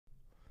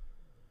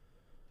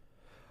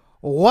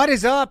What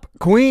is up,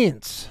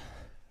 Queens?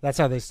 That's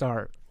how they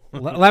start.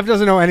 Lev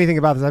doesn't know anything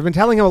about this. I've been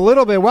telling him a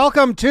little bit.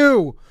 Welcome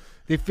to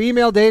the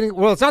Female Dating...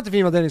 Well, it's not the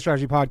Female Dating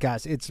Strategy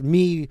Podcast. It's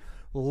me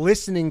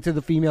listening to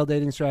the Female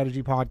Dating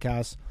Strategy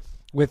Podcast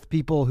with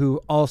people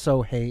who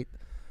also hate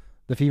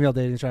the Female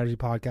Dating Strategy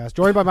Podcast.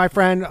 Joined by my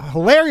friend,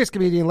 hilarious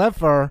comedian, Lev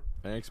Fur.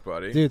 Thanks,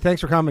 buddy. Dude,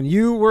 thanks for coming.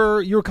 You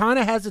were kind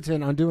of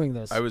hesitant on doing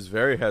this. I was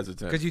very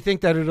hesitant. Because you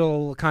think that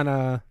it'll kind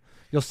of...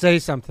 You'll say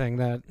something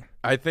that...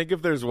 I think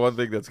if there's one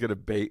thing that's going to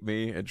bait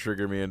me and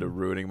trigger me into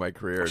ruining my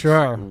career,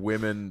 Sure. it's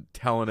women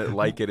telling it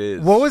like it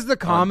is. What was the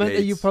comment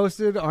that you dates.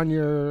 posted on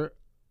your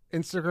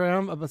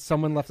Instagram about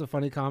someone left a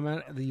funny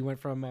comment that you went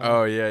from...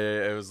 Oh, yeah.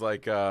 It was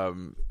like,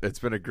 it's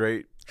been a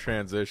great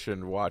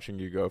transition watching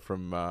you go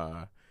from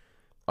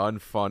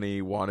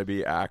unfunny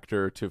wannabe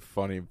actor to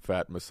funny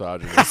fat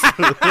misogynist.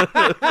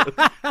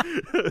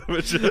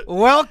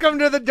 Welcome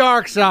to the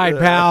dark side,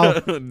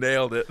 pal.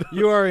 Nailed it.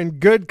 You are in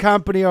good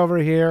company over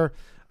here.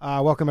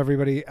 Welcome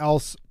everybody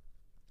else.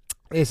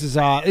 This is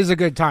a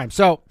good time.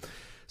 So,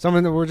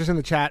 we're just in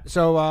the chat.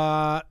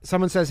 So,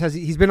 someone says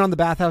he's been on the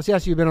Bathhouse.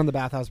 Yes, you've been on the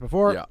Bathhouse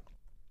before. Yeah.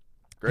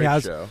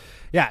 Great show.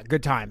 Yeah,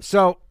 good time.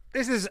 So,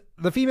 this is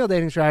the Female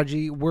Dating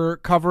Strategy we're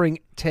covering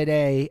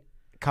today.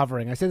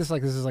 I say this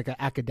like this is like an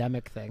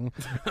academic thing.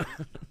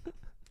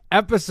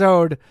 This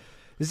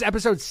is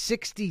episode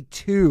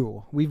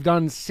 62. We've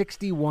done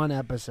 61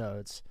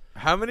 episodes.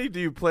 How many do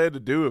you plan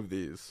to do of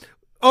these?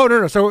 Oh,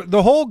 no. So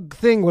the whole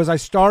thing was I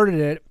started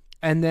it,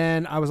 and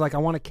then I was like, I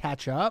want to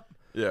catch up.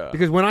 Yeah.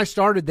 Because when I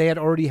started, they had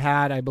already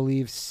had, I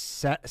believe,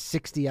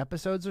 60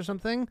 episodes or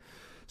something.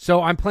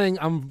 So I'm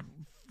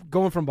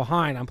going from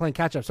behind. I'm playing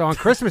catch up. So on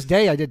Christmas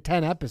Day, I did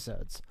 10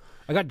 episodes.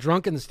 I got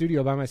drunk in the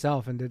studio by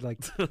myself and did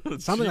like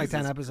something like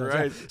 10 episodes.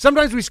 Yeah.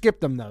 Sometimes we skip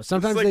them, though.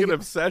 Sometimes it's like an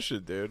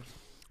obsession, dude.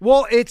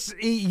 Well,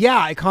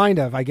 kind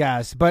of, I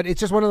guess. But it's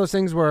just one of those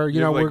things where, you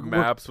know, have,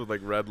 maps with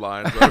like red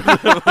lines.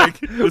 Like,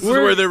 this is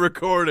where they're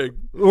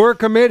recording. We're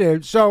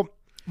committed. So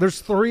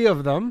there's 3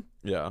 of them.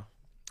 Yeah.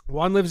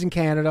 One lives in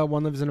Canada,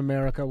 one lives in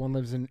America, one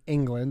lives in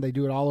England. They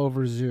do it all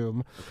over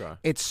Zoom. Okay.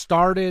 It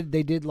started,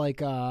 they did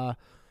like a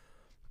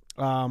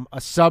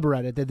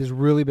subreddit. They did this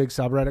really big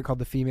subreddit called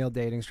the Female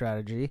Dating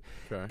Strategy.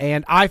 Okay.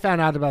 And I found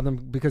out about them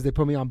because they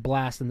put me on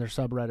blast in their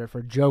subreddit for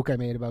a joke I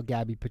made about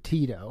Gabby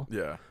Petito.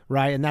 Yeah.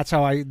 Right? And that's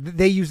how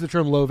they use the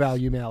term low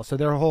value male. So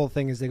their whole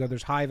thing is they go,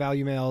 there's high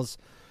value males.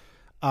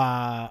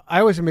 I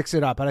always mix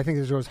it up, but I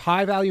think there's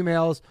high value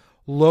males,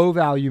 low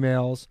value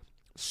males,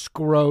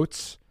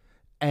 scrotes,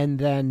 and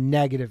then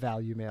negative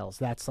value males.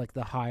 That's like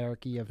the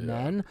hierarchy of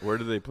men. Where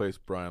do they place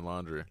Brian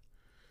Laundrie?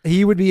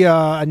 He would be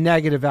a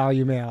negative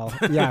value male.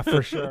 Yeah,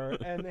 for sure.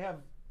 And they have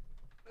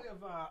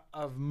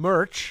of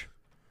merch.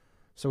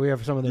 So we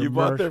have some of their merch. You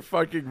bought their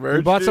fucking merch?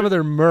 We bought some of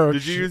their merch.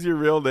 Did you use your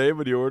real name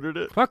when you ordered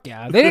it? Fuck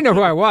yeah. They didn't know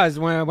who I was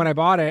when I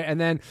bought it. And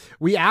then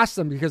we asked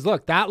them because,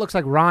 look, that looks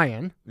like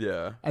Ryan.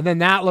 Yeah. And then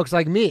that looks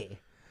like me.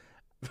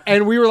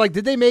 And we were like,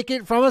 did they make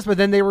it from us? But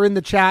then they were in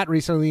the chat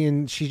recently,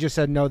 and she just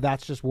said, no,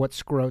 that's just what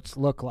scrotes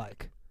look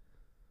like.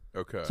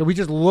 Okay. So we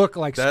just look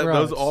like scrotes.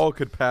 Those all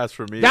could pass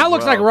for me. That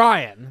looks like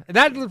Ryan.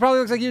 That probably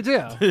looks like you,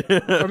 too.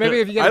 Or maybe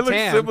if you get a tan.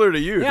 I look similar to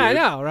you, Yeah, dude.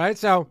 I know, right?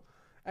 So,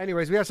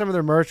 anyways, we have some of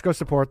their merch. Go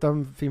support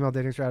them,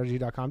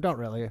 FemaleDatingStrategy.com. Don't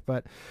really,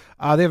 but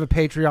they have a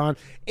Patreon.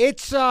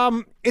 It's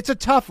a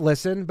tough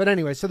listen, but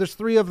anyway, so there's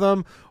 3 of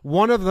them.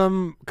 One of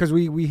them, because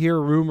we hear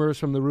rumors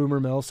from the rumor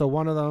mill, so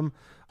one of them,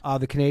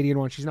 the Canadian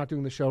one, she's not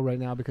doing the show right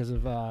now because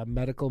of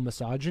medical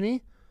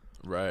misogyny.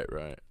 Right.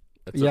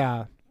 It's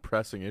a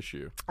pressing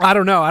issue. I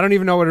don't know. I don't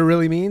even know what it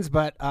really means,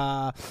 but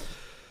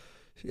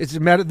it's the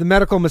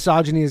medical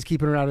misogyny is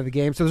keeping her out of the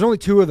game. So there's only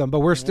 2 of them, but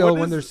we're still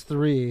when there's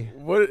 3.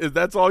 What is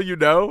that's all you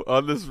know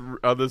on this?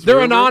 They're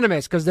rumor?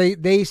 anonymous because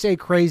they say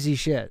crazy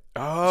shit.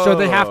 Oh, so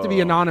they have to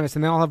be anonymous,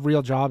 and they all have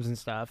real jobs and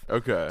stuff.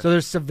 Okay. So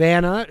there's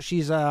Savannah.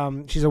 She's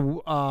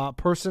a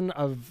person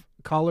of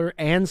color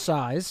and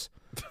size.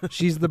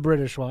 She's the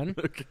British one.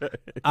 Okay.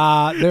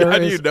 How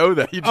do you know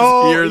that? You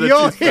just hear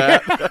that she's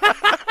fat.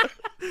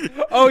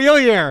 Oh, you'll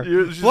hear.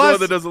 She's the one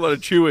that does a lot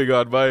of chewing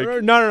on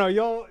Mike.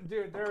 No.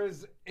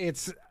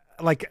 It's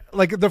like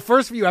the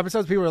first few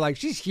episodes, people were like,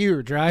 she's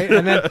huge, right?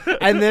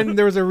 And then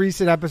there was a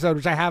recent episode,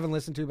 which I haven't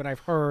listened to, but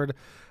I've heard,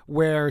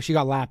 where she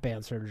got lap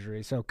band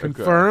surgery. So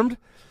confirmed.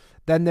 Okay.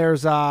 Then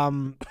there's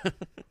the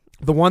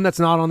one that's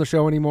not on the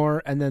show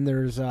anymore, and then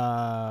there's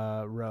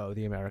Ro,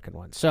 the American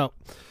one. So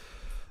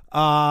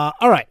all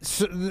right.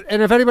 So,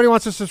 and if anybody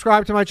wants to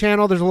subscribe to my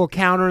channel, there's a little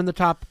counter in the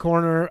top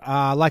corner.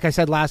 Like I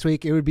said last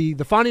week, it would be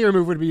the funnier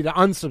move would be to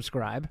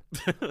unsubscribe.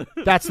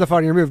 That's the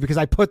funnier move because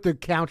I put the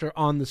counter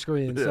on the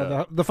screen. Yeah.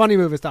 So the funny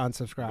move is to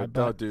unsubscribe. But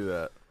don't do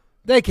that.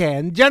 They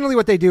can. Generally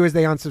what they do is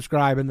they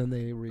unsubscribe and then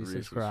they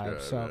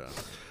resubscribe. So,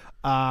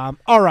 yeah.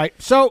 All right.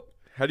 So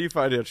how do you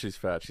find out she's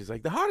fat? She's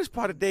like, the hardest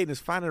part of dating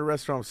is finding a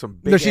restaurant with some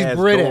big she's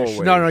British.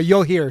 doorways. No,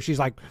 you'll hear. She's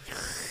like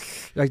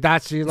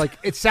that's she like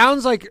it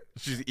sounds like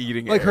she's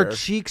eating like air. her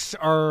cheeks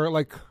are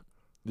like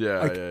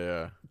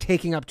yeah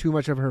taking up too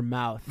much of her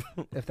mouth,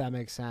 if that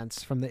makes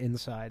sense, from the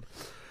inside.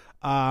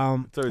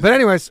 always- But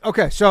anyways,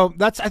 okay. So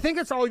I think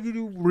that's all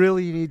you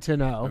really need to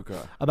know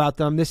about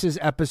them. This is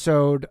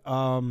episode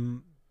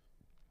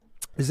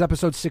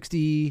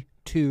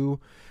 62.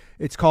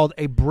 It's called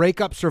A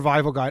Breakup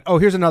Survival Guide. Oh,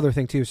 here's another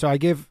thing too. So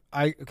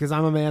because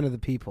I'm a man of the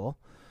people,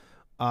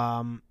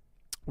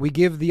 we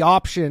give the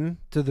option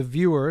to the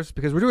viewers,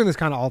 because we're doing this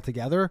kind of all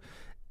together,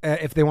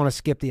 if they want to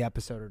skip the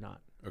episode or not.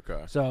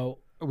 Okay. So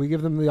we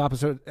give them the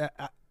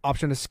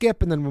option to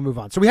skip, and then we'll move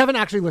on. So we haven't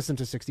actually listened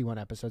to 61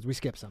 episodes. We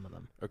skipped some of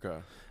them. Okay.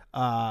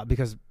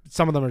 Because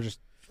some of them are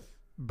just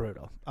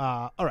brutal.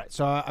 All right.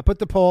 So I put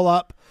the poll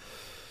up.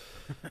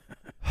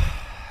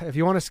 If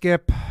you want to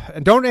skip,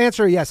 and don't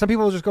answer it yet. Some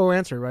people will just go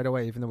answer it right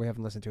away, even though we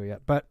haven't listened to it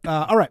yet. But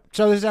all right.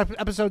 So this is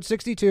episode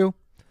 62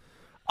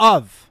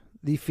 of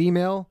the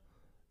Female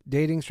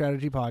Dating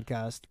Strategy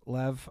Podcast.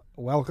 Lev,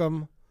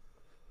 welcome.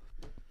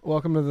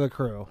 Welcome to the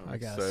crew, I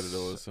guess. Excited to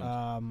listen.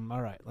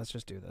 All right, let's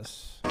just do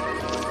this.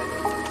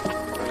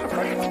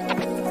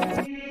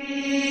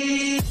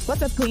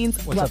 What's up,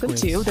 Queens? Welcome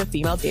to the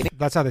Female Dating.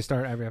 That's how they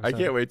start every episode. I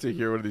can't wait to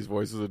hear one of these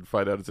voices and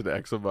find out it's an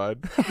ex of mine.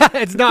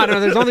 It's not.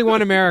 No, there's only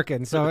one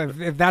American. So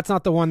if that's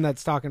not the one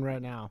that's talking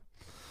right now.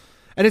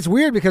 And it's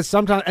weird because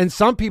sometimes, and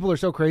some people are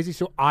so crazy.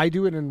 So I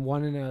do it in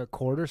 1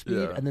 1/4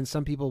 speed, and then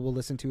some people will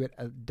listen to it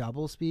at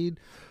double speed.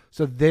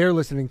 So they're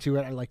listening to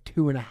it at like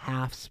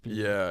 2.5 speed.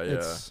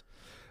 Yeah.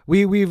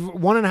 We've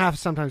 1.5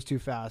 sometimes too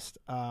fast.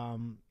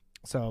 Dating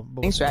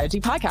Strategy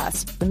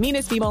Podcast, the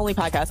meanest female-only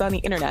podcast on the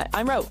internet.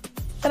 I'm Ro.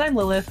 And I'm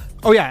Lilith.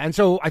 Oh yeah, and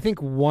so I think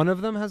one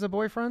of them has a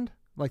boyfriend.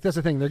 Like that's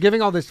the thing. They're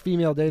giving all this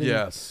female dating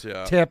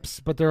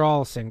tips, but they're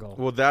all single.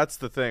 Well, that's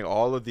the thing.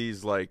 All of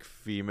these like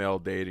female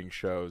dating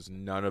shows,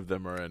 none of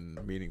them are in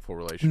meaningful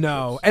relationships.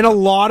 No, and a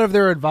lot of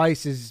their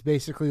advice is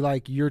basically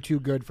like you're too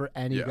good for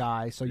any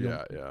guy, so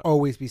you'll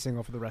always be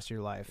single for the rest of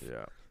your life.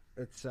 Yeah,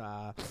 it's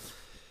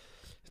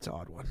an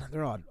odd one.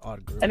 They're odd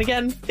group. And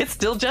again, it's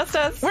still just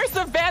us. Where's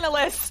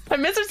Savannah-less? I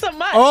miss her so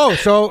much.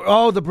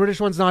 The British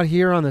one's not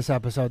here on this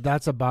episode.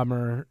 That's a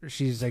bummer.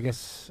 She's, I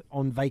guess,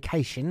 on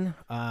vacation.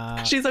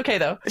 She's okay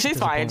though. She's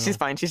fine. She's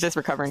fine. She's just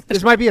recovering.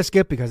 This might be a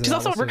skip because of she's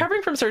that. also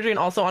recovering from surgery and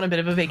also on a bit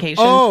of a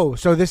vacation. Oh,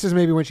 so this is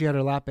maybe when she had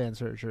her lap band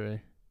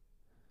surgery.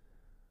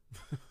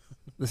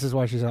 This is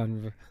why she's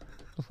on.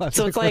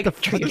 So it's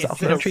like treat yourself.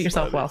 Treat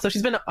yourself well. So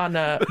she's been on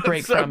a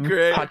break from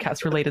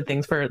podcast related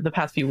things for the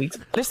past few weeks.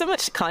 There's so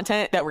much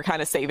content that we're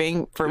kind of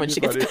saving for when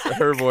she gets back.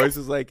 Her voice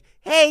is like,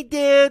 "Hey,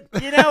 dude,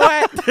 you know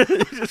what?"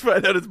 You just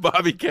find out it's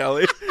Bobby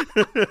Kelly.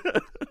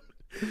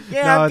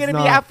 I'm gonna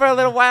be out for a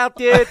little while,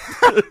 dude.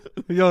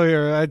 You'll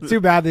hear. Too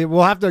bad.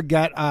 We'll have to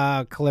get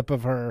a clip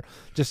of her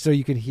just so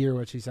you can hear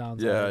what she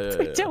sounds like.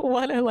 We don't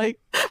want to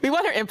we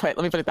want her input.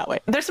 Let me put it that way.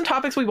 There's some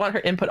topics we want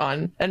her input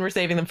on, and we're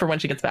saving them for when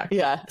she gets back.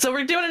 Yeah. So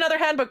we're doing another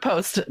handbook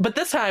post, but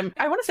this time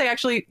I want to say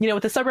actually,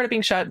 with the subreddit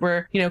being shut,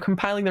 we're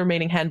compiling the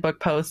remaining handbook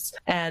posts,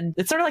 and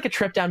it's sort of like a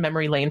trip down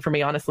memory lane for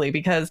me, honestly,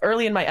 because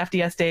early in my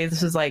FDS days,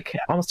 this was like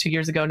almost 2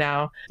 years ago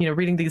now,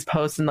 reading these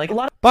posts and like a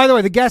lot of. By the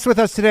way, the guest with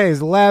us today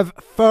is Lev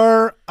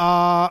Fur.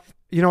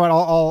 You know what?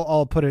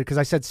 I'll put it because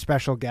I said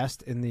special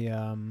guest in the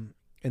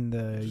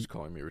Just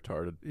calling me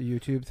retarded.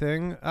 YouTube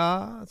thing.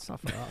 It's not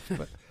far off,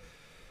 but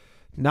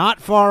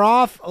not far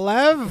off,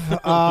 Lev.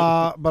 But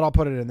I'll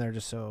put it in there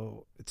just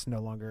so it's no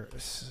longer a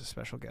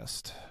special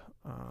guest.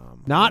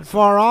 Not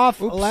far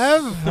off,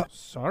 Lev.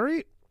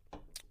 Sorry.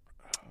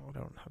 I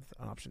don't have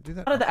the option to do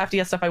that. A lot of the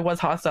FDS stuff I was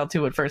hostile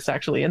to at first,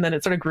 actually, and then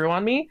it sort of grew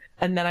on me.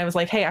 And then I was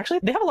like, hey, actually,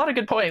 they have a lot of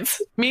good points.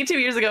 Me 2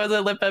 years ago as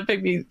a lip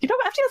pick me. FDS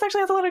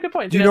actually has a lot of good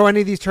points. Do you know any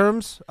of these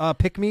terms?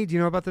 Pick me. Do you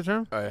know about the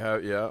term? I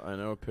have. Yeah, I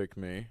know. Pick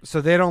me. So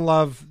they don't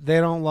love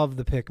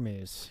the pick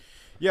me's.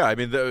 Yeah, I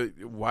mean,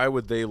 why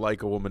would they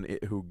like a woman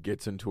who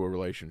gets into a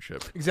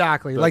relationship?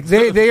 Exactly. Like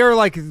they are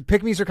like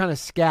pick me's are kind of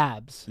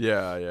scabs.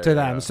 Yeah. To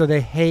them, so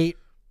they hate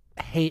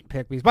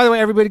pick-me's. By the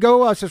way, everybody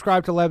go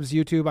subscribe to Lev's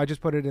YouTube. I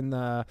just put it in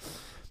the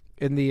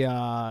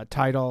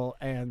title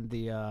and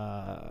the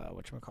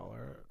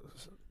whatchamacallit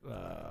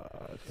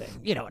thing.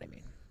 You know what I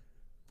mean.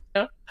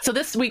 So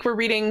this week we're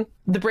reading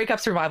The Breakup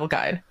Survival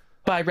Guide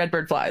by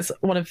Redbird Flies,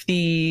 one of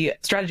the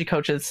strategy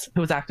coaches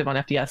who was active on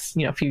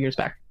FDS, a few years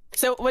back.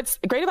 So what's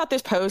great about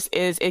this post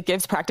is it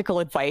gives practical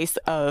advice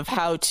of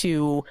how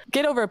to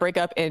get over a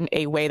breakup in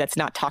a way that's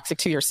not toxic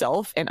to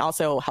yourself, and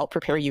also help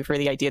prepare you for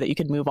the idea that you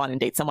can move on and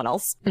date someone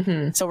else.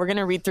 Mm-hmm. So we're going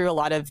to read through a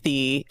lot of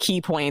the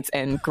key points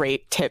and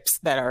great tips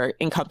that are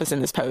encompassed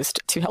in this post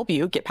to help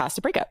you get past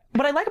a breakup.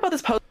 What I like about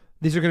this post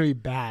These are going to be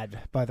bad,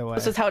 by the way.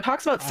 is how it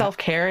talks about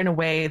self-care in a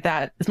way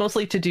that is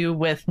mostly to do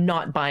with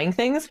not buying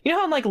things. You know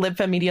how in like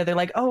LibFem media, they're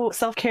like, oh,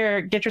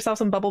 self-care, get yourself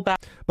some bubble bath.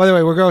 By the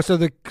way, so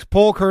the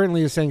poll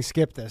currently is saying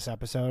skip this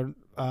episode.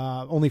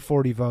 Only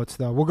 40 votes,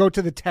 though. We'll go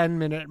to the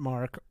 10-minute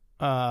mark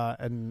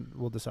and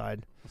we'll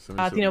decide.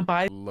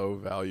 buy low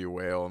value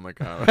whale in the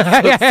comments.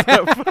 That's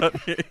so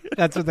funny.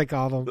 That's what they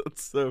call them.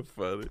 That's so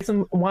funny.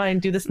 some wine,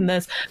 do this and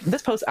this.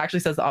 This post actually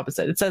says the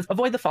opposite. It says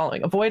avoid the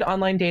following: avoid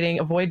online dating,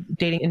 avoid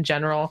dating in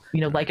general.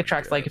 Like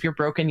attracts like. If you're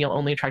broken, you'll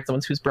only attract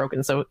someone who's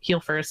broken. So heal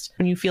first.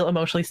 When you feel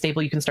emotionally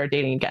stable, you can start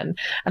dating again.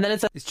 And then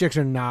it says These chicks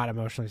are not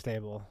emotionally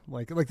stable.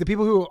 Like the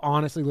people who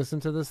honestly listen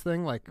to this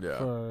thing, Yeah.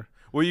 for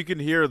Well, you can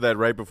hear that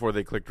right before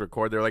they clicked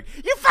record. They're like,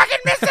 "You fucking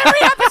missed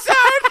every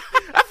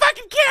episode. I'm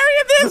fucking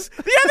carrying this.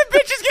 The other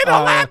bitch is getting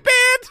a lap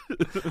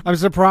band." I'm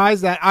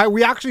surprised that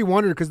we actually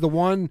wondered because the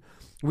one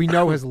we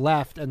know has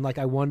left, and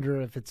I wonder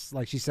if it's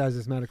like she says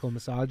it's medical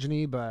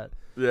misogyny, but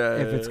Yeah,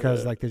 if it's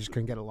because yeah. they just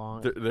couldn't get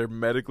along. They're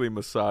medically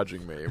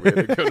massaging me. We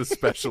had to go to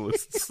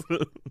specialists.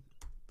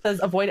 says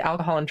avoid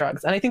alcohol and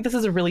drugs. And I think this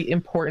is a really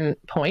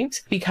important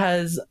point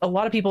because a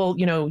lot of people,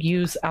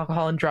 use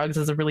alcohol and drugs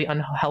as a really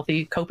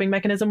unhealthy coping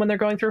mechanism when they're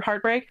going through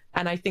heartbreak.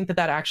 And I think that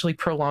actually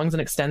prolongs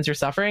and extends your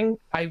suffering.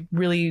 I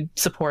really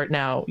support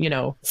now,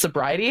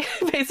 sobriety,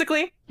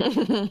 basically.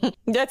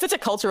 That's such a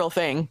cultural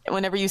thing.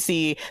 Whenever you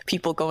see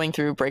people going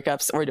through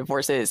breakups or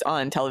divorces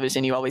on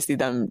television, you always see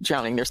them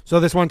drowning their So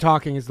this one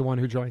talking is the one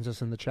who joins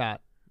us in the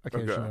chat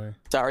occasionally.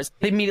 stars.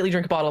 They immediately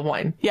drink a bottle of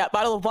wine. Yeah,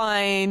 bottle of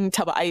wine,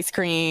 tub of ice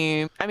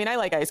cream. I mean, I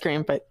like ice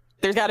cream, but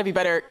there's got to be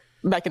better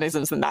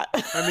mechanisms than that.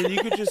 I mean,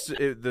 you could just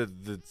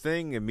the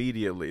thing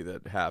immediately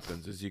that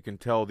happens is you can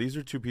tell these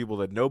are two people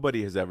that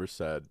nobody has ever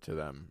said to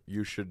them,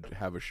 "You should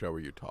have a show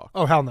where you talk."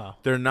 Oh hell no!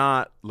 They're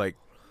not like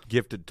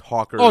gifted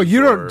talkers. Oh,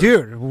 you or- don't,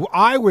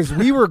 dude.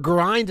 We were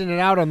grinding it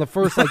out on the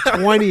first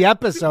 20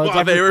 episodes.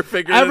 While they were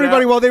figuring it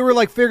everybody out. while they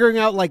were figuring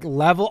out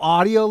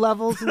audio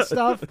levels and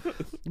stuff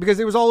because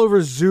it was all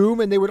over Zoom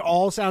and they would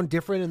all sound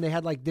different and they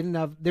had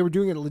they were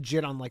doing it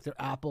legit on their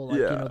Apple,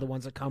 Yeah. the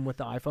ones that come with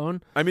the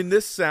iPhone. I mean,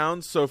 this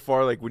sounds so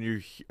far like when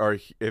you are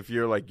if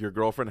you're your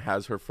girlfriend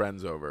has her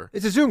friends over.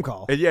 It's a Zoom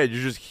call. And yeah,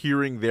 you're just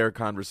hearing their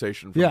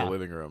conversation from Yeah. the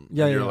living room.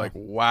 Yeah, and you're yeah. like,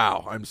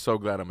 wow, I'm so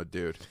glad I'm a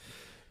dude.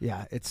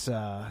 Yeah, it's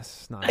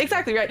not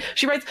Exactly right.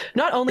 She writes,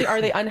 not only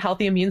are they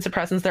unhealthy immune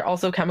suppressants, they're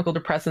also chemical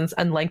depressants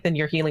and lengthen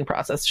your healing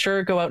process.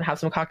 Sure, go out and have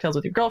some cocktails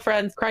with your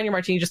girlfriends, cry in your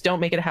martini, just don't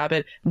make it a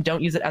habit and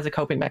don't use it as a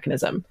coping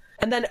mechanism.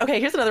 And then,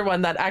 okay, here's another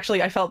one that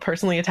actually I felt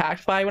personally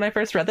attacked by when I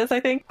first read this, I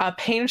think.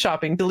 Pain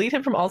shopping. Delete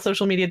him from all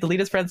social media, delete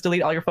his friends,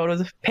 delete all your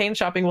photos. Pain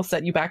shopping will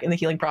set you back in the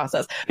healing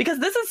process. Because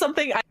this is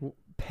something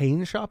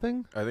pain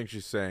shopping. I think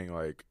she's saying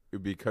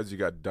because you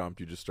got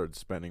dumped, you just started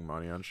spending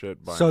money on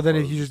shit. Buying So then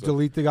if clothes you and just stuff.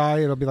 delete the guy,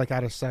 it'll be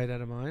out of sight,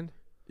 out of mind.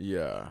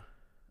 Yeah.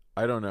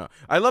 I don't know.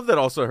 I love that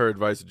also her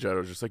advice to Jed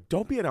was just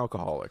don't be an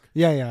alcoholic.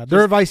 Yeah.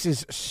 Their advice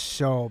is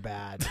so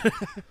bad.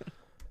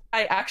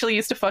 I actually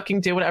used to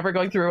fucking do whenever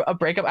going through a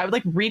breakup. I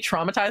would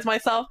re-traumatize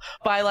myself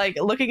by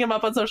looking him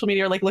up on social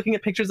media or looking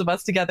at pictures of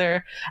us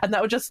together. And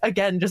that would just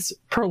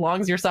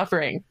prolongs your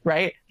suffering,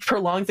 right?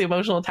 Prolongs the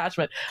emotional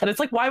attachment. And it's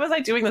why was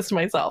I doing this to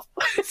myself?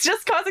 It's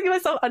just causing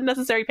myself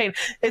unnecessary pain.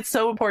 It's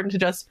so important to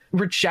just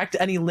reject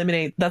and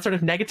eliminate that sort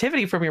of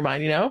negativity from your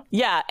mind,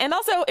 Yeah, and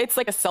also it's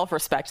a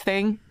self-respect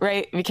thing,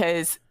 right?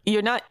 Because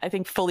you're not, I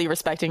think, fully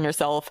respecting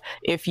yourself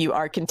if you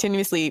are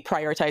continuously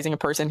prioritizing a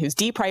person who's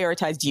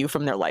deprioritized you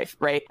from their life,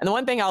 right? And the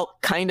one thing I'll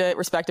kind of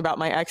respect about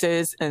my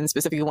exes, and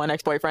specifically one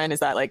ex-boyfriend, is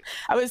that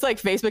I was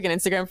Facebook and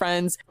Instagram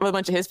friends with a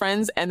bunch of his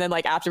friends, and then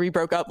after we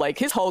broke up,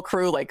 his whole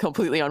crew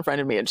completely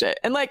unfriended me and shit.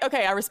 And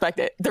okay, I respect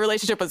it. The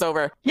relationship was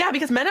over. Yeah,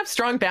 because men have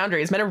strong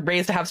boundaries. Men are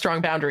raised to have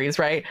strong boundaries,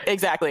 right?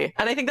 Exactly.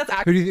 And I think that's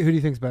Who do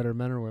you think's better,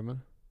 men or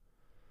women?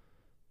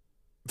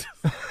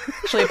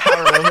 actually a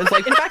power move.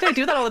 It's in fact, I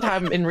do that all the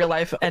time in real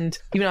life, and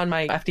even on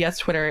my FDS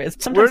Twitter. Is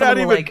We're sometimes not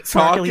someone even will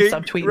smartly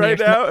talking subtweet right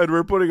me. now, and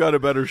we're putting on a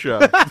better show.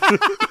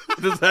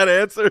 Does that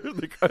answer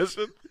the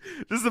question?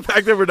 Just the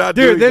fact that we're not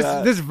Dude, doing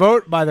that. this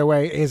vote, by the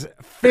way, is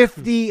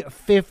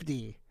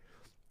 50-50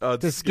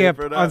 to skip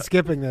or not? on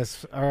skipping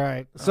this. All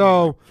right.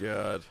 So,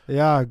 God.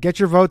 yeah, get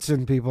your votes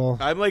in, people.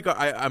 I'm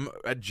I'm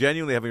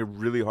genuinely having a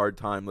really hard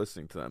time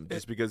listening to them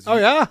just because Oh,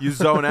 yeah? you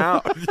zone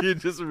out. You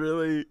just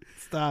really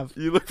Stop.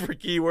 you look for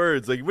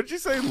keywords. What did you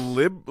say?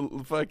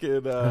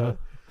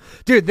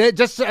 Dude, they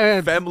just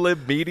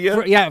Femlib media?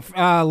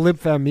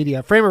 LibFem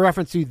Media. Frame of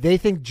reference to they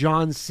think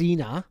John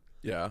Cena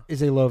Yeah.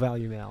 is a low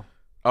value male.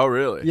 Oh,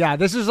 really? Yeah,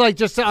 this is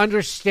just to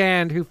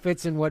understand who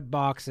fits in what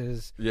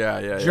boxes.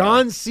 Yeah.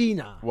 John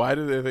Cena. Why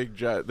do they think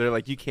they're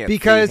you can't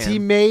Because see he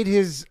him. made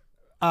his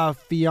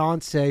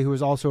fiance, who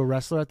was also a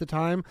wrestler at the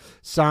time,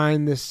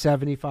 sign this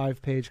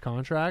 75-page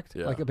contract,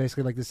 Yeah.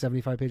 basically the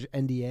 75-page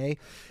NDA,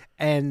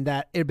 and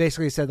that it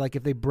basically said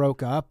if they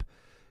broke up,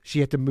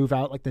 she had to move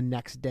out the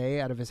next day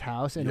out of his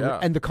house, and Yeah.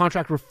 and the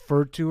contract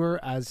referred to her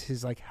as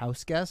his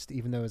house guest,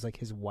 even though it was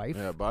his wife.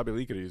 Yeah, Bobby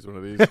Lee could use one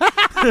of these.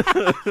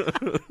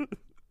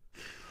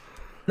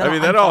 No, I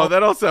mean,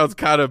 that all sounds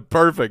kind of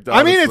perfect.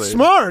 I mean, it's honestly.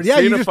 smart. Yeah,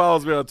 you Cena just-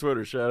 follows me on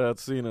Twitter. Shout out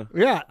Cena.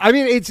 Yeah, I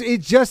mean,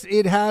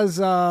 it has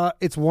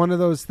it's one of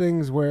those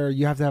things where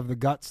you have to have the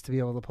guts to be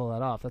able to pull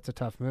that off. That's a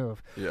tough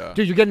move. Yeah.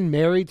 Dude, you're getting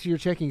married to your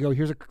chick and you go,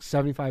 here's a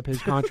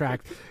 75-page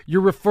contract.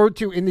 You're referred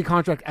to in the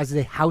contract as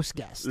a house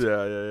guest.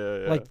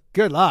 Yeah. Like,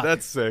 good luck.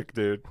 That's sick,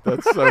 dude.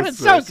 That's so It's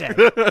so sick.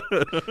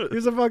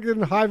 Here's a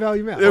fucking high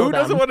value man. Who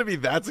doesn't want to be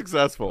that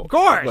successful? Of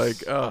course.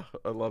 Like, I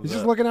love He's that.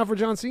 just looking out for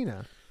John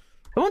Cena.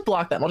 I won't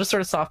block them. I'll just sort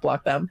of soft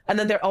block them. And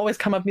then they're always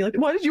come up and be like,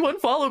 why did you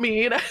unfollow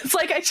me? And it's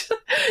like, it's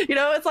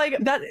like,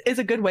 that is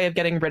a good way of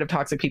getting rid of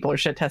toxic people or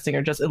shit testing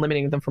or just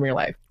eliminating them from your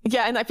life.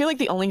 Yeah, and I feel like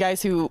the only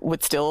guys who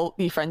would still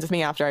be friends with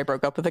me after I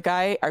broke up with a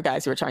guy are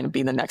guys who are trying to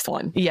be the next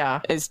one.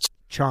 Yeah. Is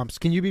Chomps,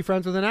 can you be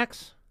friends with an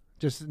ex?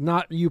 Just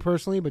not you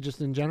personally, but just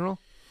in general?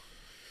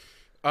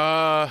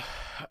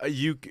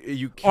 You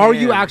can. Are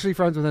you actually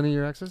friends with any of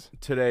your exes?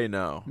 Today?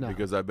 No, No.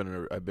 because I've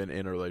been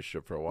in a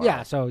relationship for a while.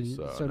 Yeah, so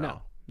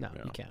no. no,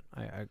 Yeah. you can't.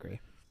 I agree.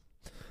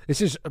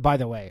 This is, by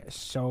the way,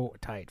 so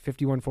tight.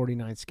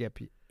 51-49 Skip.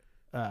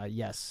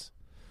 Yes,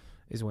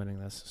 is winning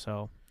this.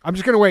 So I'm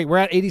just gonna wait. We're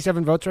at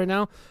 87 votes right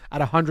now. At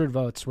 100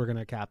 votes, we're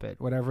gonna cap it.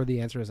 Whatever the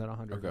answer is at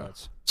 100 Okay.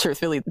 votes.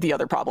 truthfully the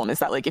other problem is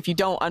that like if you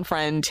don't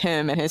unfriend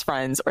him and his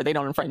friends or they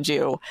don't unfriend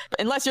you,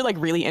 but unless you're like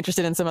really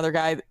interested in some other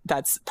guy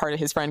that's part of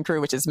his friend crew,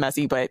 which is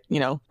messy, but you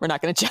know, we're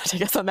not going to judge I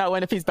guess on that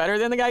one if he's better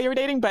than the guy you were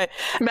dating, but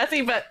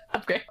Messy, but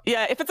upgrade.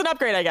 yeah, if it's an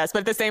upgrade I guess, but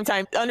at the same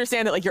time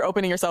understand that like you're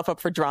opening yourself up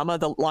for drama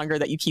the longer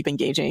that you keep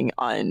engaging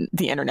on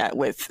the internet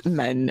with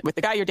men with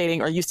the guy you're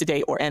dating or used to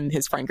date or and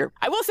his friend group.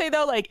 I will say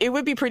though, like it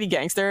would be pretty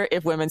gangster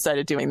if women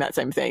started doing that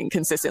same thing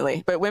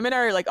consistently, but women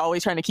are like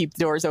always trying to keep the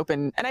doors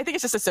open, and I think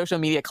it's just a social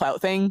media clout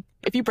thing.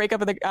 If you break up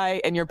with a guy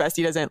and your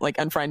bestie doesn't like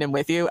unfriend him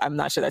with you, I'm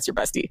not sure that's your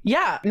bestie.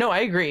 Yeah, no, I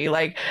agree.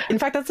 Like, in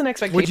fact, that's an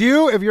expectation. Would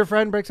you, if your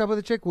friend breaks up with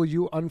a chick, would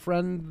you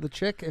unfriend the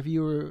chick if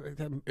you were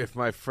If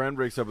my friend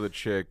breaks up with a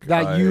chick,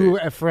 that you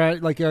a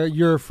friend like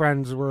your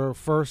friends were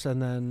first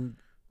and then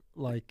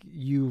like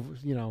you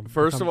know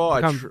First of all,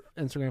 become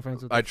Instagram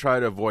friends with I try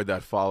to avoid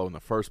that follow in the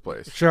first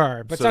place.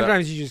 sure, but So that-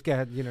 sometimes you just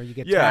get you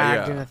get Yeah,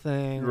 tagged yeah. in a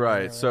thing, or Right.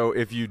 whatever. So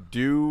if you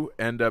do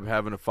end up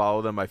having to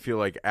follow them, I feel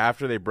like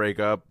after they break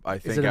up, I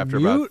think it a after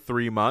mute about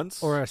 3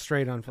 months, or a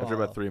straight unfollow. after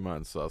about 3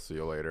 months, I'll see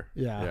you later.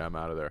 Yeah. Yeah, I'm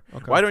out of there.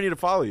 Okay. Why do I need to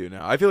follow you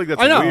now? I feel like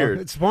that's I know weird.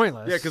 it's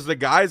pointless. Yeah, because the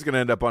guy's gonna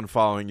end up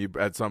unfollowing you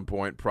at some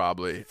point,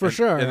 probably For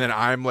sure. And then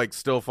I'm like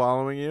still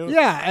following you.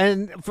 yeah,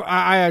 and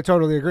I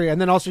totally agree. And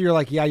then also you're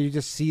like, yeah, you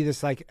just see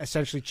this like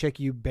essentially chick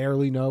you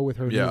barely know with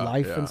her new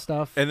life and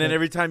stuff. And then But-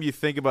 every time you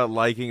think about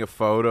liking a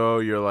photo,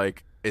 you're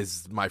like,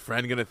 is my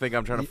friend gonna think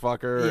I'm trying to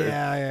fuck her?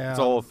 yeah, It's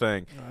a whole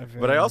thing. feel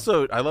But I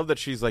you. love that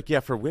she's like, yeah,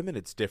 for women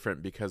it's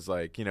different because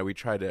like, we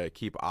try to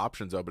keep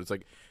options open. It's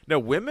like, no,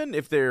 women,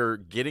 if they're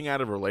getting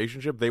out of a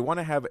relationship, they want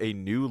to have a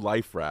new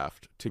life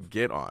raft to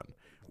get on.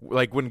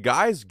 Like when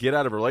guys get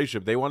out of a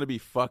relationship, they want to be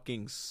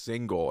fucking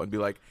single and be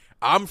like,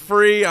 I'm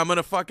free, I'm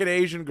gonna fuck an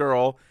Asian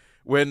girl.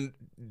 When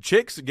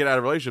chicks get out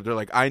of a relationship, they're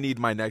like, I need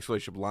my next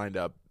relationship lined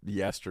up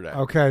yesterday.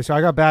 Okay, so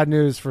I got bad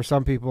news for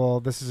some people.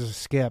 This is a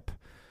skip.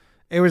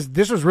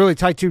 This was really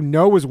tight too.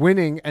 No was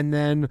winning, and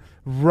then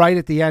right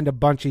at the end, a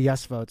bunch of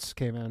yes votes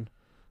came in.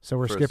 So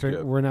we're For a skipping.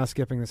 skip. We're now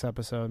skipping this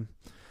episode.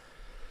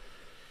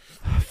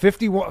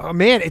 51. Oh,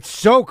 man, it's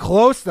so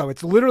close though.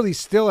 It's literally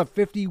still at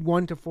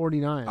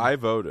 51-49. I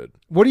voted.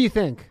 What do you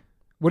think?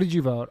 What did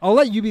you vote? I'll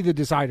let you be the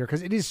decider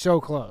because it is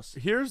so close.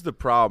 Here's the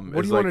problem.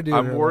 What do is, you wanna like, do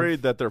I'm here,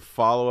 worried that their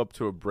follow-up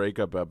to a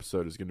breakup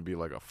episode is going to be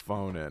like a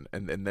phone-in,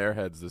 and in their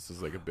heads, this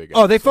is like a big.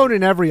 Oh, they episode. phone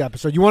in every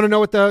episode. You want to know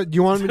what the? Do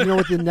you want me to know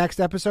what the next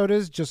episode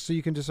is, just so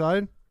you can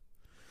decide?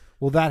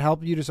 Will that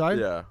help you decide?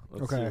 Yeah.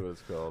 Let's Okay. see what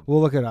it's called. We'll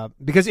look it up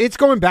because it's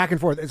going back and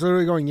forth. It's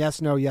literally going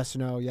yes, no, yes,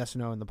 no, yes,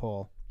 no in the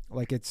poll.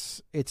 Like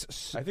it's.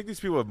 I think these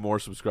people have more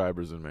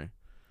subscribers than me.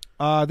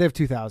 They have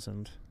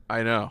 2,000.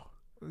 I know.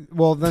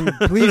 Well, then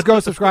please go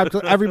subscribe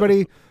to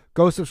everybody.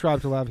 Go subscribe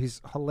to Lev.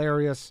 He's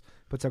hilarious.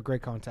 Puts out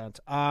great content.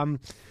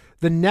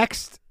 The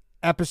next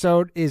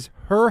episode is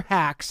Her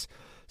Hacks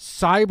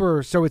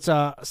Cyber. So it's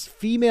a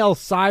female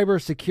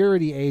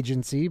cybersecurity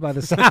agency by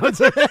the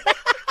sounds of it.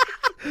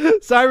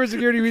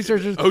 Cybersecurity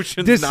researchers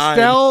Ocean's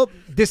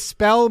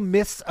dispel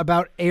myths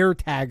about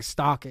AirTag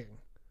stalking.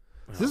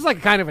 So this is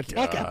like kind of a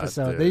tech God,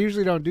 episode. dude. They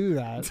usually don't do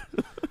that.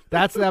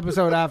 That's the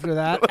episode after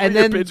that. And And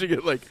you're then pitching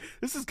it like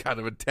this is kind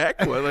of a tech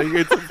one. Like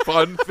it's a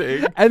fun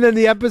thing. And then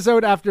the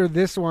episode after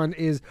this one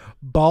is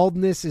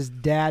Baldness is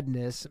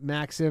Dadness.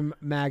 Maxim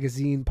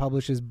magazine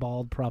publishes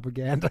bald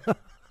propaganda.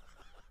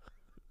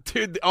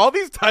 Dude, all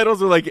these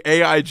titles are like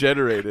AI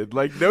generated.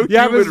 Like no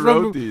Yeah, but human it's from-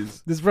 wrote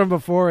these. This is from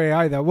before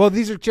AI though. Well,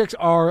 these chicks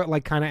are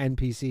like kind of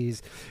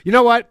NPCs. You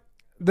know what?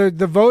 The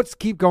votes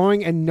keep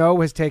going and No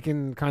has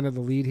taken kind of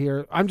the lead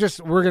here.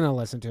 We're going to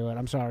listen to it.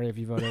 I'm sorry if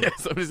you voted.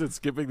 Somebody said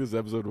skipping this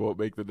episode won't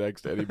make the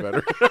next any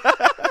better.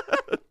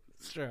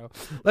 It's true.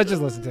 Let's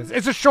just listen to this.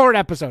 It's a short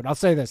episode. I'll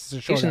say this. It's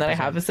a short That I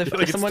episode. have is if, Like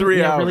if it's someone 3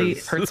 really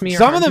hours. hurts me or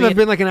Some of harms them me, have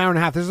been like an hour and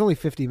a half. This is only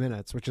 50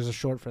 minutes, which is a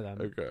short for them.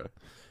 Okay.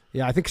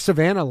 Yeah, I think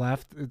Savannah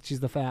left. She's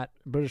the fat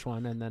British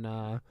one, and then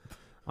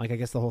like I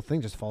guess the whole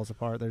thing just falls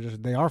apart.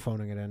 They are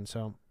phoning it in.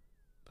 So,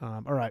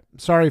 all right.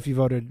 Sorry if you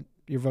voted.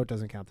 Your vote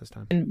doesn't count this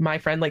time. And my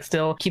friend like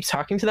still keeps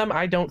talking to them.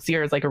 I don't see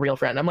her as like a real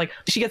friend. I'm like,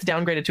 she gets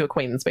downgraded to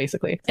acquaintance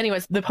basically.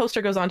 Anyways, the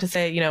poster goes on to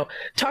say,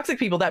 toxic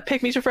people, that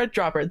pick me your friend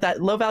dropper,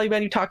 that low value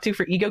man you talk to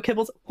for ego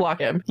kibbles, block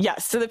him.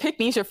 Yes. So the pick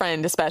me your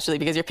friend, especially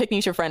because your pick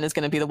me your friend is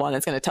going to be the one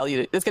that's going to tell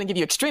you, that's going to give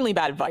you extremely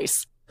bad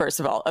advice. First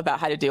of all,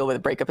 about how to deal with a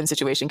breakup and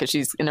situation because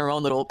she's in her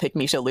own little pick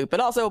Misha loop, but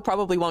also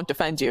probably won't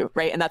defend you,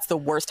 right? And that's the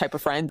worst type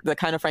of friend, the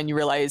kind of friend you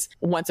realize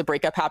once a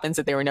breakup happens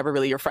that they were never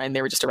really your friend,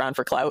 they were just around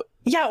for clout.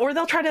 Yeah, or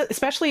they'll try to,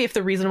 especially if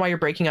the reason why you're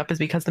breaking up is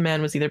because the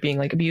man was either being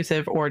like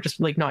abusive or just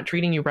like not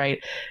treating you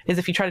right, is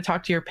if you try to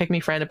talk to your pick me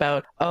friend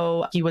about,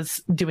 oh, he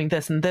was doing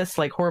this and this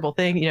like horrible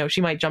thing,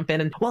 she might jump in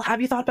and, well,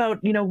 have you thought about,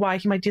 why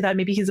he might do that?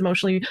 Maybe he's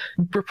emotionally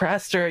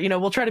repressed, or,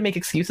 we'll try to make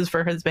excuses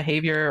for his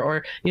behavior,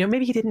 or,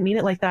 maybe he didn't mean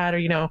it like that,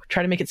 or,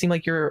 try to make it seem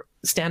like your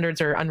standards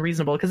are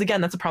unreasonable. Because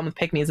again, that's the problem with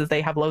pick-me's, is they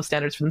have low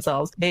standards for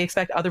themselves. They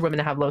expect other women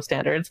to have low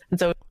standards. And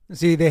so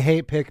see, they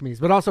hate pick-me's,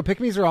 but also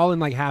pick-me's are all in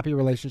like happy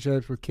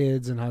relationships with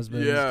kids and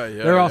husbands. Yeah,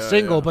 they're all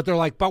single, but they're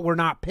like, but we're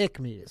not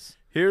pick-me's.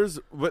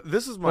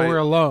 We're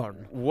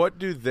alone. What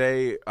do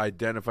they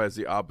identify as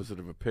the opposite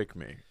of a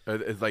pick-me?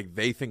 It's like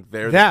they think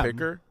they're Them. the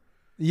picker?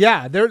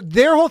 Yeah,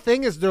 their whole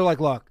thing is they're like,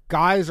 look,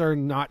 guys are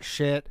not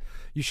shit.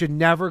 You should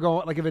never go,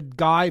 like if you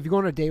go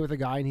on a date with a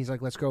guy and he's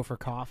like, let's go for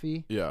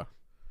coffee. Yeah.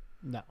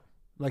 No.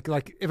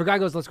 Like if a guy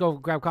goes, let's go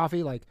grab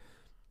coffee, like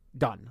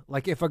done.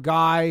 Like if a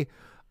guy,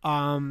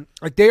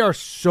 like they are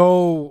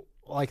so,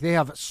 like they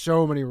have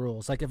so many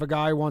rules. Like if a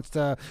guy wants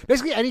to,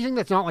 basically anything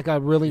that's not like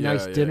a really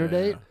nice dinner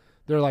date,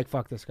 they're like,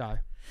 fuck this guy.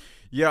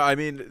 Yeah, I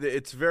mean,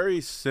 it's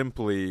very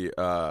simply,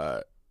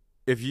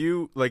 if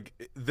you,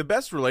 like, the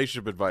best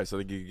relationship advice I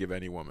think you could give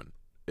any woman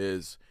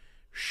is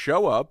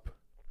show up,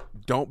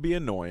 don't be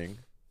annoying.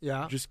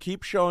 Yeah. Just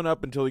keep showing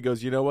up until he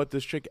goes, you know what?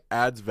 This chick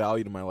adds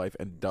value to my life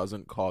and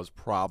doesn't cause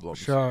problems.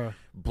 Sure.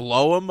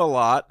 Blow him a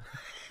lot.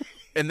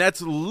 And that's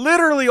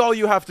literally all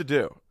you have to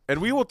do. And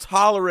we will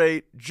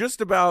tolerate just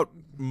about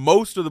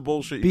most of the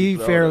bullshit. Be you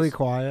throw fairly at us.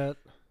 quiet.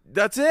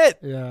 That's it.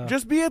 Yeah.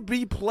 Just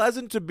be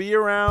pleasant to be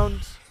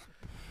around.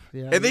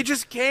 Yeah. And they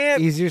just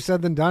can't. Easier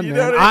said than done, You man.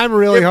 know what I mean? I'm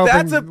really if hoping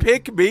that's a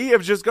pick me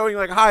of just going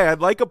like, hi,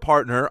 I'd like a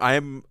partner. I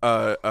am,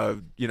 I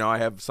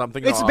have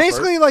something to It's offer.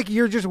 basically like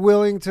you're just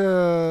willing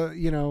to,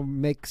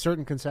 make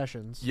certain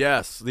concessions.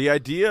 Yes, the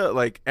idea,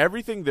 like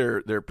everything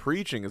they're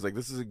preaching is like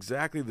this is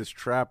exactly this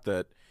trap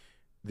that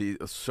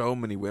so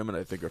many women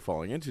I think are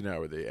falling into now,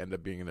 where they end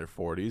up being in their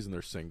 40s and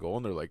they're single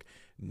and they're like,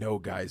 no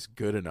guy's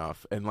good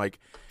enough, and like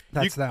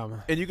That's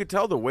them. And you could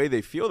tell the way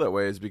they feel that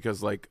way is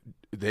because like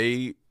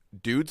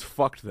dudes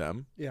fucked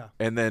them, Yeah.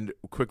 and then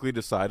quickly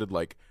decided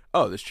like,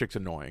 oh, this chick's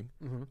annoying.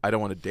 Mm-hmm. I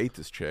don't want to date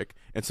this chick,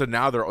 and so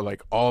now they're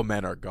like, all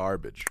men are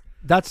garbage.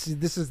 This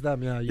is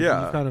them. Yeah. You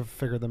Yeah. kind of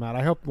figured them out.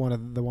 I hope one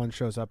of the ones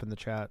shows up in the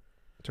chat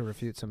to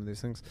refute some of these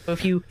things.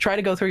 if you try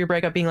to go through your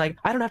breakup being like,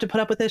 I don't have to put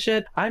up with this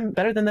shit, I'm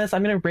better than this,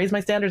 I'm going to raise my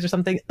standards or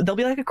something, they'll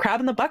be like a crab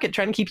in the bucket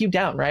trying to keep you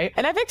down, right?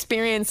 And I've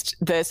experienced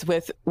this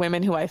with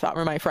women who I thought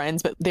were my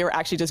friends, but they were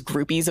actually just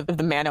groupies of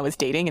the man I was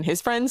dating and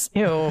his friends.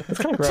 Ew, it's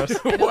kind of gross.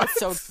 And it was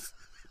so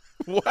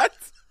What?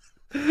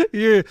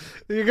 You're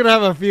gonna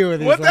have a few of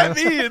these. What that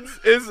means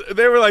is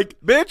they were like,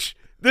 bitch,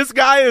 this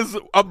guy is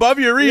above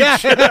your reach.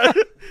 Yeah.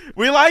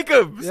 We like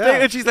him. Yeah.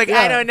 And she's like, Yeah.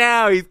 I don't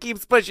know. He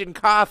keeps pushing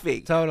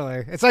coffee.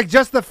 Totally. It's like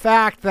just the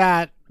fact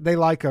that they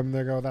like him.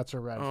 They go, that's a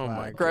red Oh flag.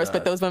 my gross, God.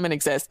 but those women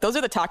exist. Those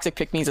are the toxic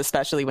pick-me's,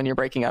 especially when you're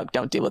breaking up.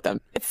 Don't deal with them.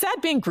 It's sad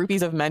being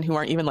groupies of men who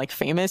aren't even like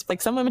famous.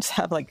 Like some women just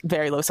have like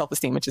very low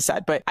self-esteem, which is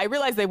sad. But I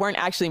realized they weren't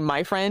actually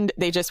my friend.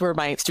 They just were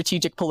my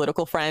strategic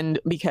political friend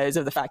because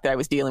of the fact that I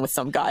was dealing with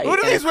some guy. Who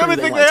do and these a crew women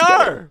think they wanted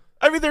together. are?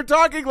 I mean, they're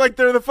talking like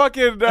they're the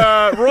fucking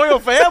royal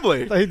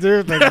family. They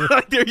do.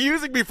 Like they're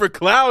using me for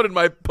clout and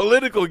my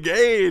political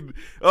gain.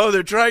 Oh,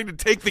 they're trying to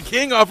take the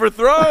king off her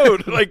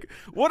throne. Like,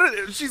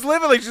 she's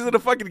living like she's in a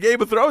fucking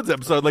Game of Thrones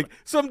episode. Like,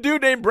 some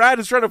dude named Brad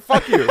is trying to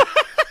fuck you.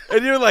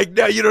 And you're like,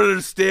 no, you don't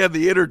understand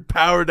the inner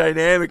power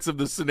dynamics of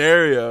the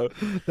scenario.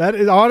 That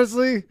is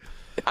honestly.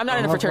 I'm not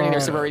in a fraternity or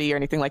sorority or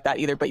anything like that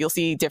either, but you'll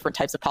see different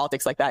types of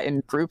politics like that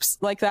in groups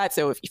like that.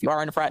 So if you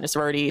are in a frat and a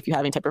sorority, if you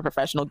have any type of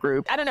professional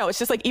group, I don't know. It's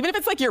just like, even if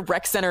it's like your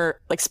rec center,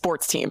 like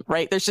sports team,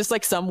 right? There's just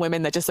like some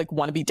women that just like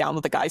want to be down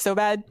with the guy so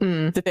bad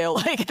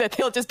that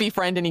they'll just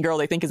befriend any girl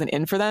they think is an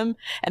in for them.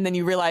 And then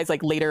you realize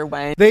like later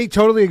when They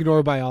totally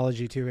ignore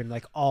biology too in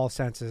like all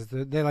senses.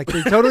 They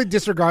totally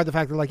disregard the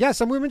fact that like, yeah,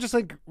 some women just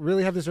like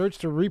really have this urge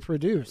to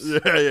reproduce.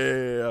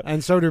 Yeah.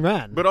 And so do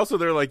men. But also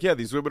they're like, yeah,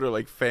 these women are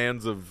like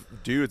fans of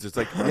dudes. It's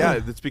like, yeah,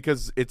 it's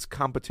because it's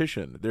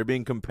competition. They're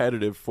being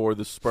competitive for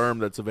the sperm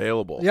that's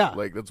available. Yeah.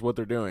 Like, that's what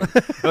they're doing.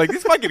 They're like,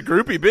 these fucking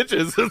groupie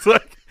bitches. It's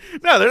like,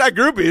 no, they're not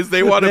groupies.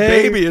 They want a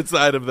baby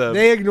inside of them.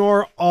 They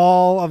ignore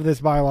all of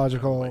this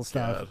biological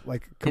stuff, God.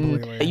 like and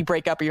completely. you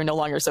break up or you're no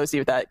longer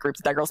associated with that group,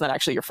 that girl's not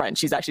actually your friend.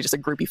 She's actually just a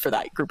groupie for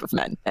that group of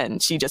men.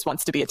 And she just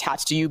wants to be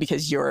attached to you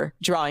because you're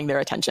drawing their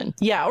attention.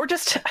 Yeah, or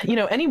just,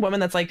 any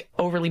woman that's like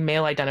overly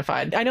male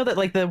identified. I know that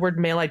like the word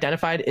male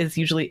identified is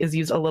used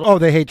a little. Oh,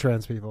 they hate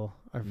trans people.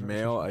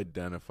 Male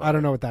identified. I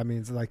don't know what that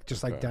means. Like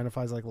just Okay.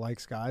 identifies like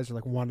likes guys or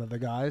like one of the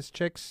guys,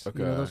 chicks.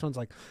 You know Okay. those ones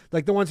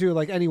like the ones who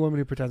like any woman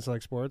who pretends to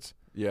like sports,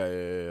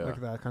 Yeah. like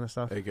that kind of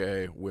stuff.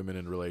 AKA women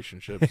in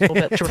relationships. A little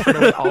bit to refer to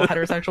like all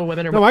heterosexual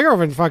women or No, my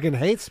girlfriend fucking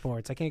hates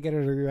sports. I can't get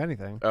her to do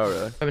anything. Oh,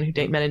 really? women who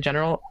date men in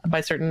general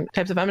by certain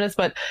types of feminists.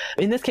 But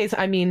in this case,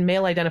 I mean,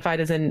 male identified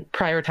as in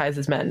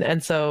prioritizes men.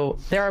 And so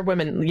there are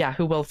women,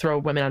 who will throw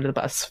women under the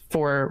bus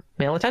for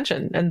male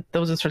attention. And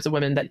those are the sorts of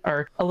women that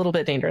are a little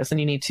bit dangerous and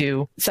you need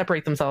to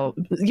separate themselves.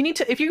 You need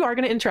to, if you are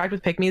going to interact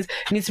with pick-me's,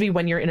 it needs to be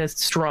when you're in a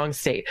strong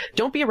state.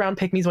 Don't be around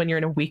pick-me's when you're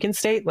in a weakened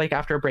state, like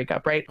after a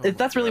breakup, right?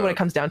 That's really what it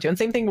comes down to. And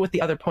same thing with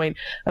the other point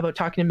about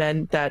talking to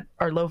men that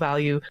are low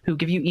value, who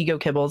give you ego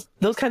kibbles.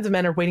 Those kinds of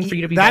men are waiting for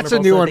you to be That's a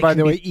vulnerable new so one, they by can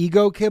the be- way.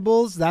 Ego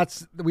kibbles.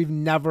 That's we've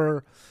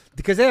never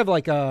because they have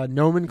like a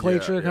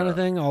nomenclature kind of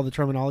thing. All the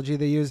terminology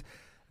they use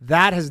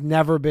that has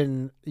never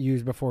been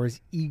used before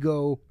is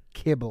ego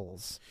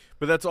kibbles.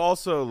 But that's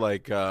also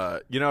like,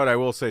 you know what I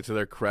will say to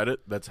their credit?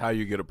 That's how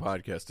you get a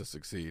podcast to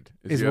succeed.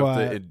 Is you have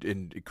what? to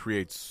it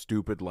creates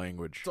stupid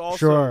language. It's also,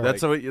 Sure.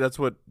 That's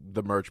what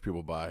the merch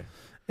people buy.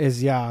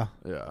 Is Yeah.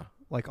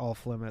 like all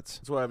flimmets.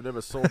 That's why I've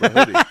never sold a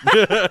hoodie.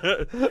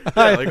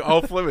 Yeah, like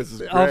all flimmets is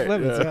great. All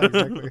flimmets, yeah,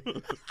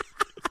 exactly.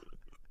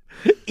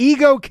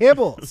 Ego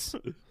kibbles.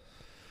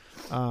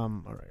 All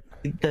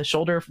right. the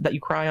shoulder that you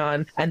cry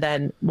on, and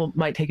then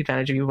might take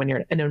advantage of you when you're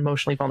in an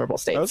emotionally vulnerable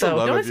state. I also So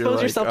love don't if you're expose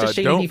like, yourself to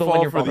shaming don't people fall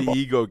when you're for vulnerable. the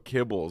ego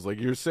kibbles. Like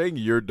you're saying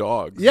your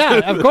dogs. Yeah,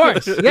 of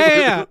course.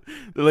 Yeah.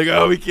 They're like,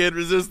 oh, we can't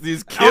resist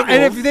these Oh, kibbles.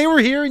 and if they were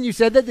here and you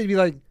said that, they'd be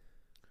like,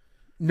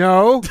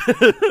 no.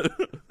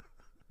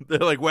 They're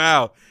like,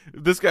 wow,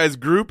 this guy's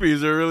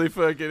groupies are really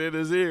fucking in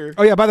his ear.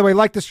 Oh, yeah, by the way,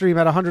 like the stream.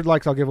 At 100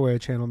 likes, I'll give away a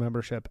channel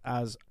membership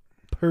as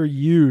per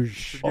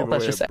usual. Give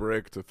let's away just a say-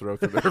 brick to throw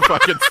through their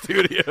fucking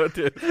studio,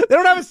 dude. They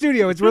don't have a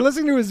studio. We're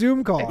listening to a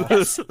Zoom call.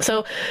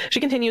 So she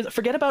continues,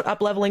 forget about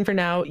up leveling for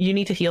now. You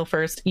need to heal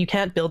first. You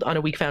can't build on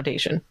a weak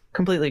foundation.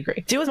 Completely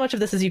agree. Do as much of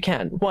this as you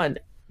can. 1.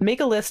 Make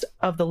a list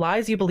of the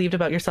lies you believed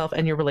about yourself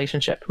and your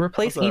relationship.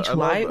 Replace Also, each I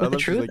lie love with the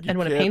she's truth, like, you and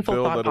when a can't painful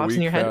build thought on a pops in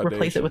weak your head,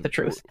 replace it with the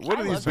foundation. truth. What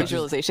I are these love bitches?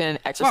 visualization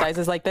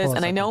exercises like this, Hold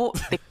on and a I know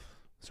they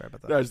Sorry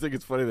about No, I that. just think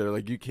it's funny. They're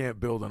like, you can't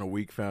build on a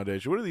weak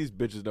foundation. What do these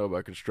bitches know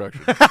about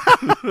construction?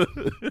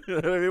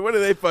 I mean, what do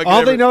they fucking?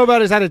 All they know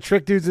about is how to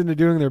trick dudes into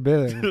doing their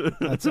bidding.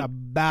 That's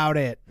about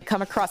it.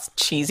 come across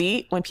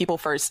cheesy when people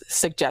first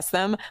suggest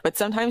them, but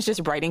sometimes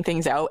just writing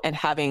things out and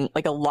having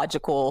like a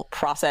logical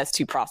process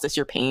to process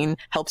your pain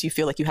helps you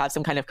feel like you have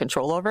some kind of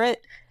control over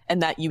it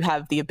and that you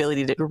have the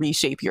ability to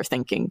reshape your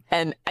thinking.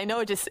 And I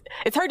know it's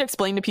hard to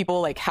explain to people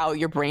like how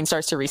your brain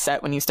starts to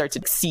reset when you start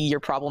to see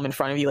your problem in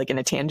front of you, like in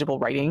a tangible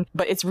writing,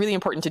 but it's really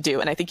important to do.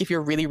 And I think if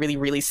you're really, really,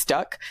 really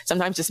stuck,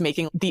 sometimes just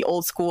making the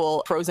old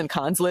school pros and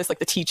cons list, like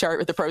the T-chart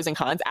with the pros and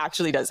cons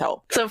actually does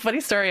help. So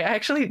funny story.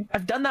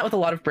 I've done that with a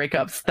lot of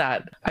breakups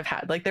that I've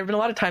had. Like there have been a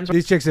lot of times where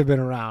These chicks have been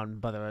around,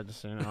 by the way,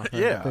 just so you know.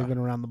 Yeah. They've been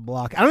around the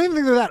block. I don't even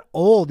think they're that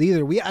old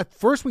either. At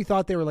first we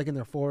thought they were like in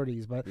their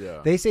 40s, but Yeah.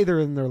 they say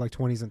they're in their like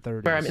 20s and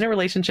 30s. I'm in a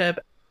relationship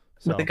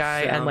with a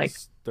guy and like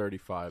Sounds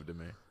 35 to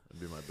me.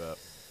 That'd be my bet.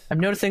 I'm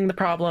noticing the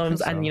problems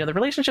and the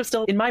relationship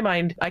still in my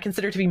mind I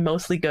consider to be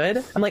mostly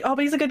good. I'm like, oh,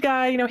 but he's a good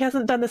guy, he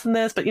hasn't done this and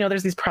this, but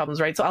there's these problems,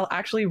 right? So I'll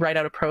actually write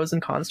out a pros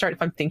and cons chart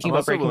if I'm thinking I'm about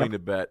also breaking willing up. to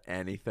bet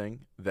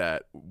anything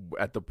that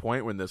at the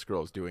point when this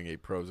girl is doing a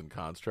pros and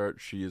cons chart,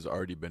 she has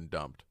already been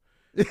dumped.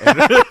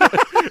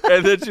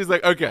 And then she's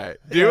like, okay,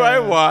 do I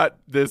want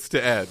this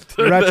to end?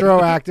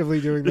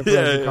 Retroactively doing the pros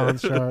Yeah, and yeah.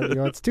 cons chart.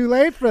 It's too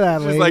late for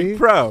that, She's lady. like,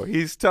 pro,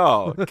 he's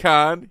tall.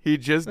 Con, he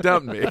just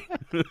dumped me.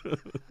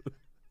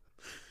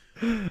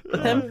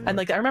 With him. And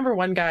like I remember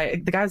one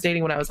guy, the guy I was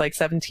dating when I was like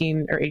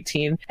 17 or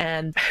 18,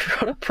 and I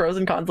wrote a pros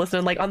and cons list,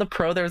 and like on the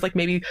pro there was like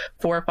maybe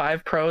 4 or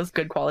 5 pros,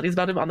 good qualities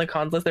about him. On the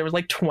cons list there was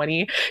like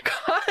 20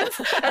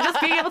 cons. And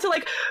just being able to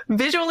like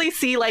visually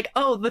see like,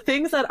 oh, the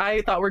things that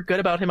I thought were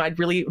good about him I'd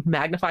really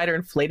magnified or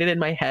inflated in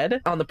my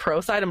head. On the pro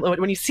side,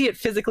 when you see it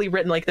physically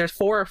written, like there's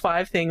 4 or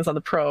 5 things on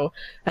the pro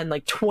and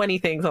like 20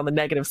 things on the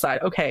negative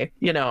side. Okay,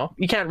 you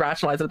can't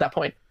rationalize it at that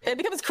point. It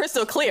becomes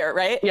crystal clear,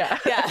 right? Yeah.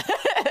 Yeah.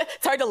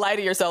 It's hard to lie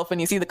to yourself when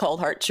you see the cold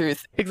hard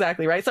truth.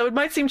 Exactly, right? So it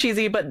might seem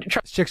cheesy, but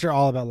trust Chicks are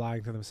all about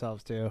lying to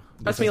themselves, too.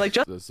 me, like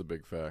just That's a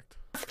big fact.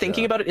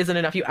 thinking about it isn't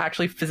enough. You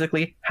actually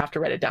physically have to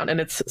write it down, and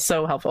it's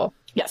so helpful.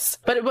 Yes.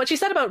 But what she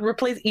said about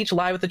replace each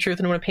lie with the truth,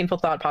 and when a painful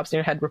thought pops in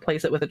your head,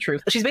 replace it with the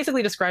truth. She's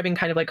basically describing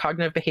kind of like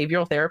cognitive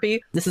behavioral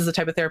therapy. This is a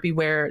type of therapy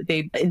where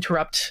they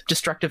interrupt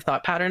destructive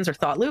thought patterns or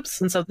thought loops.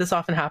 And so this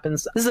often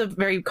happens. This is a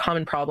very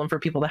common problem for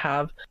people to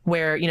have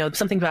where,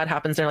 something bad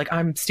happens. They're like,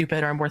 I'm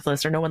stupid or I'm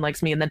worthless or no one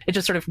likes me. And then it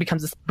just sort of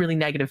becomes this really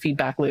negative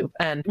feedback loop.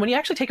 And when you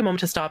actually take a moment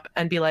to stop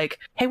and be like,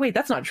 hey, wait,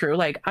 that's not true.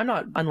 Like, I'm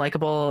not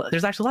unlikable.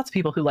 There's actually lots of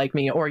people who like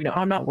me, or,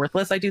 I'm not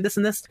worthless. I do this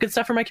and this good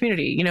stuff for my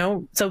community,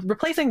 So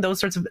replacing those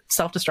sorts of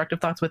self-destructive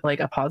thoughts with like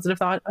a positive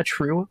thought, a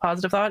true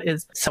positive thought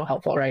is so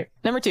helpful, right?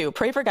 Number 2,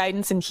 pray for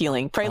guidance and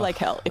healing. Pray like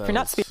hell. If you're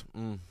not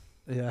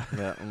Yeah.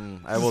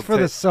 I will For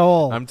the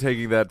soul. I'm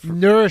taking that.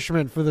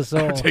 Nourishment for the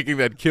soul. I'm taking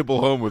that kibble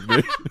home with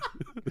me.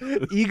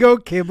 Ego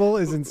kibble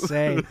is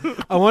insane.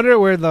 I wonder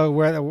where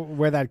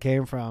that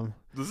came from.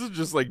 This is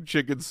just like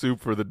chicken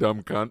soup for the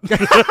dumb cunt.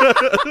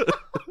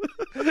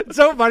 It's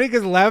so funny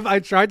because Lev, I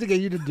tried to get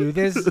you to do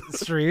this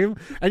stream,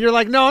 and you're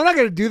like, "No, I'm not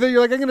going to do that." You're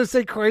like, "I'm going to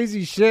say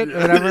crazy shit or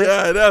whatever."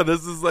 Yeah, I know.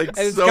 This is like And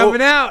it's so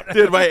coming out.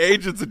 Dude, my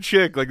agent's a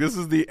chick. Like, this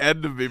is the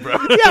end of me, bro.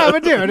 Yeah,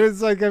 but dude,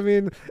 it's like, I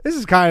mean, this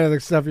is kind of the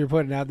stuff you're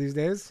putting out these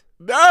days.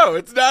 No,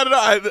 it's not at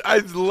all. I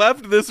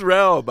left this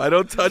realm. I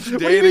don't touch do you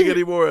dating mean?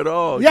 anymore at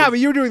all. Yeah, but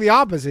you were doing the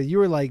opposite. You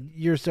were like,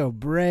 "You're so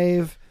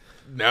brave."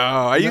 No,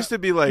 I used to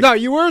be like... No,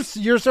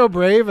 you're so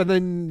brave, and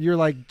then you're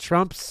like,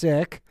 "Trump's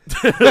sick."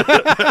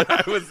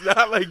 I was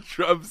not like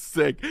Trump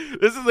sick.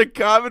 This is a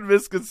common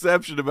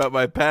misconception about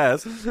my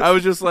past. I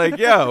was just like,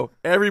 yo,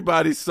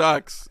 everybody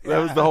sucks. That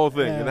was the whole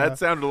thing. And that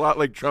sounded a lot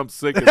like Trump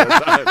sick at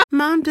that time.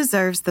 Mom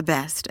deserves the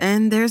best,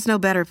 and there's no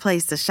better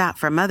place to shop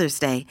for Mother's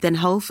Day than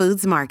Whole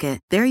Foods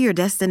Market. They're your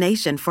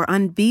destination for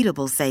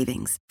unbeatable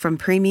savings, from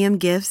premium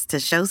gifts to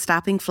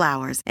show-stopping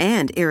flowers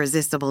and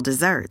irresistible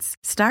desserts.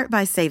 Start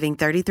by saving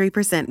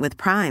 33% with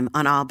Prime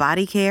on all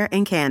body care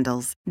and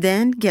candles.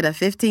 Then get a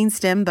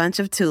 15-stem bunch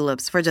of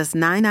tulips for just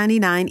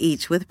 $9.99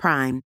 each with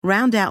Prime.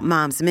 Round out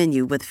Mom's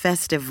menu with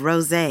festive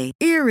rosé,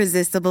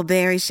 irresistible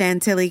berry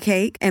chantilly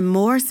cake, and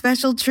more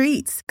special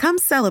treats. Come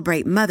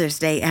celebrate Mother's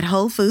Day at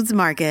Whole Foods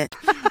Market.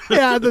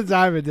 Yeah, at the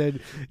time it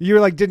did. You were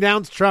like,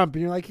 denounce Trump,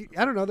 and you're like,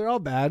 I don't know, they're all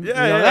bad. Yeah,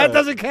 You know, yeah. that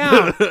doesn't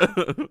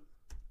count.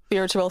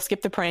 Spiritual,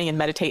 skip the praying and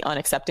meditate on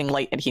accepting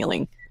light and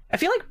healing. I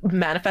feel like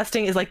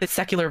manifesting is like the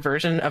secular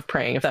version of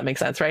praying, if that makes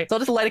sense, right? So I'll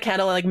just light a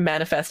candle and like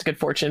manifest good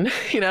fortune,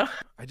 you know?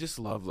 I just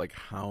love like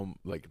how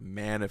like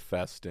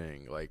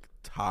manifesting, like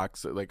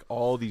toxic, like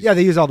all these... Yeah,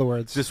 they use all the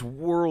words. this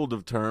world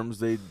of terms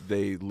they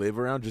live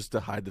around just to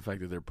hide the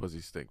fact that their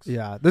pussy stinks.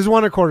 Yeah, this is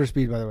 1.25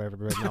 speed, by the way,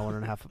 everybody, not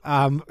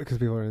 1.5, because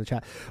people are in the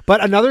chat.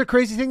 But another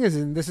crazy thing is,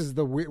 and this is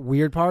the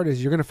weird part,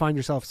 is you're going to find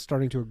yourself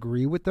starting to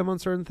agree with them on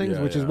certain things,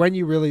 Yeah, which is yeah. when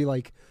you really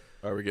like.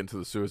 Are we getting to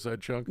the suicide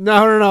chunk?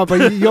 No,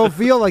 but you'll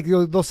feel like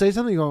they'll say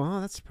something, you go,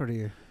 oh, that's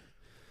pretty.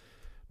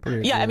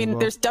 Yeah, I mean, agreeable.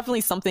 there's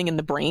definitely something in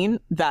the brain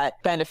that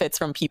benefits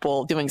from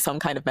people doing some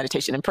kind of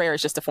meditation, and prayer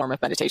is just a form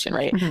of meditation,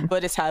 right?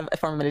 Buddhists have a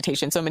form of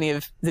meditation. So many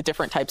of the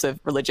different types of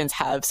religions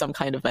have some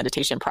kind of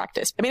meditation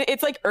practice. I mean,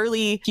 it's like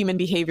early human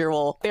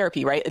behavioral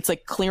therapy, right? It's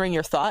like clearing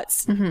your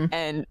thoughts,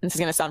 and this is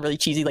going to sound really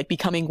cheesy, like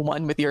becoming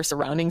one with your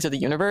surroundings or the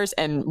universe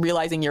and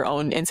realizing your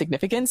own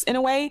insignificance in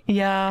a way.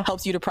 Yeah.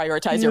 Helps you to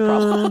prioritize your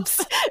problems.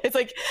 It's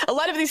like a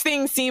lot of these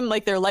things seem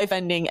like they're life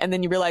ending, and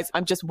then you realize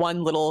I'm just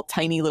one little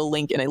tiny little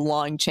link in a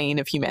long chain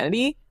of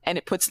humanity, and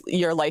it puts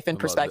your life in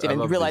perspective. I And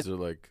you love realize these are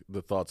like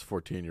the thoughts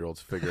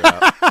 14-year-olds figure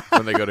out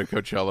when they go to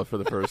Coachella for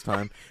the first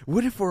time.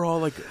 What if we're all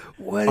like,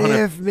 What on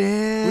if, what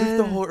man? if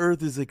the whole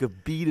Earth is like a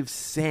bead of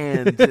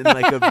sand and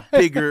like a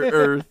bigger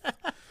Earth?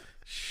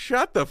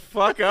 Shut the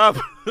fuck up.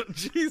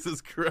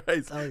 Jesus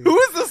Christ. Who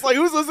is this? Like,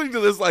 who's listening to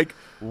this? Like,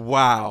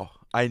 wow,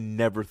 I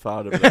never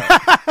thought of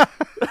that.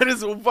 That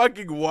is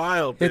fucking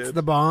wild, dude. It's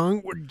the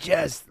bong. We're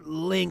just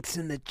links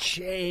in the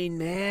chain,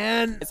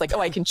 man. it's like, oh,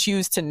 I can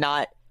choose to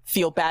not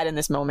feel bad in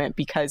this moment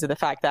because of the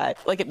fact that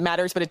like it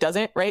matters, but it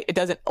doesn't, right? It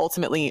doesn't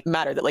ultimately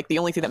matter. That like the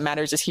only thing that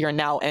matters is here and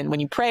now. And when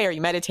you pray or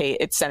you meditate,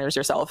 it centers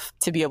yourself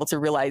to be able to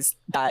realize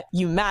that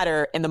you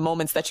matter in the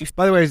moments that you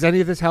By the way, is any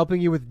of this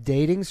helping you with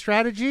dating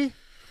strategy?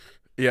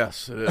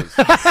 Yes, it is.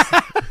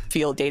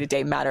 feel day to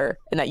day matter,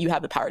 and that you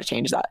have the power to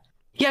change that.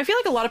 Yeah, I feel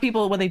like a lot of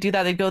people, when they do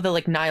that, they go the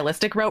like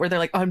nihilistic route where they're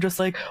like, I'm just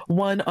like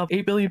one of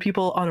 8 billion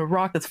people on a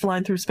rock that's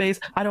flying through space.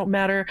 I don't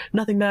matter.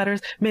 Nothing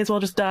matters. May as well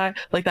just die.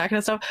 Like that kind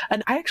of stuff.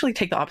 And I actually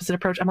take the opposite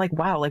approach. I'm like,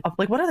 wow, like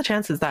what are the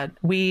chances that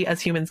we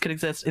as humans could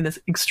exist in this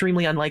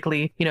extremely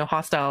unlikely,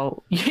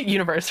 hostile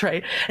universe,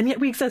 right? And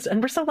yet we exist,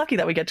 and we're so lucky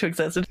that we get to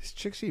exist. And These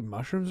chicks eat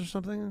mushrooms or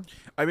something?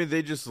 I mean,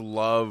 they just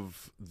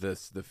love the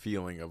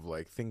feeling of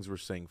like things we're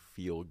saying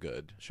feel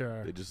good.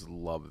 Sure. They just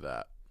love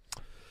that.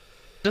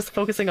 just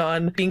focusing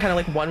on being kind of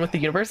like one with the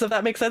universe, if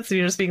that makes sense. So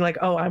you're just being like,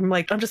 oh, I'm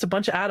just a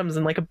bunch of atoms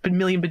and like a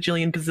million,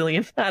 bajillion,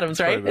 gazillion atoms,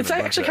 right? Probably been It's a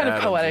bunch actually of kind of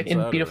atoms poetic inside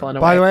and of beautiful it. in a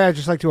By way. the way, I'd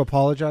just like to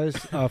apologize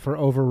for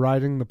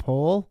overriding the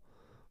poll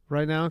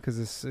right now, because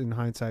this, in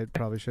hindsight,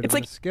 probably should have It's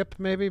been like- a skip,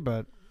 maybe,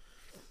 but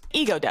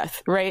Ego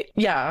death, right?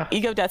 Yeah.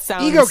 Ego death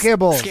sounds ego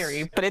kibbles.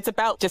 Scary. but it's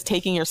about just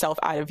taking yourself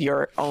out of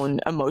your own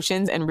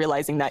emotions and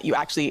realizing that you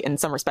actually, in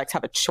some respects,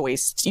 have a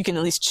choice. You can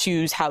at least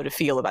choose how to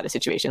feel about a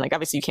situation. Like,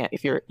 obviously, you can't,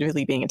 if you're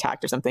really being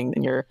attacked or something,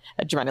 then your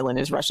adrenaline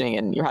is rushing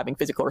and you're having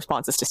physical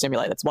responses to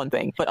stimuli. That's one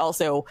thing. But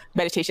also,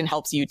 meditation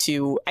helps you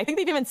to, I think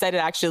they've even said it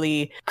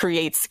actually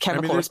creates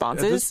chemical at this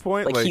responses,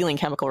 point, like like- healing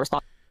chemical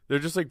responses. They're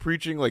just like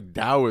preaching like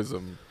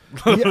Taoism.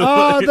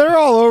 Yeah, they're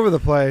all over the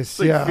place. It's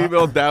like Yeah,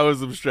 female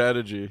Taoism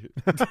strategy.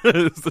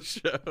 It's the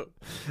show.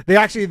 they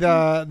actually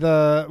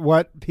the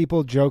what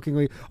people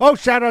jokingly. Oh,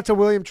 shout out to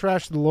William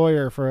Trash, the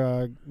lawyer,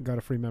 for got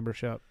a free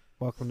membership.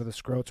 Welcome to the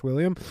Scroats,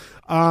 William.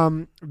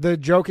 The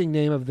joking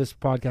name of this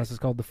podcast is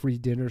called the Free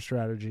Dinner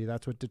Strategy.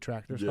 That's what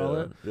detractors call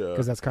it,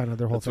 because that's kind of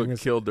their whole That's thing. what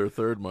killed their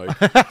third mic.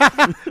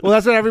 Well,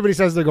 that's what everybody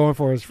says they're going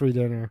for is free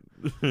dinner.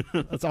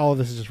 That's all of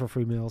this is just for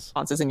free meals.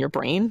 Responses in your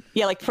brain.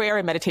 Yeah, like prayer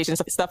and meditation,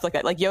 stuff like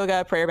that. Like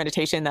yoga, prayer,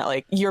 meditation, that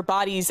like your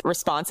body's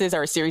responses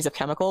are a series of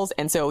chemicals.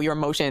 And so your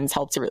emotions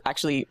help to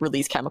actually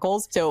release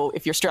chemicals. So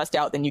if you're stressed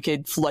out, then you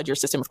could flood your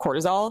system with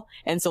cortisol.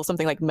 And so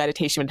something like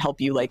meditation would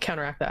help you like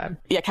Counteract that.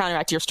 Yeah,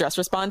 counteract your stress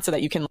response so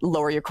that you can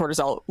lower your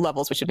cortisol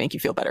levels, which would make you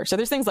feel better. So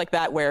there's things like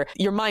that where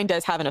your mind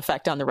does have an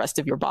effect on the rest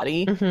of your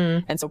body.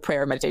 And so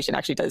prayer and meditation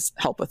actually does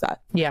help with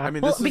that. Yeah. I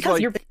mean, well, this is because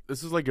like you're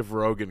this is like if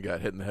Rogan got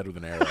hit in the head with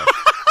an arrow.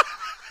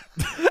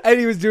 And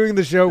he was doing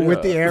the show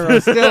with the arrow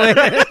still in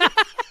it.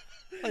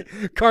 Like,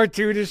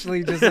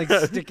 cartoonishly just like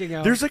sticking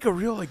out. There's like a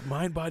real like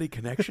mind body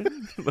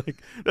connection. Like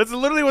that's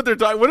literally what they're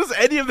talking. What does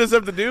any of this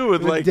have to do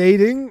with like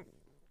dating?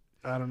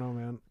 I don't know,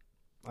 man.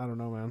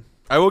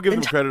 I will give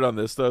them credit on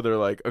this though. They're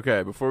like,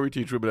 okay, before we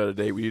teach women how to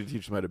date, we need to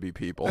teach them how to be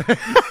people.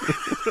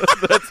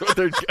 That's what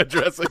they're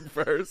addressing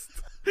first.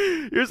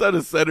 Here's how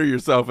to center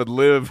yourself and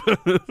live.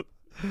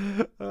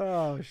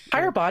 Oh shit.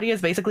 entire body is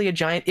basically a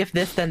giant if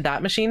this then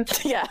that machine.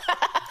 Yeah.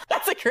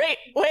 That's a great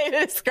way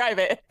to describe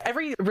it.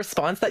 Every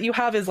response that you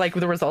have is like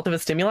the result of a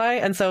stimuli.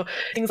 And so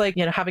things like,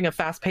 having a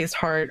fast paced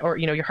heart, or,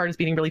 your heart is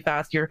beating really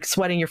fast, you're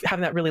sweating, you're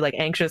having that really like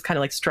anxious, kind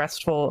of like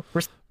stressful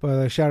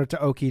But shout out to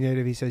Okie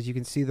Native. He says you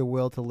can see the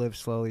will to live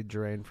slowly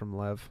drain from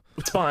Lev.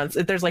 response.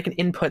 There's like an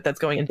input that's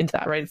going into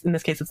that, right? In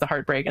this case, it's the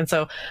heartbreak. And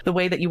so the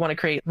way that you want to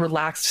create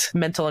relaxed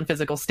mental and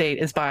physical state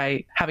is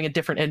by having a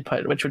different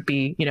input, which would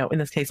be, in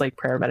this case, like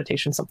prayer,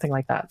 meditation, something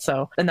like that.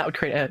 So, and that would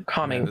create a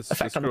calming this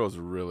effect on girl's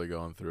really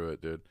going through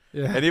it, dude.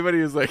 Yeah. Anybody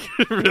who's like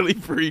really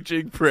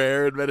preaching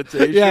prayer and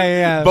meditation.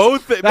 Yeah.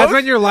 That's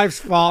when your life's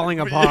falling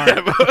apart.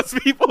 Yeah, most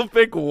people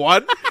pick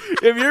one.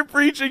 If you're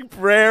preaching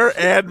prayer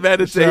and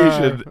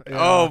meditation, Sure, yeah.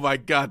 oh my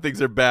God,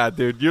 things are bad,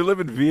 dude. You're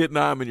living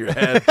Vietnam in your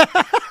head.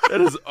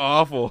 That is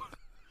awful.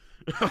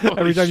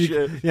 Every time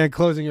shit.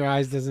 closing your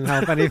eyes doesn't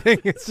help anything.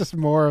 It's just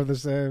more of the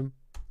same.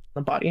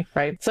 the body,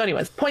 right? So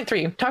anyways, point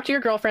 3, talk to your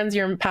girlfriends,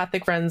 your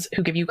empathic friends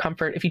who give you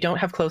comfort. If you don't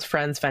have close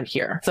friends, vent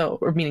here. So,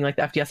 or meaning like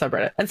the FDS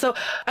subreddit. And so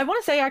I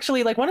want to say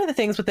actually, like one of the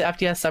things with the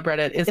FDS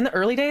subreddit is in the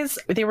early days,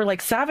 they were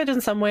like savage in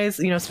some ways,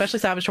 especially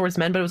savage towards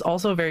men, but it was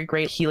also a very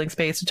great healing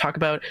space to talk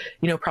about,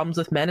 problems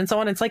with men and so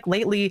on. It's like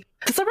lately,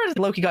 the subreddit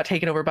Loki got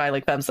taken over by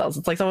like femcells.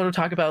 It's like someone would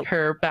talk about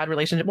her bad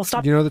relationship. Well,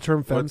 stop. Do you know the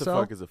term What the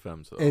femcell? fuck is a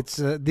femcell?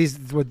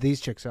 It's what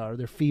these chicks are.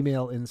 They're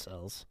female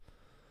incels.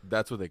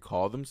 That's what they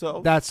call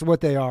themselves? That's what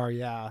they are.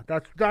 Yeah,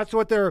 that's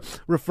what they're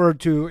referred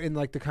to in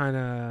like the kind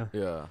of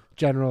Yeah.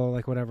 general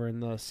like whatever in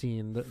the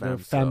scene. They're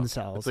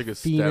femcells. It's like a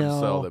Female. stem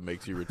cell that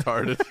makes you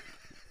retarded.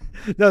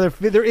 No, they're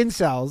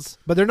incels,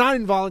 but they're not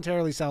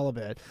involuntarily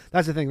celibate.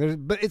 That's the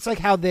thing. But it's like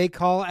how they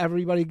call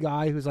everybody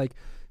guy who's like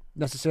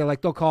necessarily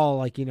like they'll call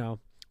like some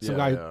Yeah,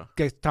 guy yeah. who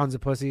gets tons of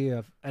pussy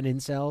an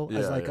incel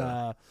as Yeah, like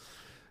yeah.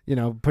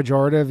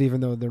 pejorative,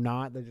 even though they're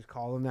not. They just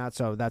call them that.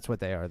 So that's what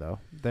they are, though.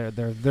 They're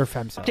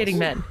femcells. Dating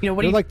men. What do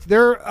They're you like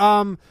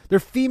they're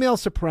female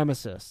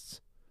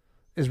supremacists,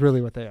 is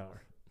really what they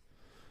are.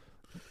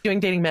 doing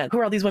dating men? Who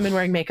are all these women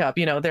wearing makeup?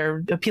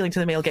 They're appealing to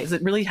the male gaze.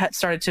 It really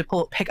started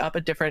to pick up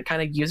a different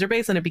kind of user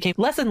base, and it became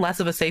less and less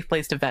of a safe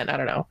place to vent. I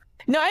don't know.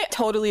 No, I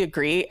totally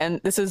agree.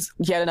 And this is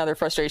yet another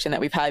frustration that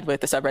we've had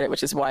with the subreddit,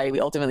 which is why we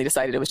ultimately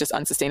decided it was just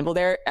unsustainable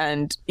there.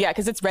 And yeah,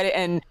 because it's Reddit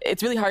and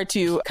it's really hard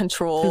to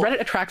control.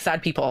 Reddit attracts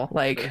sad people.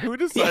 Like, Who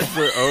decides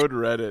their own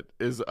Reddit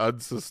is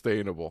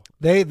unsustainable?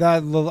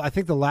 I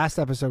think the last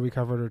episode we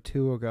covered or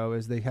two ago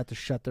is they had to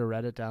shut their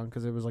Reddit down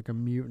because it was like a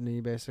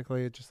mutiny.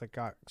 Basically, it just like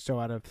got so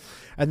out of,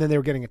 and then they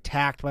were getting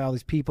attacked by all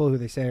these people who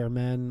they say are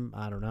men.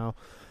 I don't know.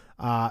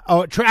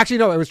 Actually,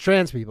 no, it was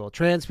trans people.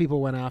 Trans people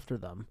went after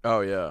them.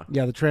 Oh yeah.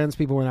 Yeah, the trans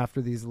people went after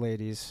these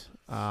ladies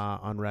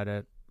on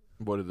Reddit.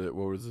 What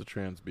was the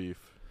trans beef?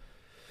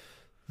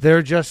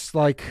 They're just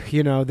like,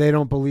 they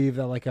don't believe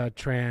that like a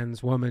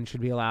trans woman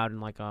should be allowed in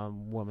like a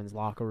woman's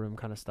locker room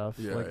kind of stuff.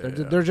 Yeah, like yeah,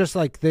 they're just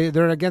like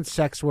they're against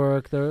sex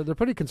work. They're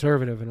pretty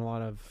conservative in a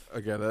lot of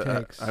Again,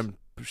 takes. I'm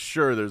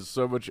sure there's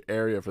so much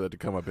area for that to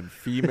come up in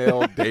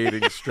female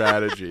dating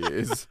strategy.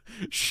 Is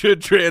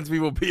should trans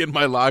people be in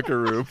my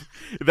locker room?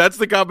 That's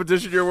the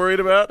competition you're worried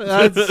about?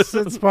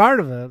 That's part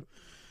of it.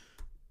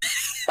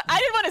 I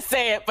didn't want to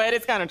say it, but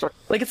it's kind of true.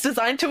 like it's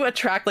designed to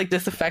attract like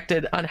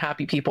disaffected,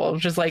 unhappy people,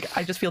 which is like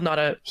I just feel not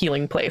a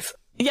healing place.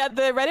 Yeah,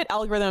 the Reddit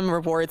algorithm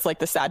rewards like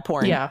the sad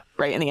porn, Yeah.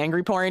 right, and the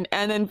angry porn.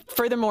 And then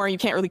furthermore, you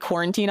can't really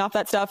quarantine off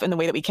that stuff in the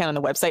way that we can on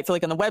the website. So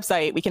like on the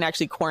website, we can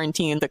actually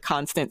quarantine the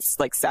constant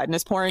like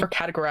sadness porn Or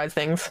categorize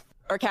things.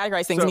 or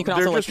categorize things. So and you can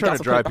they're also just like trying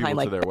to drive behind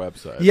people like to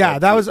their website. Yeah,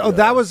 that was That's-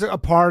 that was a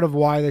part of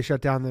why they shut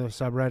down the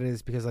subreddit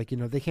is because like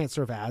they can't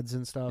serve ads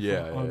and stuff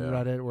Yeah, on yeah.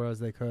 Reddit, whereas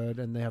they could,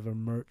 and they have a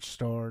merch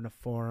store and a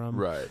forum.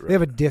 Right. They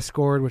have a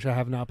Discord, which I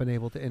have not been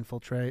able to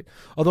infiltrate.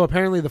 Although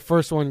apparently the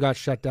first one got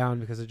shut down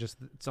because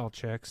it's all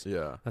chicks.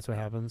 Yeah. That's what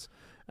happens.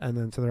 And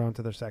then so they're on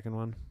to their second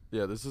one.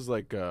 Yeah, this is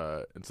like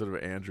instead of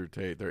Andrew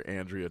Tate, they're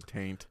Andrea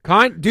Taint.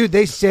 Dude,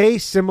 they say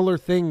similar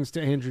things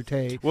to Andrew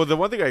Tate. Well, the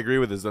one thing I agree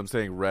with is them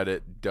saying Reddit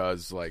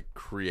does like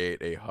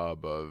create a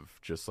hub of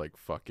just like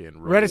fucking.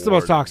 Reddit's the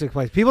most rewarding- toxic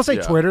place. People say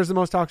Yeah. Twitter's the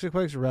most toxic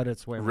place.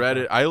 Reddit's way more Reddit.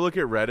 toxic. I look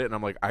at Reddit and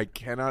I'm like, I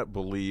cannot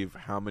believe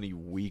how many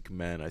weak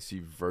men I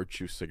see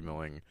virtue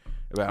signaling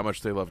about how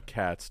much they love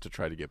cats to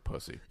try to get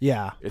pussy.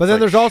 Yeah, It's, but then like,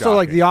 there's also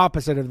like shocking. the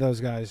opposite of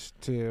those guys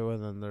too.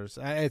 And then there's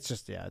it's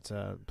just it's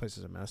a place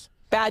is a mess.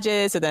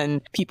 badges. So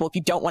then people, if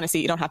you don't want to see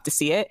it, you don't have to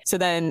see it. So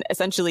then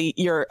essentially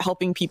you're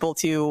helping people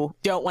to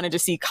don't want to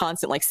just see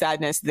constant like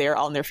sadness there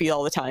on their feed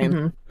all the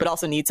time, but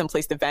also need some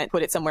place to vent,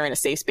 put it somewhere in a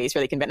safe space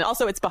where they can vent. And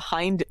also it's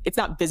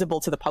not visible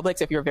to the public.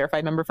 So if you're a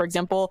verified member, for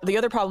example, the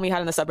other problem we had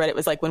on the subreddit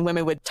was like when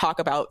women would talk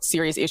about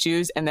serious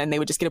issues and then they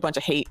would just get a bunch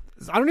of hate.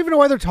 I don't even know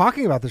why they're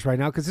talking about this right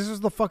now because this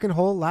was the fucking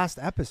whole last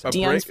episode.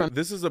 DMs from-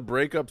 This is a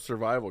breakup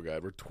survival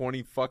guide. We're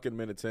 20 fucking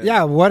minutes in.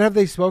 Yeah, what have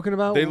they spoken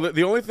about?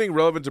 The only thing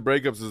relevant to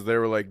breakups is they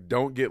were like,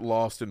 don't get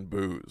lost in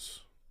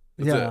booze.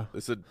 That's Yeah. it.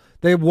 It's a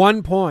They have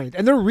 1 point,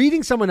 and they're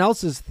reading someone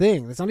else's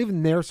thing. That's not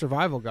even their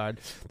survival guide.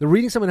 They're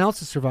reading someone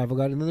else's survival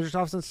guide, and then they're just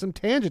off on some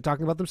tangent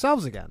talking about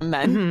themselves again.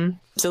 men.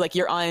 So like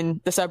you're on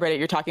the subreddit,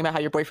 you're talking about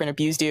how your boyfriend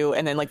abused you,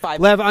 and then like 5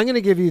 Lev, I'm going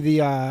to give you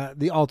the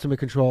ultimate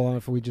control on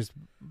if we just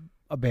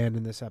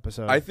abandon this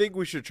episode. I think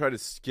we should try to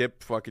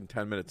skip fucking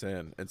 10 minutes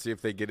in and see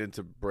if they get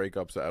into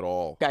breakups at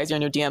all. guys are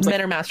in your DMs like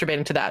Men are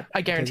masturbating to that.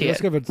 I guarantee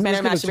let's it. give it. men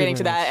are let's give it 2 masturbating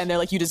to that minutes. and they're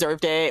like you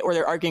deserved it, or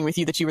they're arguing with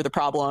you that you were the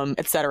problem,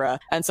 etc.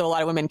 And so a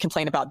lot of women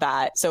complain about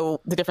that.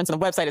 So the difference on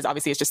the website is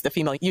obviously it's just the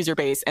female user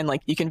base, and like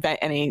you can vent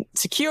in a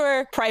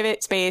secure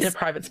private space, In a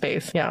private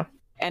space. Yeah.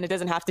 and it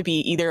doesn't have to be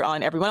either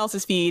on everyone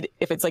else's feed.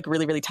 If it's like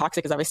really, really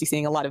toxic, because obviously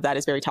seeing a lot of that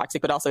is very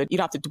toxic, but also you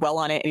don't have to dwell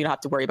on it and you don't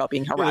have to worry about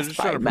being Yeah, they're harassed just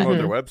by trying to men. promote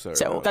their website.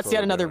 So right? that's all yet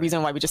they're another doing.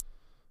 reason why we just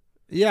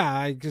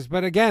Yeah,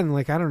 but again,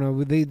 like I don't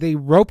know, they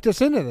roped us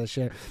into this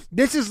shit.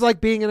 This is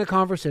like being in a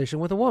conversation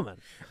with a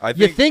woman.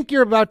 You think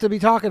you're about to be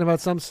talking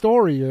about some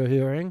story you're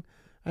hearing,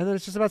 and then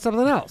it's just about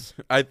something else.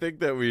 I think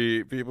that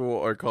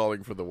people are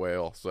calling for the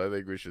whale, so I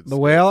think we should The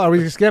whale? Are we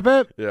gonna skip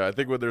it? Yeah, I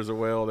think when there's a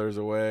whale, there's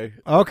a way.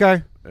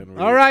 Okay. And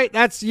we, All right,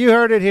 you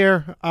heard it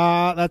here.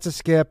 That's a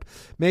skip.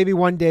 Maybe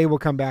one day we'll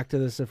come back to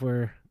this if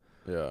we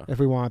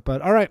want.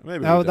 But all right, Maybe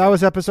we that don't.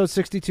 was episode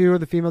 62 of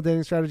the Female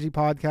Dating Strategy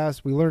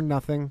Podcast. We learned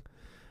nothing.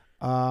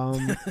 All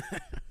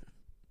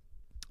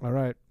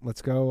right,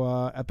 let's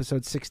go.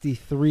 Episode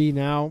 63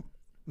 now.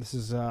 This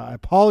is. I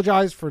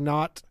apologize for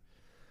not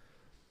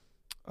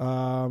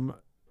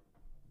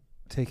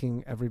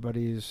taking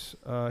everybody's.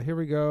 Here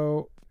we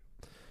go.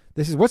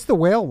 This is what's the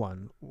whale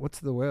one? What's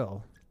the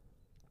whale?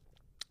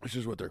 Which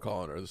is what they're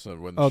calling her. This is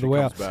when Oh, she the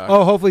whale. comes back.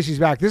 Oh, hopefully she's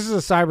back. This is a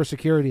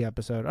cybersecurity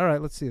episode. All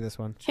right, let's see this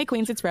one. Hey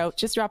Queens, it's Ro.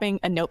 Just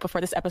dropping a note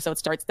before this episode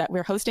starts that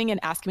we're hosting an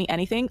Ask Me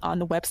Anything on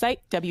the website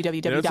www.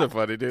 You know, it's so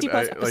funny, dude.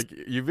 Like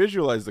you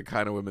visualize the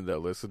kind of women that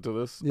listen to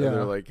this, Yeah. and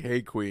they're like,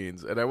 "Hey,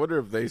 queens," and I wonder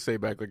if they say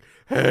back like,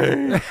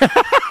 "Hey,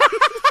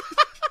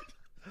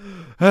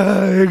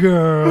 Hey,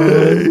 girl.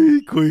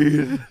 hey,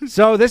 queen."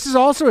 So this is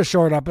also a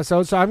short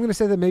episode, so I'm going to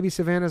say that maybe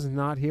Savannah's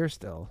not here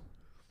still.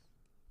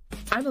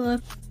 I'm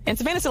Lilith. And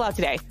Savannah's still out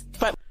today,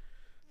 but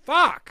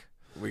Fuck.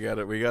 We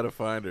gotta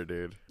find her,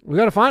 dude. We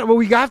got to find. Well,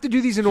 we have to do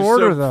these in She's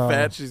order, so though.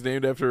 fat, she's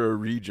named after a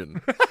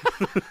region.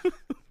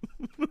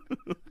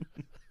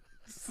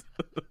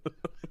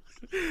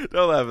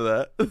 Don't laugh at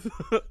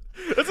that.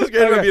 That's just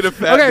good about being a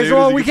fat Okay, dude,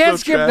 so is we you can can't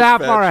still skip trash that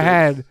fat far chicks.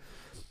 ahead.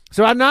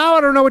 So now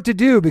I don't know what to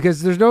do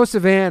because there's no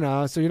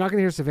Savannah, so you're not going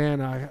to hear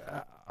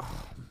Savannah.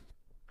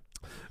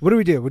 What do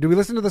we do? Do we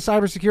listen to the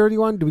cybersecurity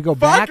one? Do we go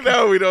back? Fuck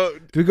no, we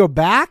don't. Do we go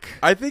back?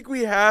 I think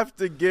we have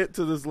to get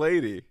to this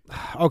lady.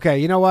 Okay,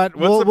 you know what?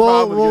 What's the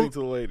problem with getting to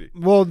the lady?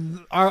 Well,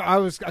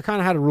 I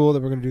kind of had a rule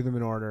that we're going to do them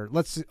in order.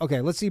 Let's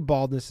see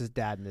baldness is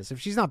dadness. If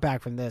she's not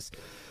back from this,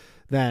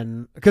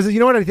 then because you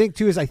know what I think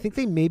too is I think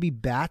they maybe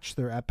batch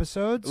their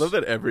episodes. I love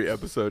that every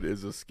episode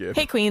is a skip.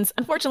 hey Queens,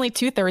 unfortunately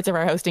 2/3 of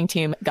our hosting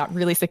team got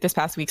really sick this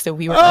past week, so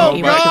we were Oh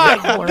unable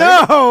to record.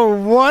 God! No,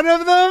 one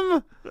of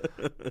them.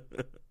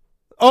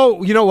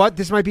 Oh, you know what?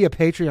 This might be a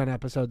Patreon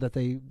episode that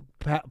they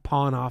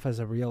pawn off as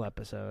a real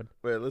episode.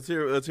 Wait, let's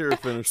hear her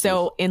finish.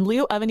 So in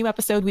lieu of a new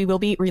episode, we will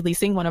be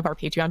releasing one of our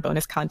Patreon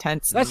bonus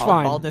contents. That's called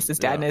fine. Baldness is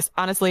Dadness.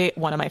 Honestly,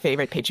 one of my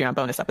favorite Patreon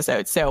bonus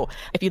episodes. So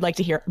if you'd like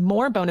to hear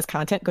more bonus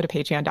content, go to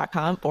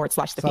patreon.com/the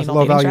Slash female low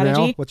dating value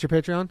strategy. male. What's your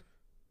Patreon?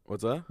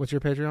 What's that? What's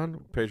your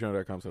Patreon?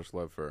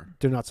 Patreon.com/lovefur.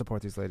 Do not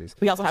support these ladies.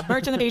 We also have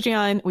merch on the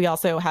Patreon. We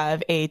also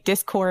have a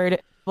Discord,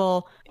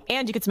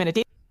 and you can submit a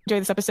date. Enjoy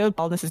this episode,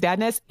 Baldness is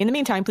Dadness. In the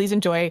meantime, please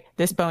enjoy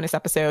this bonus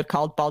episode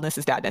called Baldness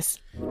is Dadness.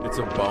 It's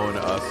a bone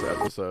us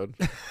episode.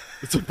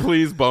 It's a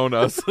please bone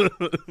us.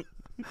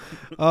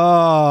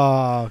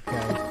 Oh,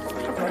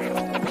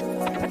 okay.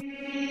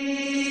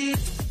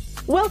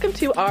 Welcome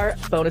to our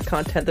bonus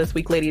content this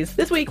week, ladies.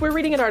 This week, we're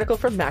reading an article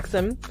from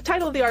Maxim. The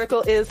title of the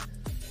article is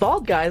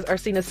Bald Guys Are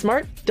Seen as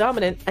Smart,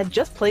 Dominant, and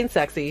Just Plain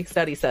Sexy,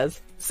 study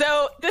says.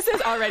 So this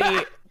is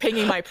already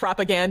pinging my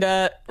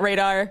propaganda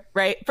radar,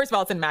 right? First of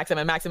all, it's in Maxim,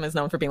 and Maxim is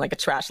known for being like a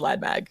trash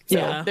lad mag. So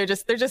Yeah. they're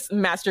just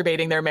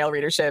masturbating their male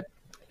readership.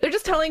 They're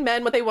just telling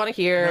men what they want to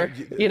hear.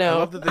 I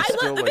love that they I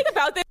still love the thing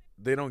about this.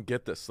 they don't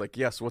get this. Like,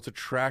 yes, what's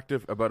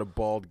attractive about a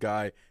bald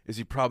guy is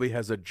he probably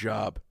has a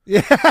job.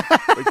 Yeah.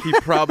 Like, he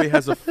probably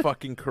has a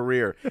fucking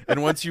career.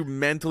 And once you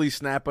mentally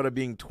snap out of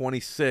being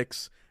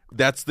 26,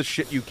 that's the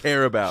shit you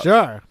care about.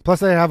 Sure. Plus,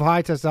 they have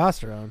high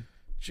testosterone.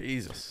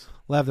 Jesus.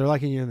 Lev, they're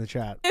liking you in the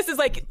chat. This is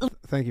like,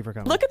 Thank you for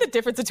coming. look at the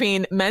difference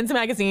between men's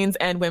magazines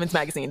and women's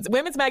magazines.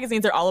 Women's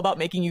magazines are all about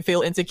making you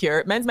feel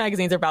insecure. Men's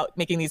magazines are about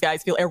making these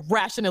guys feel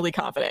irrationally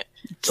confident.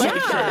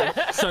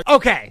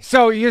 Okay,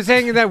 so you're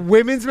saying that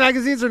women's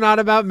magazines are not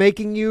about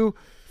making you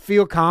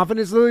feel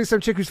confident? It's literally some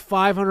chick who's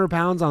 500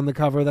 pounds on the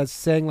cover that's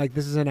saying, like,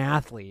 this is an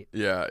athlete.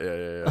 Yeah.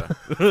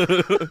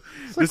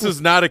 This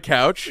is not a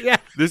couch. Yeah.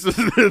 This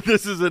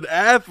is an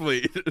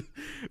athlete.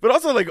 But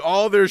also, like,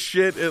 all their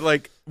shit,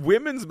 like,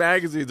 women's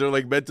magazines are,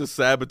 like, meant to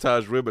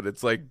sabotage women.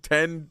 It's like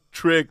 10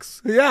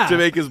 tricks Yeah. to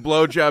make his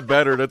blowjob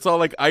better. And it's all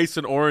like ice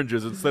and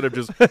oranges instead of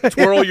just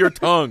twirl your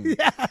tongue.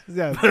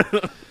 Yeah.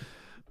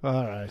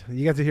 All right.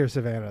 You got to hear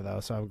Savannah, though,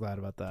 so I'm glad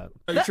about that.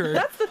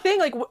 That's the thing.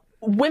 Like,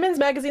 women's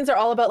magazines are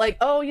all about, like,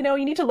 oh, you know,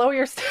 you need to lower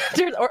your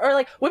standards. Or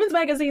like, women's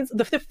magazines,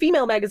 the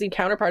female magazine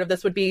counterpart of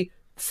this would be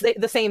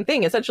the same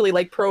thing, essentially,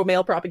 like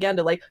pro-male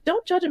propaganda. Like,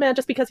 don't judge a man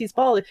just because he's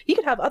bald. He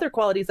could have other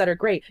qualities that are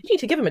great. You need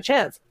to give him a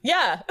chance.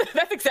 Yeah,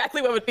 that's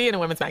exactly what would be in a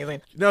women's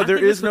magazine. No, there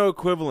is no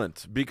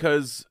equivalent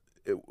because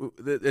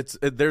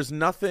there's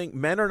nothing.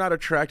 Men are not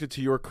attracted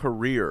to your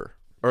career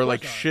or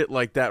like shit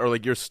like that or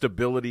like your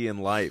stability in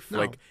life. No.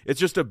 Like, it's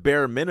just a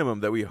bare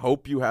minimum that we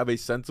hope you have a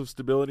sense of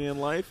stability in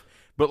life.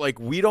 But, like,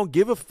 we don't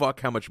give a fuck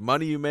how much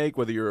money you make,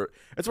 whether you're...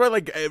 That's why,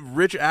 like,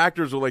 rich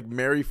actors will, like,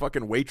 marry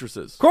fucking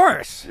waitresses. Of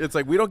course. It's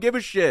like, we don't give a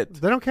shit.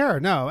 They don't care,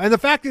 no. And the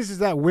fact is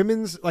that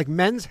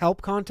men's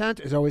help content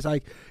is always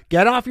like,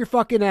 get off your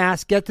fucking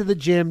ass, get to the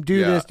gym,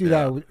 do this, do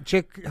that.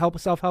 Chick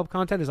self-help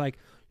content is like,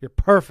 you're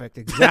perfect,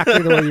 exactly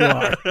the way you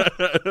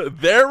are.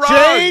 They're wrong.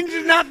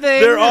 Change nothing.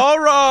 They're all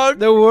wrong.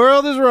 The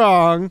world is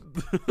wrong.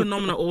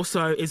 Phenomena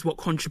also is what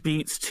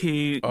contributes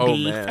to Oh,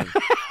 the man.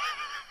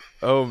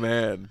 Oh,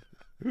 man.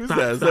 Who's that?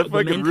 Is that that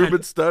women fucking Ruben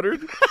had-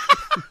 Studdard?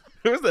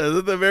 Who's that? Is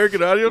that the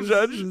American Audio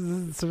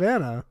Judge?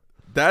 Savannah.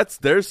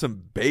 There's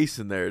some bass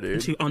in there,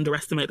 dude. to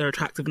underestimate their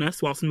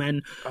attractiveness, whilst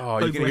men Oh,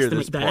 you can hear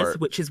this overestimate theirs, part.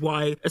 which is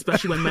why,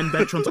 especially when men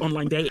venture onto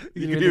online dating,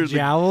 You can hear the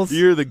jowls?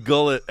 You hear the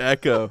gullet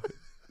echo.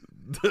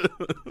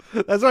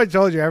 That's what I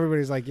told you.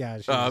 Everybody's like, yeah.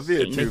 She's... I'm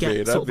being they too get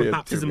bait. sort I'm of a being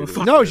baptism too of bait.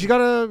 fire. No, she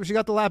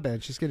got the lap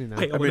band. She's skinny now.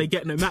 or they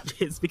get no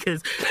matches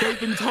because they've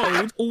been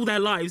told all their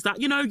lives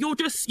that, you're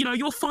just,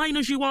 you're fine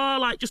as you are,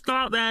 like, just go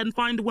out there and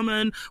find a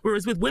woman.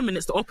 Whereas with women,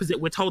 it's the opposite.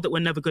 We're told that we're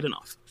never good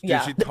enough. Dude,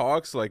 Yeah. she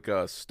talks like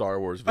a Star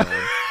Wars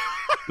villain.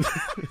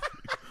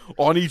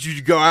 I need you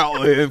to go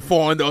out there and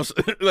find us.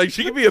 Like,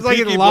 she could be a It's like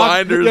Peaky in lock,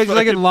 Blinders. yeah, she's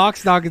like in fucking- Lock,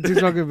 Stock, and Two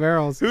Smoking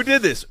Barrels. Who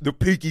did this? The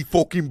Peaky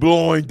fucking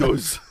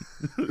Blinders.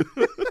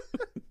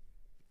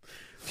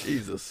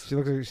 Jesus.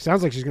 She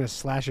sounds like she's gonna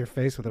slash your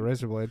face with a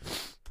razor blade.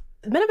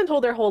 Men have been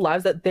told their whole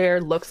lives that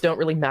their looks don't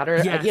really matter.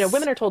 Yes.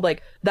 Women are told,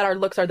 like, that our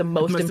looks are the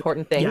most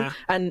important thing. yeah.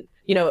 And,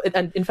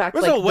 and in fact,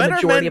 Listen, like, when the are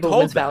majority men of a told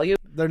woman's that? value.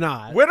 They're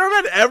not. When are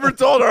men ever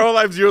told our whole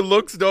lives your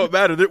looks don't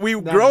matter? That we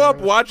grow up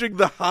watching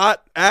the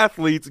hot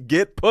athletes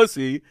get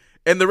pussy,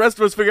 and the rest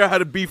of us figure out how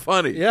to be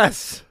funny.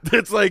 Yes.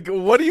 It's like,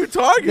 what are you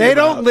talking They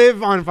about? don't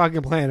live on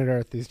fucking planet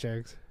Earth, these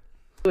chicks.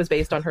 Was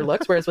based on her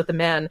looks, whereas with the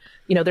man,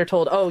 they're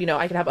told, oh,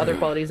 I can have other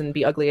qualities and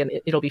be ugly and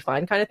it'll be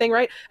fine, kind of thing,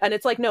 right? And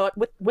it's like, no,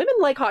 with women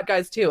like hot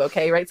guys too,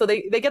 okay, right? So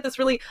they get this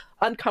really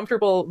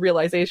uncomfortable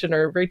realization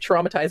or very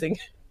traumatizing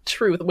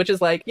truth, which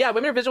is like, yeah,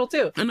 women are visual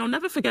too. And I'll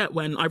never forget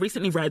when I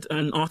recently read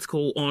an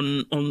article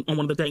on one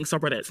of the dating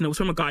subreddits, and it was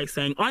from a guy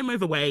saying, I'm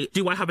overweight,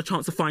 do I have a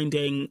chance of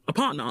finding a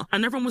partner?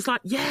 And everyone was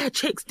like, yeah,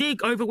 chicks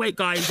dig overweight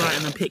guys, right?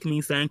 And then pick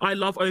me saying, I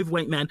love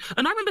overweight men.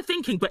 And I remember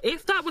thinking, but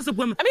if that was a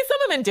woman, I mean, some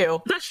women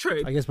do. that's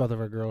true. I guess both of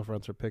our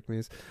girlfriends are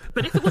pick-me's.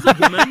 But if it was a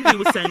woman who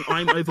was saying,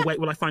 I'm overweight,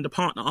 will I find a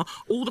partner?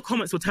 All the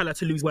comments would tell her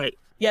to lose weight.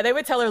 Yeah, they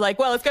would tell her, like,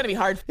 well, it's going to be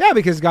hard. Yeah,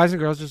 because guys and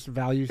girls just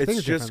value It's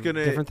things just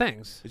different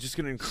things. It's just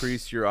gonna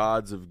increase your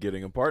odds of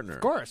getting a partner.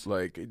 Of course.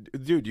 Like,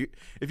 dude,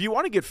 if you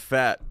want to get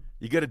fat,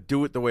 you got to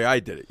do it the way I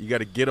did it. You got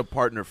to get a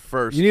partner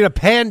first. You need a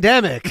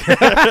pandemic.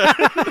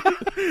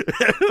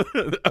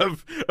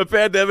 a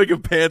pandemic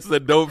of pants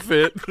that don't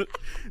fit.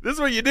 This is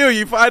what you do.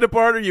 You find a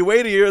partner, you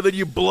wait a year, then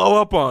you blow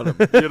up on them.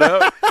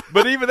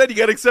 But even then, you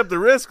got to accept the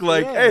risk.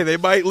 Like, hey, they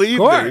might leave.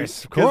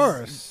 Of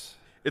course.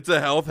 It's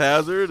a health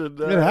hazard. And,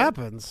 It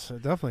happens.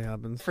 It definitely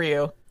happens. For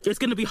you. It's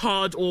going to be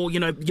hard, or,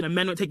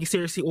 men don't take you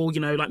seriously, or,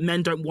 like,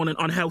 men don't want an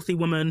unhealthy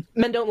woman.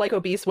 Men don't like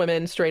obese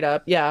women, straight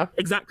up. Yeah.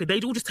 Exactly.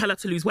 They'd all just tell her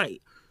to lose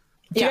weight.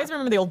 Do you guys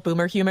remember the old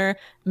boomer humor?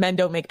 Men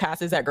don't make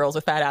passes at girls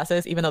with fat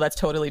asses, even though that's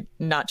totally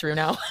not true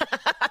now.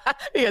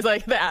 Because,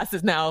 like, the ass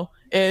is now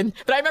in.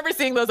 But I remember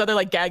seeing those other,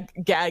 like, gag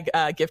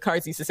gift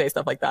cards used to say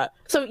stuff like that.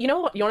 So, you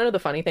know what? You want to know the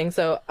funny thing?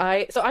 So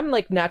I'm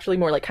like naturally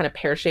more like kind of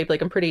pear-shaped.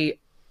 Like I'm pretty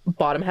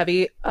bottom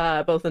heavy,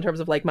 both in terms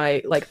of like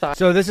my like thoughts.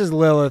 So this is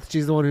Lilith.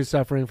 She's the one who's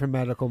suffering from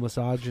medical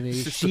misogyny.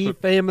 She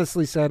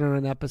famously said on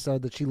an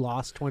episode that she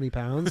lost 20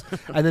 pounds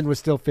and then was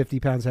still 50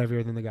 pounds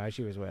heavier than the guy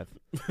she was with.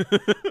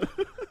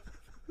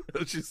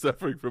 She's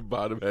suffering from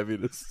bottom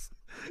heaviness.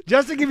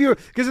 Just to give you,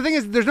 because the thing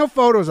is, there's no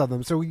photos of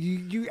them, so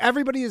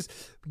everybody is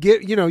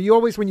you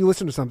always, when you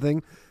listen to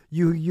something,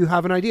 you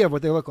have an idea of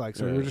what they look like.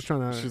 So we're just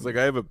trying to. She's like,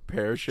 I have a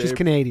pear shape. She's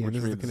Canadian. Which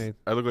This is means the Canadian.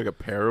 I look like a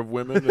pair of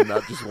women and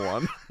not just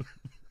one.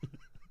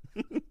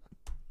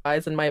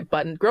 Eyes and my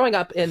button. Growing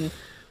up in,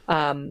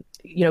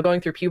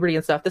 going through puberty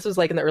and stuff, this was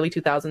like in the early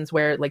 2000s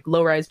where like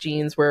low-rise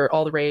jeans were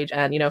all the rage,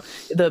 and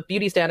the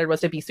beauty standard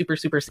was to be super,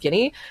 super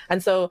skinny.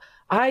 And so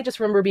I just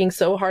remember being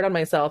so hard on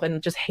myself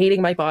and just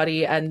hating my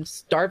body and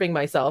starving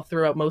myself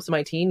throughout most of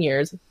my teen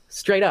years,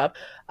 straight up.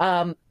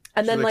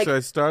 And then so I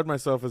starved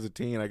myself as a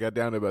teen. I got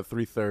down to about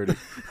 330.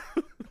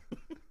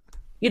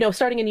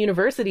 Starting in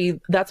university,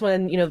 that's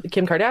when,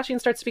 Kim Kardashian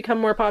starts to become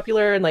more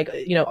popular, and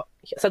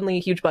suddenly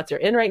huge butts are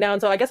in right now.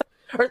 And so I guess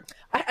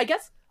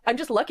I'm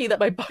just lucky that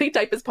my body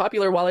type is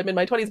popular while I'm in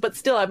my 20s, but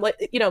still I'm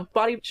like,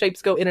 body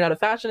shapes go in and out of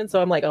fashion. And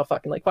so I'm like, oh,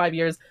 fucking like 5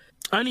 years.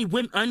 Only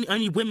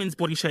women's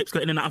body shapes go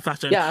in and out of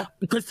fashion. Yeah.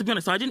 Because to be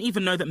honest, I didn't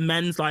even know that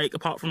men's, like,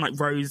 apart from like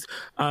Rose,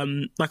 I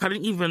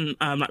didn't even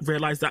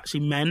realize that actually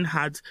men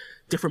had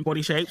different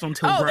body shapes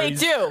until Rose.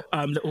 They do.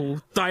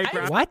 Little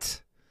diagram.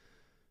 What?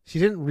 She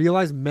didn't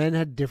realize men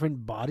had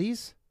different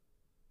bodies?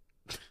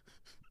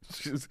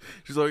 She's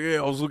like, yeah,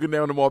 I was looking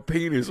down at my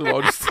penis and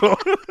I just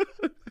thought.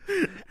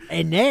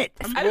 And it.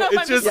 I don't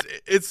know if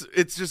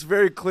it's just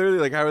very clearly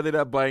like, how are they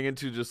not buying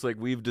into just like,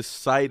 we've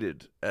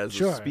decided as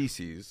Sure. a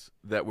species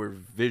that we're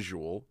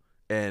visual,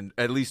 and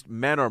at least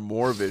men are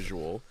more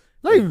visual.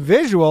 Not even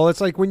visual. It's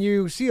like when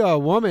you see a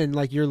woman,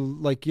 like you're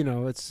like,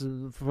 it's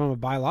from a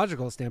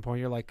biological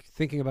standpoint, you're like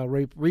thinking about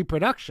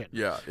reproduction.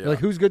 Yeah. You're like,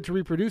 who's good to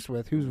reproduce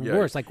with? Who's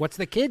worse? Like, what's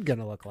the kid going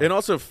to look like? And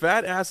also,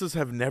 fat asses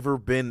have never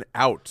been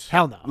out.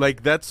 Hell no.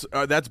 Like, that's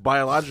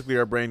biologically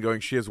our brain going,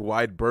 she has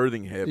wide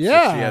birthing hips.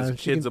 Yeah, If she has she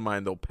kids can- of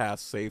mine, they'll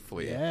pass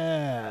safely.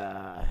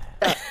 Yeah.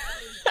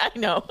 I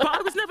know. But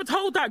I was never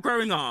told that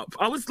growing up.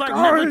 I was like,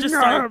 Growing never just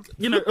up.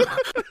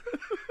 like,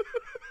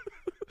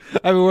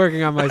 I've been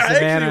working on my I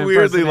Savannah actually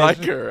weirdly like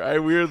impersonation. her. I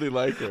weirdly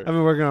like her. I've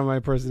been working on my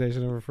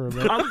impersonation over for a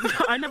bit.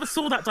 I never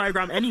saw that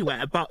diagram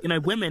anywhere, but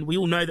women, we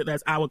all know that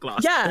there's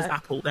hourglass, Yeah. there's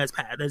apple, there's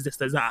pear, there's this,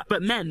 there's that.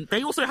 But men,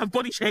 they also have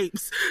body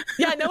shapes.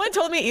 Yeah, no one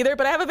told me either,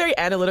 but I have a very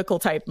analytical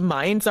type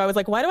mind. So I was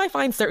like, why do I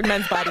find certain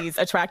men's bodies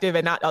attractive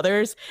and not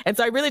others? And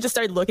so I really just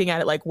started looking at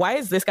it like, why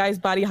is this guy's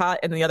body hot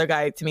and the other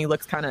guy to me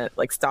looks kind of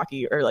like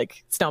stocky or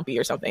like stumpy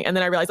or something? And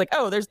then I realized like,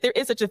 oh, there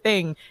is such a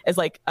thing as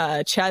like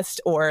chest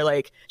or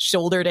like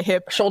shoulder to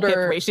hip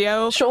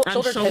ratio. Shoulder to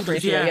hip shoulders,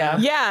 ratio, yeah.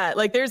 Yeah,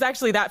 like there's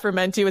actually that for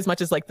men too, as much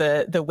as like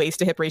the waist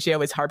to hip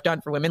ratio is harped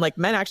on for women. Like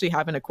men actually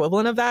have an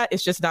equivalent of that.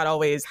 It's just not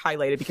always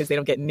highlighted because they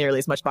don't get nearly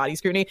as much body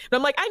scrutiny. But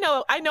I'm like, I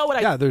know what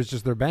I Yeah, there's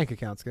just their bank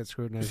accounts get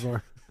scrutinized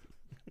more.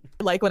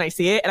 like when I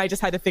see it, and I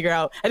just had to figure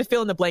out, I had to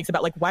fill in the blanks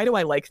about like, why do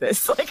I like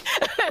this? Like,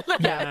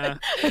 Yeah,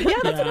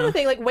 that's another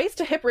thing. Like waist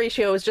to hip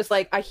ratio is just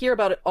like, I hear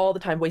about it all the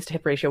time. Waist to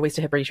hip ratio, waist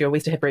to hip ratio,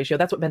 waist to hip ratio.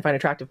 That's what men find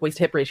attractive. Waist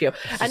to hip ratio.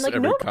 And like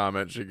every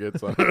comment she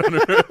gets on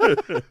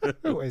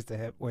Waist to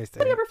hip, waist to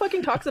nobody hip. ever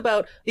fucking talks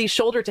about the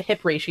shoulder to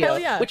hip ratio, Hell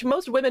yeah. which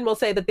most women will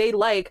say that they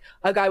like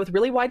a guy with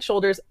really wide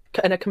shoulders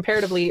and a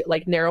comparatively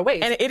like narrow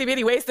waist. and an itty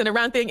bitty waist and a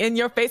round thing in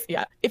your face.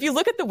 Yeah. If you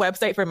look at the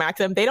website for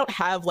Maxim, they don't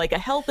have like a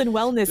health and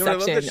wellness No, I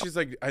love section. that she's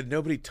like,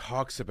 nobody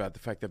talks about the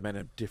fact that men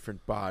have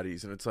different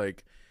bodies, and it's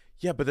like,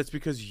 yeah, but that's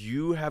because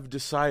you have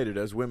decided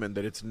as women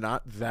that it's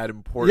not that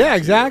important. Yeah, to you.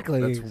 exactly.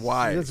 That's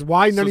why. That's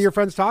why none So- of your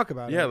friends talk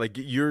about it. Yeah, like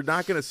you're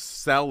not gonna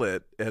sell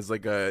it as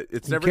like a.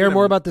 It's You never care gonna,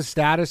 more about the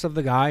status of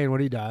the guy and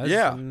what he does.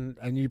 Yeah.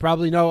 And you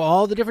probably know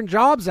all the different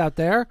jobs out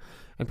there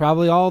and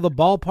probably all the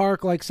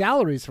ballpark like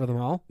salaries for them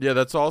all. Yeah,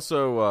 that's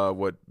also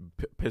what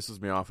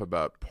pisses me off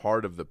about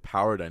part of the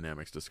power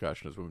dynamics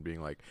discussion is women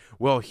being like,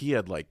 well, he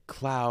had like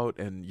clout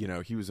and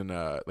he was in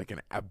a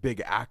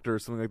big actor or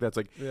something like that. It's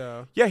like,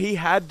 yeah, he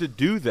had to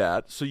do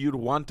that, so you'd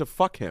want to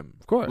fuck him.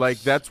 Of course. Like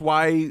that's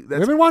why.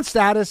 Women want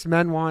status,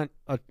 men want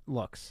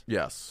looks.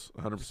 Yes,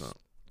 100%.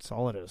 That's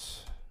all it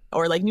is.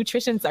 Or like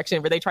nutrition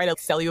section where they try to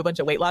sell you a bunch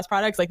of weight loss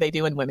products like they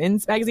do in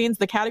women's magazines.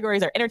 The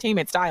categories are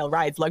entertainment, style,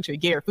 rides, luxury,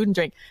 gear, food and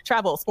drink,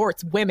 travel,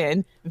 sports,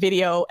 women,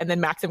 video, and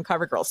then Maxim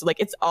Cover Girl. So like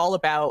it's all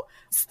about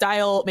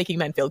style, making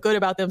men feel good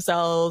about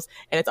themselves,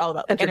 and it's all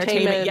about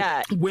entertainment.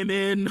 Yeah,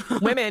 Women.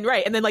 women,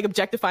 right? And then like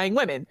objectifying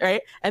women, right?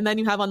 And then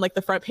you have on like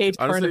the front page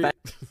current Honestly,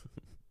 events.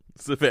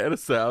 Savannah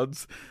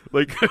sounds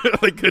like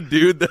like a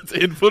dude that's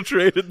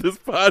infiltrated this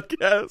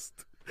podcast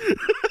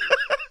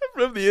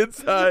from the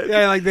inside.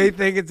 Yeah, like they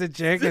think it's a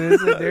chick and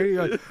it's there.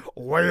 You're like,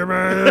 wait a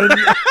minute.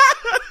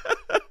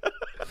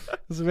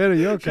 Savannah,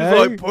 you She's okay?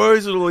 like,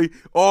 personally,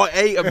 I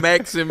ate a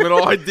Maxim and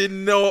I did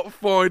not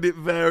find it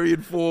very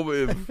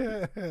informative.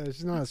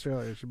 She's not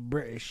Australian. She's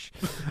British.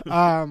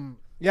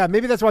 Yeah,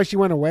 maybe that's why she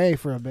went away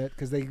for a bit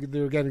because they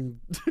were getting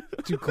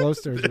too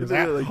close to her. She was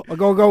like, I'll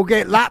go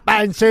get lap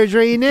band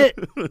surgery in it.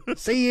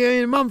 See you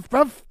in a month,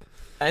 bruv.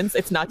 sense.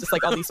 It's not just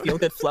like all these feel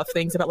good fluff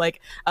things about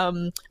like,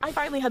 I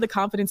finally had the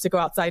confidence to go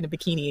outside in a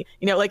bikini.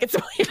 You know, like it's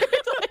weird.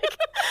 Like,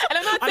 and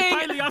I'm not saying I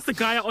finally asked a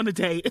guy out on a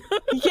date.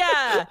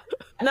 yeah,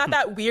 not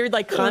that weird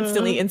like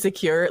constantly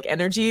insecure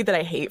energy that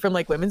I hate from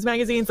like women's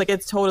magazines. Like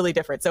it's totally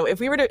different. So if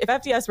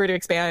FDS were to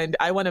expand,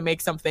 I want to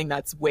make something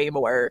that's way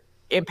more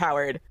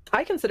empowered.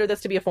 I consider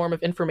this to be a form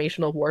of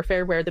informational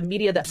warfare where the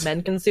media that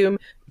men consume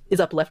is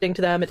uplifting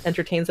to them. It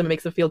entertains them. It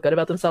makes them feel good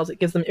about themselves. It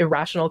gives them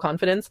irrational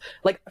confidence,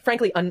 like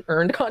frankly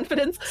unearned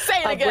confidence.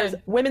 Say it again. Whereas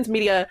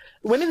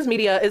women's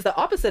media is the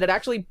opposite. It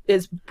actually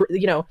is,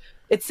 you know,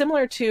 it's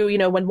similar to, you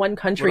know, when one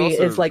country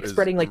is like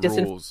spreading like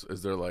rules.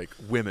 Is there like,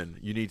 women,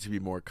 you need to be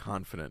more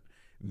confident.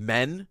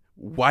 Men,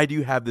 why do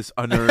you have this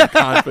unearned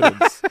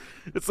confidence?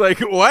 It's like,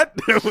 what?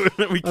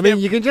 I mean,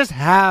 you can just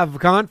have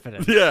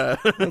confidence. Yeah.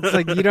 It's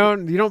like you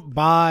don't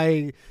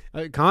buy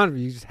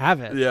confidence, you just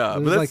have it. Yeah,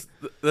 It's but like,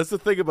 that's the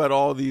thing about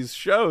all these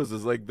shows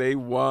is like they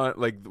want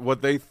like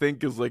what they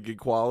think is like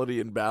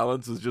equality and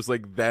balance is just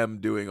like them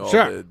doing all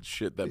Sure. the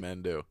shit that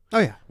men do oh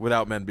yeah,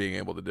 without men being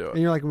able to do and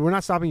it. you're like, we're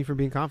not stopping you from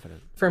being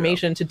confident.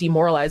 information to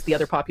demoralize the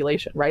other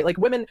population, right? Like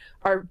women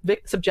are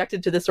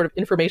subjected to this sort of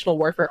informational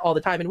warfare all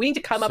the time, and we need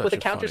to come up Such with a a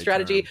funny counter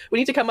strategy. term. We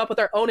need to come up with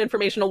our own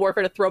informational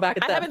warfare to throw back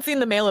at I them. haven't seen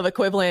the male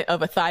equivalent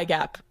of a thigh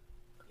gap,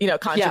 you know,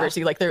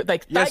 controversy. Like they're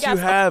like Yes, thigh you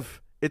gaps. have.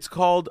 It's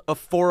called a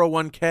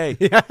 401k.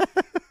 Yeah.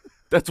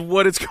 That's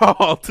what it's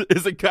called.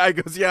 Is a guy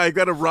goes, yeah, I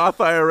got a Roth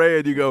IRA,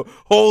 and you go,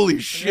 holy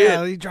shit.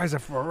 Yeah, he drives a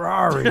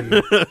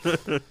Ferrari.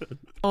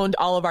 Owned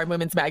all of our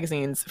women's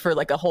magazines for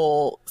like a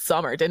whole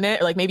summer, didn't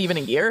it? Or like maybe even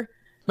a year.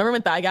 Remember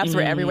when thigh gaps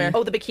were everywhere?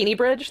 Oh, the bikini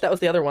bridge? That was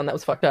the other one that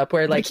was fucked up.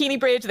 Where like Bikini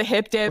bridge, the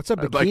hip dip. What's a I'd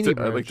bikini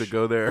bridge? like to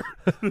go there.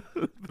 The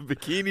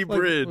bikini Like,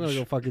 bridge. I'm gonna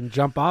go fucking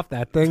jump off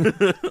that thing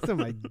to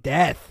my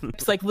death.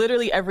 It's like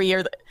literally every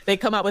year they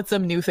come out with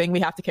some new thing we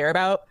have to care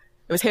about.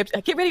 It was hips.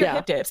 Get rid of your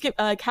hip dips.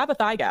 Have a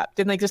thigh gap.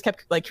 Then they just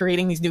kept like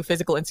creating these new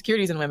physical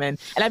insecurities in women.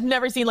 And I've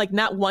never seen like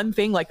not one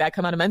thing like that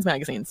come out of men's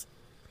magazines.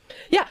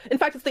 yeah, in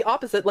fact, it's the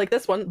opposite. Like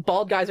this one,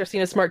 bald guys are seen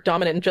as smart,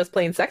 dominant, and just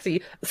plain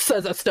sexy,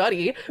 says a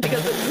study.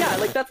 Because yeah,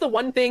 like that's the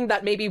one thing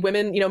that maybe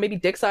women, you know, maybe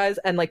dick size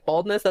and like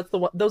baldness.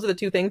 Those are the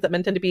two things that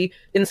men tend to be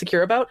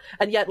insecure about.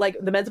 And yet, like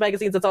the men's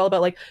magazines, it's all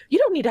about like you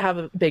don't need to have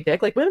a big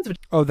dick. Like women's.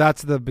 Oh,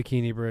 that's the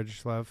bikini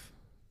bridge, Lev.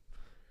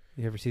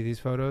 You ever see these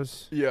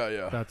photos?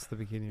 Yeah. That's the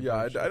bikini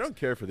Yeah, bridge. I don't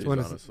care for these, When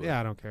it's- honestly. yeah,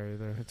 I don't care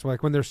either. It's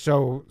like when they're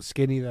so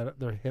skinny that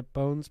their hip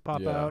bones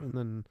pop Yeah. out, and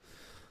then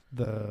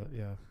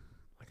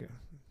like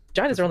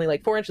Vaginas are only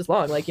like 4 inches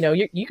long. Like, you know,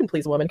 you can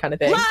please a woman kind of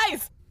thing.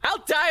 Lies! I'll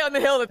die on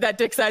the hill that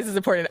dick size is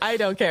important. I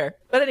don't care.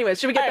 But anyways,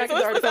 should we get All right, back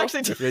so to the let's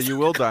article? actually Yeah, you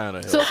will die on a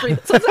hill. So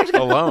let's actually get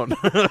Alone.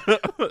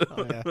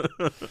 oh,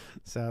 yeah.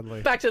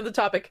 Sadly. back to the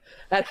topic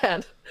at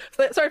hand.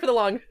 Sorry for the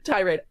long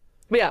tirade.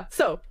 But yeah,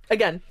 so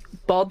again,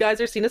 bald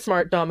guys are seen as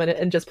smart, dominant,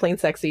 and just plain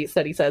sexy,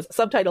 study says.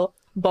 Subtitle,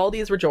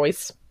 Baldies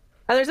Rejoice.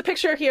 And there's a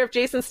picture here of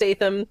Jason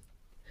Statham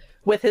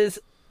with his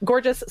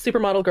gorgeous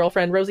supermodel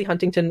girlfriend, Rosie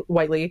Huntington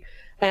Whiteley.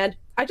 And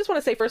I just want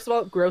to say, first of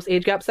all, gross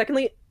age gap.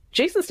 Secondly,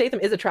 Jason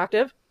Statham is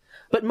attractive,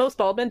 but most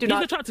bald men do not.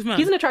 He's an attractive man.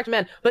 He's an attractive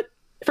man, but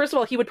first of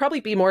all, he would probably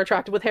be more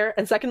attractive with hair.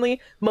 And secondly,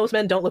 most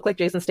men don't look like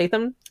Jason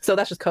Statham. So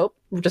that's just cope,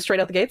 just straight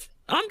out the gates.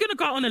 I'm going to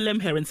go out on a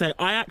limb here and say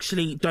I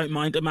actually don't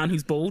mind a man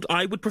who's bald.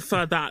 I would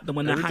prefer that than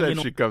when they're Every time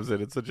hanging she comes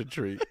in, it's such a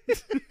treat.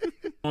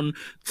 on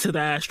to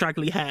their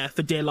straggly hair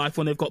for dear life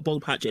when they've got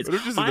bald patches. What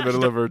if just in I the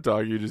middle actually of her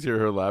talk, you just hear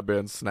her lap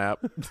band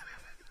snap?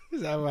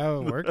 Is that how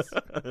it works?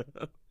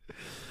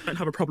 don't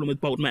have a problem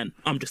with bald men.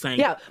 I'm just saying.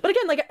 Yeah, but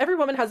again, like every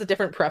woman has a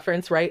different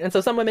preference, right? And so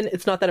some women,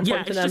 it's not that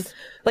important Yeah, to them.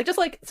 it's Just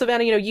like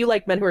Savannah, you know, you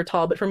like men who are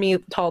tall, but for me,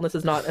 tallness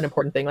is not an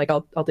important thing. Like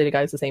I'll date a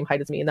guy who's the same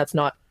height as me, and that's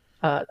not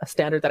a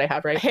standard that I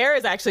have, right? Hair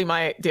is actually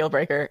my deal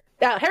breaker.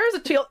 Yeah, hair is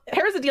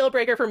a deal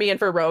breaker for me and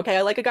for Ro. Okay,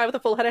 I like a guy with a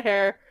full head of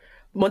hair.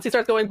 Once he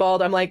starts going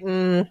bald, I'm like,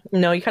 no,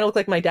 you kind of look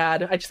like my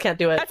dad. I just can't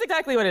do it. That's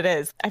exactly what it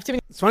is. I have too many.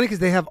 It's funny because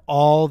they have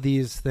all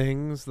these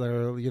things that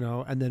are, you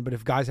know, and then, but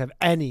if guys have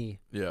any,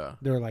 Yeah.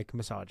 they're like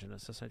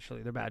misogynists,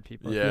 essentially. They're bad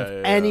people. If Yeah, you have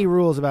yeah, any yeah.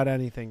 rules about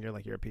anything, you're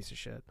like, you're a piece of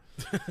shit.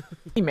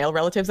 Male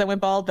relatives that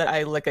went bald that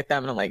I look at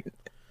them and I'm like,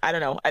 I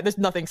don't know. There's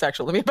nothing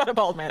sexual to me about a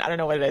bald man. I don't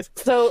know what it is.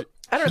 So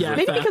I don't know. Yeah,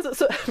 Maybe fair.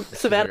 because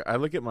Savannah. Like, I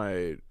look at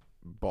my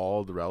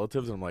bald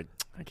relatives and I'm like,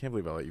 I can't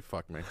believe I let you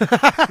fuck me.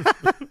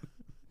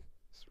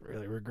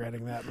 Really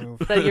regretting that move.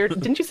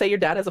 Didn't you say your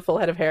dad has a full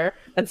head of hair,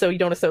 and so you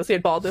don't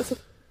associate baldness?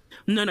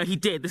 No, he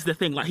did. This is the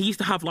thing. Like, he used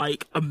to have,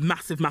 like, a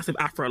massive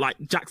afro, like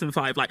Jackson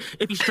 5. Like,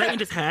 if he straightened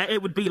his hair,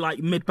 it would be, like,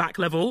 mid-back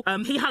level.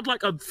 He had,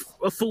 like, a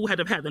full head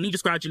of hair. Then he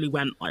just gradually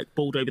went, like,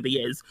 bald over the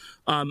years.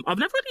 I've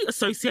never really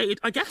associated,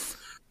 I guess.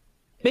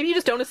 Maybe you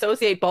just don't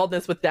associate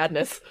baldness with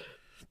dadness.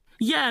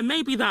 Yeah,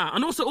 maybe that.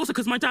 And also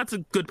because my dad's a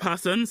good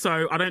person,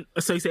 so I don't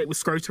associate it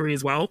with scrotery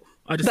as well.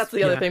 That's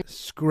the other thing.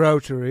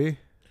 Scrotery.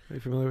 Are you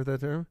familiar with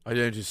that term? I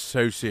don't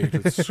associate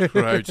with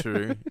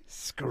scrotery.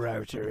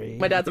 Scrotery.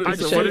 My dad's a piece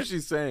of What shit. is she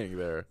saying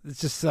there? It's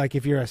just like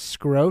if you're a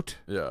scrote,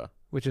 Yeah.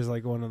 which is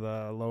like one of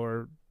the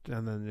lower,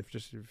 and then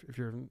if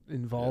you're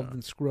involved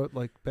in scrote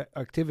like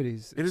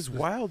activities, It is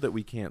wild that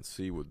we can't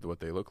see what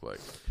they look like.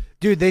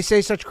 Dude, they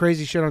say such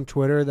crazy shit on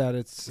Twitter that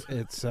it's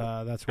that's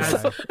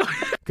why.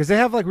 Because they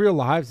have like real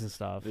lives and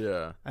stuff.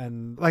 Yeah.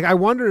 And like I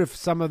wonder if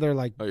some of their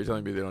like Oh, you're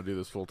telling me they don't do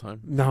this full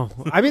time? no,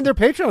 I mean their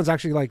Patreon's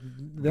actually like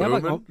they have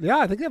like Booming? yeah,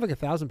 I think they have like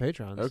 1,000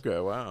 patrons. Okay,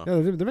 wow. Yeah,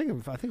 they're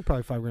making I think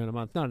probably $5,000 a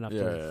month. Not enough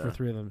Yeah. for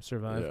three of them to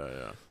survive.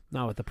 Yeah.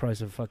 Not with the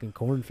price of fucking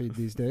corn feed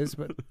these days,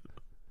 but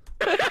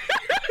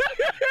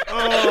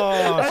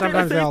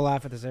sometimes they all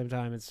laugh at the same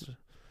time. It's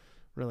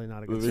really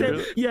not a good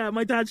story. Yeah,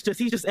 my dad's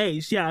he's just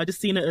aged. Yeah, I just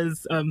seen it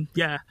as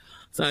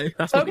so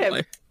that's probably Okay.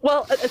 why.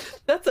 Well,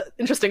 that's an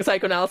interesting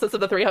psychoanalysis of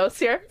the three hosts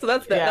here. So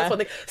that's Yeah. that's one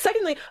thing.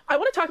 Secondly, I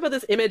want to talk about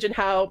this image and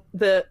how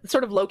the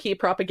sort of low-key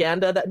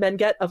propaganda that men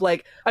get of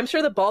like, I'm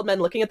sure that bald men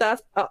are looking at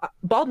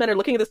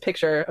this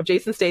picture of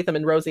Jason Statham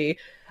and Rosie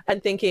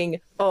and thinking,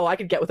 oh, I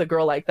could get with a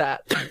girl like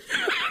that.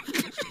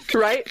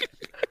 Right?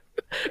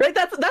 Right?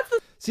 That's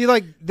the See,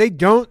 like, they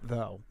don't,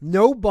 though.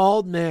 No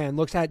bald man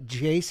looks at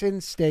Jason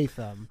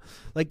Statham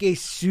like a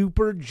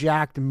super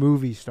jacked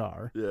movie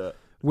star Yeah.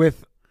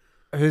 with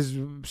his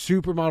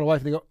supermodel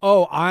wife, and they go,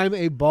 oh, I'm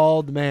a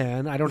bald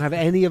man. I don't have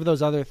any of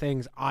those other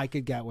things. I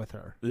could get with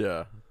her.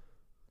 Yeah.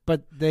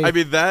 But they... I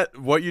mean,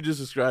 what you just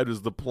described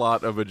is the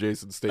plot of a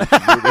Jason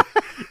Statham movie.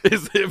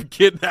 Is him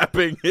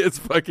kidnapping his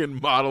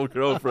fucking model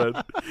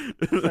girlfriend.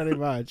 pretty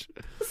much.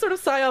 sort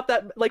of psyop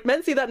that like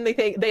men see that and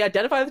they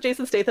identify with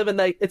Jason Statham and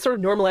it's sort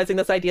of normalizing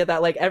this idea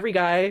that like every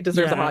guy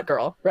deserves a hot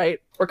girl, right?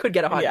 Or could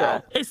get a hot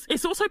girl.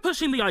 It's also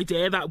pushing the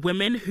idea that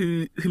women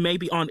who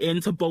maybe aren't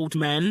into bald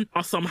men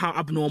are somehow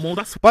abnormal.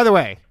 That's By the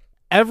way,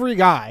 every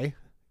guy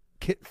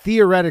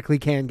theoretically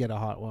can get a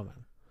hot woman.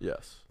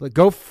 Yes. Like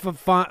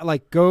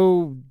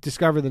go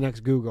discover the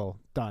next Google.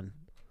 Done.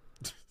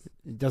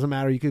 It doesn't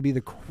matter. You could be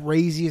the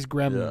craziest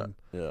gremlin.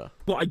 Yeah.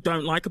 what I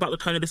don't like about the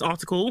tone of this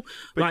article.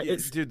 But Like,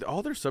 it's dude,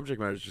 all their subject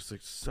matter is just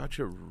like such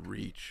a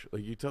reach.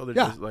 Like you tell they're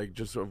Yeah. just like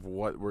just of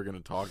what we're gonna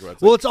talk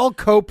about. Well, like, it's all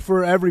cope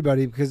for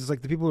everybody because it's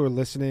like the people who are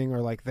listening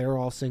are like they're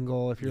all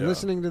single. If you're Yeah.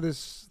 listening to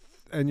this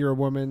and you're a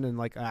woman and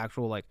like an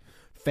actual like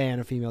fan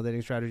of female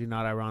dating strategy,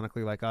 not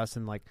ironically like us,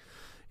 and like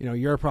you know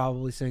you're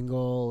probably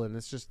single, and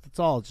it's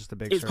all just a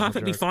big. it's circle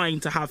perfectly jerk. fine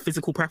to have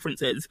physical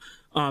preferences.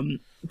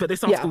 But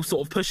this article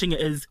sort of pushing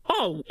it as,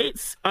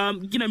 it's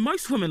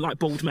most women like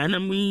bald men,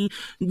 and we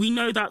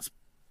know that's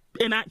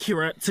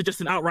inaccurate to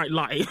just an outright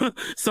lie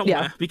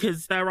somewhere,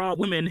 because there are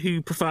women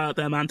who prefer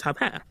their man to have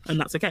hair, and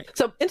that's okay.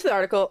 So into the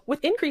article,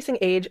 with increasing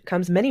age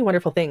comes many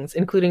wonderful things,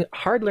 including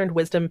hard-learned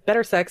wisdom,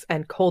 better sex,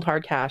 and cold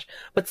hard cash.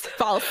 But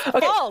False. Okay,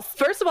 False.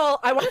 first of all,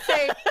 I want to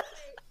say,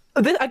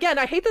 again,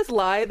 I hate this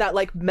lie that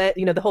like men,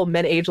 the whole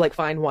men age like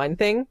fine wine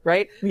thing,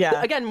 right?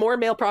 Yeah. Again, more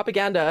male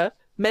propaganda.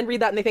 Men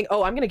read that and they think,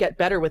 oh, I'm going to get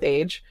better with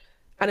age.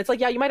 And it's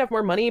like, yeah, you might have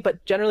more money,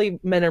 but generally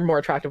men are more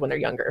attractive when they're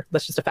younger.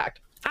 That's just a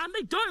fact. And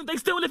they don't. They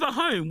still live at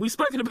home. We've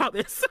spoken about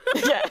this.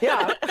 Yeah.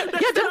 Yeah. They're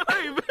still at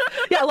home.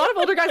 Yeah, a lot of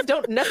older guys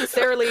don't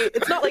necessarily,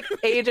 it's not like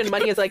age and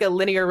money is like a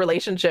linear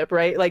relationship,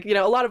 right? Like, a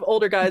lot of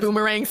older guys.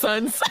 Boomerang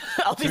sons.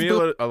 All to these me,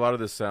 boom- a lot of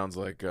this sounds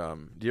like. Do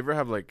you ever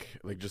have like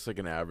just like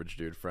an average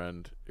dude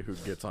friend who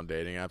gets on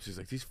dating apps? He's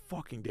like, these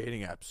fucking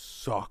dating apps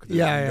suck.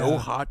 There's no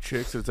hot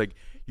chicks. And it's like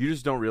you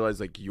just don't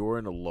realize like you're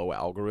in a low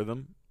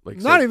algorithm. Like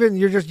Not even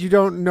you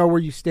don't know where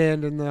you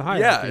stand in the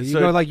hierarchy. Yeah, you so-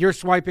 go like you're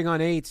swiping on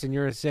 8s and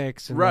you're a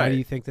 6, and right. why do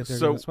you think that they're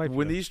so going to swipe?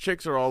 when you? these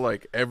chicks are all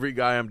like, every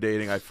guy I'm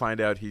dating, I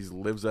find out he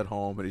lives at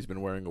home and he's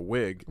been wearing a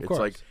wig. It's course.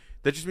 like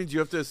that just means you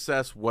have to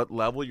assess what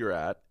level you're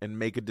at and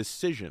make a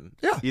decision.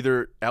 Yeah.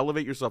 Either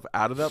elevate yourself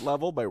out of that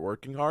level by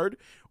working hard,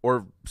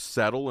 or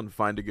settle and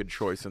find a good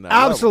choice in that.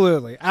 level.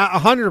 Absolutely,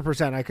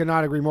 100%. I could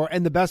not agree more.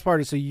 And the best part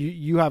is, so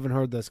you haven't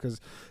heard this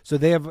so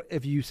they have,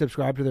 if you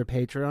subscribe to their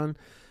Patreon,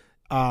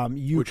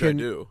 you Which can I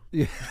do.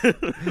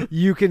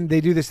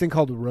 they do this thing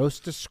called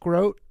roast a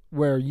scrote,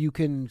 where you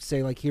can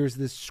say like, here's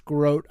this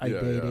scrote I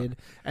dated,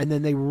 and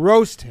then they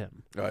roast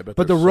him. Oh, I bet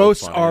But the they're so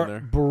roasts funny in are there.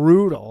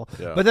 brutal.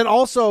 Yeah. But then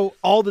also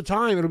all the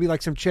time it'll be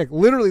like some chick.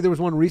 Literally, there was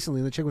one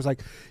recently, and the chick was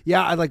like,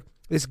 "Yeah, I like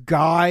this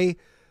guy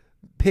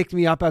picked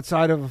me up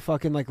outside of a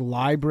fucking like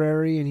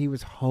library, and he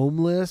was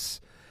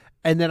homeless."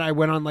 And then I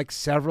went on like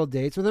several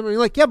dates with him, and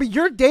you're like, "Yeah, but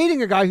you're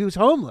dating a guy who's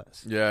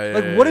homeless. Yeah.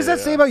 Like, what does that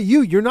say about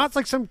you? You're not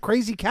like some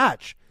crazy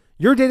catch.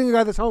 You're dating a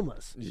guy that's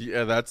homeless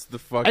Yeah, that's the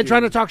fucking. and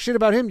trying to talk shit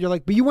about him. You're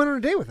like, but you went on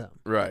a date with him,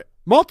 Right.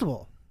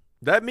 multiple."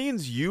 That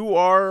means you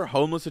are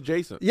homeless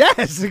adjacent.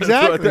 Yes,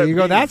 exactly. that You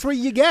go, means. that's what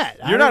you get.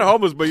 You're not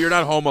homeless, but you're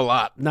not home a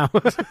lot. No.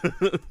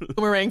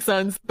 boomerang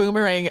sons.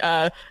 Boomerang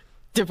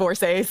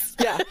divorcees.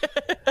 Yeah.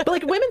 But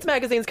like women's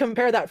magazines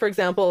compare that, for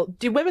example,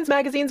 do women's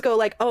magazines go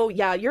like, oh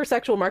yeah, your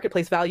sexual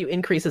marketplace value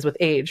increases with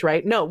age,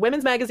 right? No,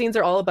 women's magazines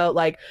are all about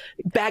like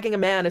bagging a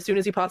man as soon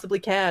as you possibly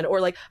can,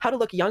 or like how to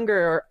look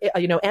younger, or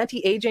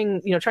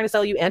anti-aging, trying to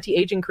sell you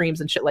anti-aging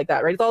creams and shit like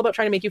that, right? It's all about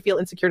trying to make you feel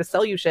insecure to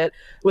sell you shit.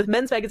 With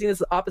men's magazines, it's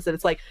the opposite.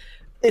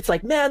 It's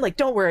like, man, like,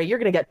 don't worry, you're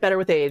gonna get better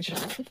with age.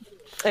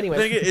 Anyway. I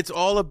think it's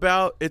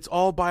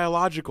all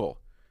biological.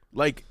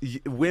 Like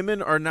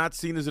women are not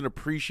seen as an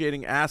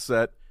appreciating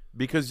asset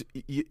because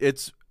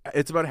it's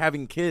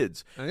having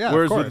kids. Yeah, of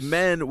Whereas with course.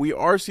 men, we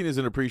are seen as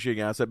an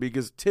appreciating asset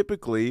because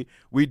typically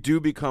we do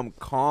become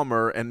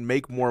calmer and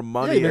make more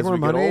money you make as more we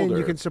money get and older.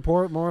 you can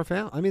support more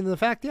family. I mean, the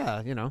fact,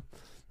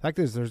 fact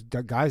is, there's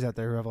guys out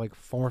there who have like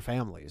 4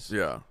 families,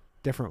 Yeah,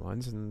 different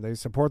ones, and they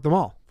support them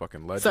all.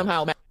 fucking legend.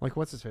 Somehow Like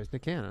what's his face,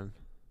 Nick Cannon.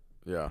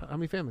 Yeah, How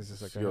many families is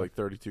this you guy? got like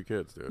 32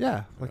 kids, dude.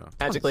 Yeah, like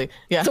magically.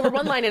 Yeah. So we're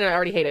one line in and I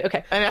already hate it.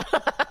 Okay. I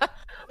know.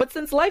 But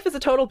since life is a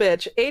total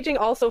bitch, aging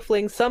also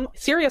flings some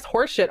serious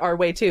horseshit our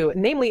way too,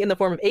 namely in the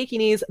form of achy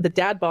knees, the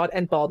dad bod,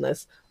 and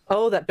baldness.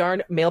 Oh, that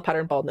darn male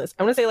pattern baldness.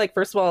 I want to say, like,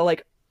 first of all,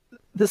 like,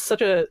 this is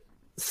such a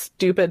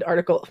stupid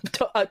article.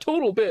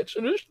 Total bitch.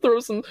 And just throw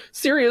some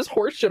serious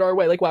horseshit our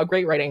way. Like, wow,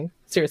 great writing.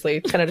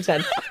 Seriously, 10 out of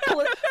 10.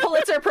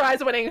 Pulitzer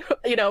Prize winning,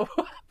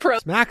 pro.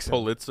 it's Maxim.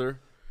 Pulitzer.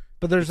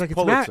 But there's like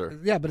Pulitzer.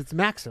 yeah, but it's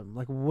Maxim.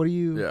 Like, what are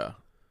you? Yeah.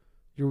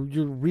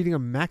 You're reading a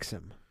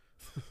Maxim.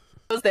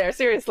 There,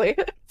 seriously.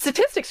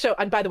 Statistics show,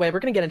 and by the way, we're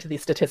going to get into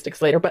these statistics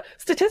later, but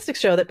statistics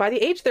show that by the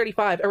age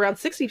 35, around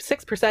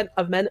 66%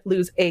 of men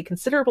lose a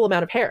considerable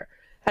amount of hair.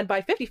 And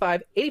by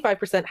 55,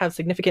 85% have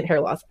significant hair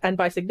loss. And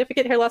by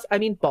significant hair loss, I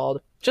mean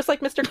bald. Just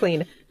like Mr.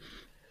 Clean.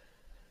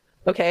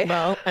 Okay.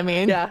 Well, I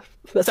mean, Yeah.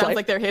 That's sounds life.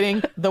 like they're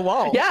hitting the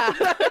wall. Yeah.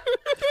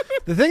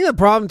 The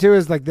problem too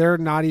is like they're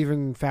not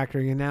even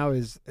factoring in now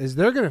is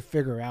they're gonna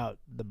figure out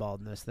the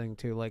baldness thing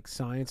too, like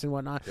science and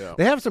whatnot. Yeah.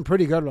 They have some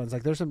pretty good ones.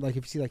 Like there's some like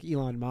if you see like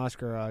Elon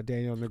Musk or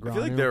Daniel I Negreanu.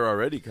 feel like they're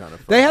already kind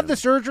of. They have the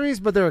fucking-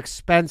 surgeries, but they're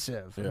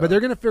expensive. Yeah. But they're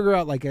gonna figure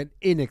out like an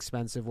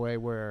inexpensive way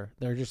where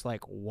they're just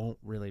like won't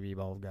really be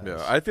bald guys.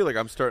 Yeah, I feel like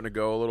I'm starting to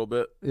go a little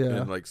bit.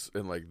 Yeah.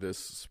 in like this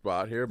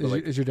spot here, but is,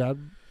 like is your dad?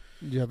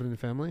 Do you have it in the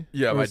family?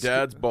 yeah, Or my is-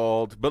 dad's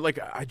bald, but like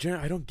I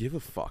don't give a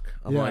fuck.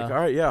 I'm Yeah. like, all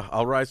right, yeah,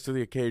 I'll rise to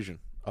the occasion.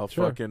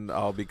 Sure.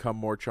 I'll become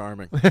more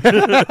charming.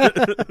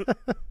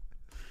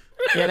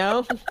 You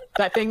know,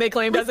 that thing they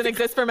claim doesn't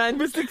exist for men.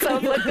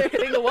 Sounds like they're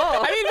hitting the wall.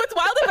 I mean, what's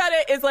wild about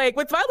it is like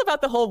what's wild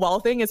about the whole wall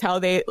thing is how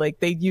they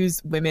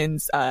use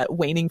women's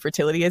waning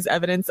fertility as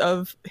evidence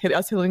of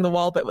us hitting the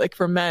wall, but like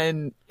for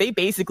men, they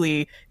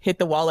basically hit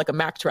the wall like a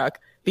Mack truck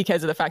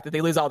because of the fact that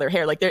they lose all their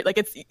hair. Like they're like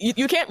it's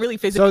you can't really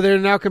physically. So they're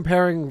now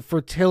comparing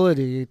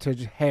fertility to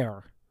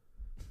hair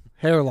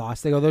loss.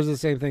 They go, those are the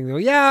same thing. They go,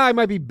 yeah, I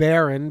might be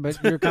barren, but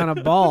you're kind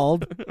of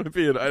bald.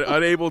 Being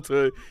unable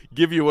to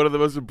give you one of the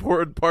most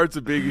important parts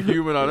of being a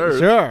human on earth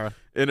Sure,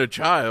 in a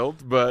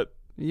child, but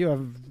you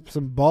have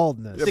some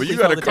baldness. yeah, but you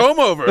Simply got a tell comb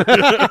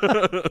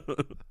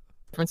over.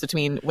 difference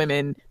between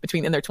women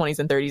in their 20s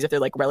and 30s if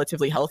they're like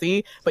relatively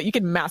healthy, but you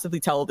can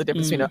massively tell the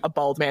difference between a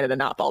bald man and a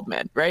not bald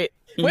man, right?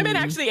 Women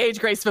actually age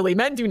gracefully,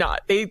 men do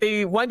not.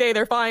 They one day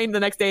they're fine,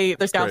 the next day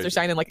their scalps are Crazy.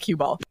 shining like a cue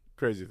ball.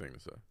 Crazy thing to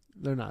say.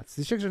 They're nuts.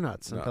 These chicks are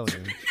nuts. I'm Nuts.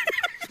 telling you.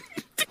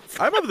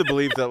 I'm of the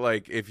belief that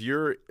like if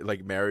you're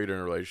like married in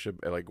a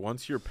relationship, like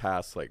once you're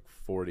past like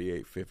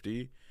 48,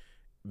 50,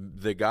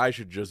 the guy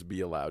should just be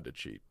allowed to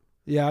cheat.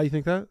 Yeah, you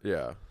think that?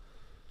 Yeah,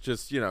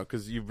 just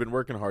because you've been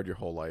working hard your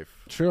whole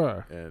life,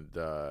 Sure. and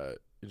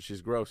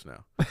she's gross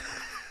now.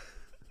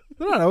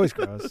 They're not always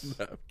gross.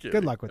 No, I'm kidding.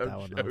 Good luck with I'm that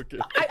one, though. joking.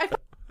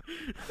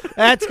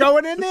 That's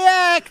going in the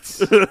act.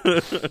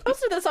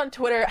 Posted this on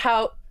Twitter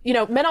how,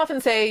 men often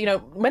say,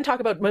 men talk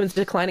about women's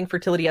declining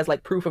fertility as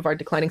like proof of our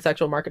declining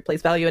sexual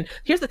marketplace value. And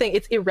here's the thing,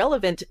 it's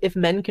irrelevant if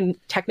men can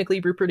technically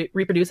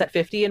reproduce at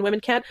 50 and women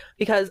can't,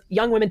 because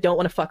young women don't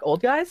want to fuck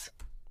old guys.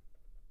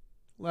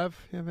 Lev,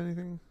 you have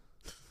anything?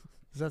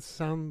 Does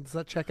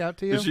that check out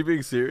to you? Is she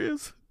being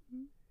serious?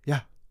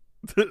 Yeah.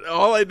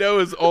 All I know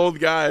is old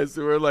guys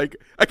who are like,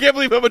 I can't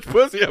believe how much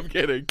pussy I'm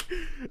getting.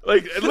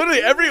 Like,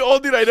 literally every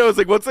old dude I know is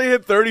like, once they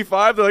hit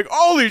 35, they're like,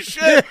 holy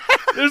shit,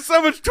 there's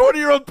so much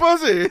 20-year-old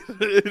pussy.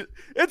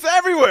 It's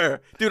everywhere.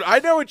 Dude, I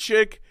know a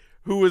chick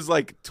who was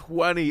like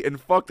 20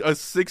 and fucked a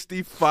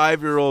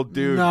 65-year-old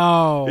dude.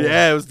 No.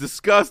 Yeah, it was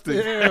disgusting.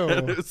 Ew.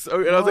 And I was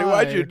like,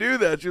 why'd Why? you do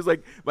that? She was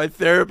like, my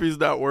therapy's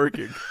not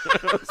working. I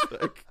was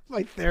like,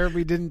 My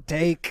therapy didn't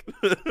take.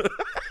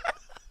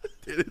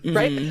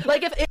 Right?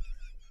 Like if it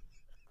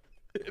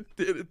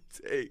didn't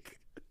take.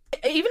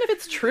 even if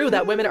it's true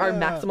that women are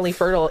maximally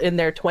fertile in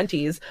their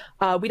 20s,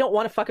 we don't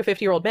want to fuck a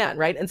 50-year-old man,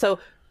 right? And so,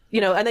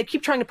 and they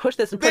keep trying to push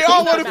this and push They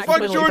all this want to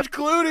fuck George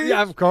Clooney.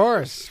 Yeah, of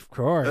course. Of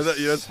course.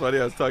 It's funny.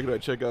 I was talking to a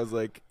chick. I was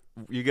like,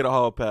 you get a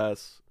hall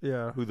pass.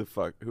 Yeah. Who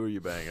are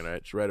you banging?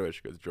 Right away,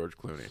 she goes, George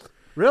Clooney.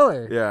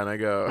 Really? Yeah, and I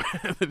go,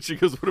 and then she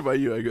goes, what about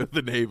you? I go,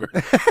 the neighbor.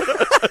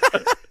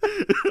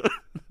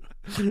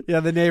 Yeah,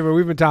 the neighbor.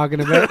 We've been talking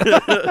about.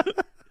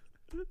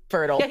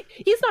 Fertile. Yeah,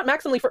 he's not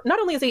maximally not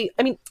only is he,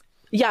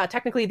 yeah,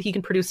 technically he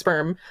can produce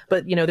sperm,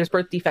 but there's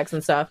birth defects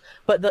and stuff.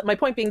 But my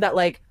point being that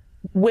like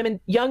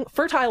young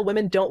fertile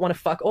women don't want to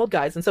fuck old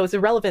guys, and so it's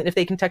irrelevant if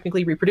they can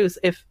technically reproduce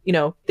if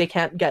they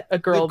can't get a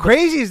girl. The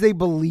crazy is they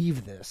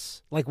believe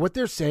this. Like what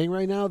they're saying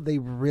right now, they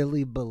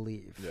really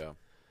believe. Yeah.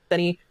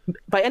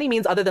 By any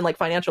means other than like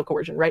financial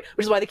coercion, right?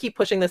 Which is why they keep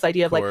pushing this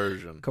idea of like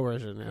Coercion.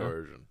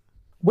 Coercion.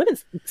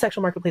 women's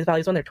sexual marketplace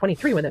value is when they're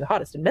 23 when they're the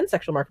hottest, and men's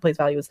sexual marketplace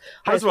value is First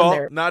highest of when all,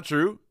 they're not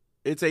true.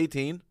 It's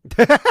 18.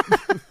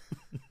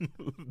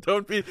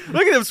 Don't be.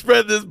 Look at him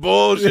spread this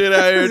bullshit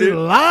out here, dude.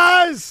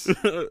 Lies.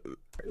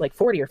 Like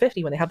 40 or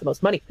 50 when they have the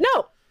most money.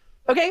 No.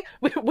 Okay,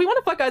 we want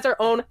to fuck guys our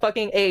own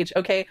fucking age.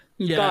 Okay,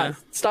 Yeah. God,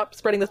 stop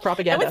spreading this And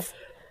propaganda. what's-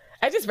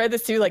 I just read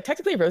this too. Like,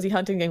 technically, Rosie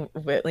Huntington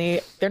Whiteley,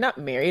 they're not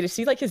married. Is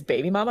she like his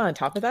baby mama on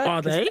top of that?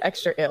 Are 'Cause they? it's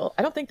extra ill.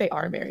 I don't think they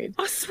are married.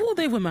 I swore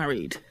they were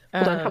married.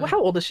 Hold on, how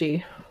old is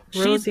she?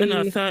 She's in her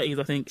Rosie- 30s,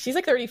 I think. She's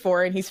like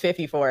 34 and he's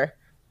 54.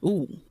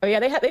 Ooh, Oh yeah,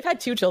 they've had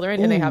 2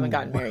 children and they haven't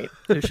gotten married.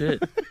 oh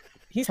shit.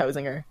 He's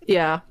hosing her.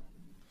 Yeah,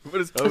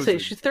 What is let's say hosing?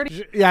 she's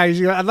 30. Yeah,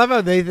 I love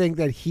how they think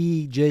that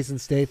Jason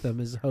Statham,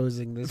 is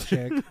hosing this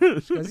chick.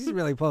 Because he's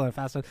really pulling a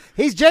fast one.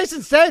 He's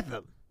Jason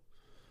Statham.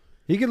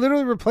 He could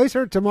literally replace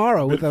her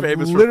tomorrow with Been a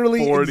famous for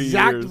literally 40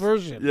 exact years.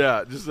 version.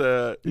 Yeah, just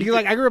You can,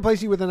 like, I can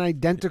replace you with an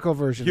identical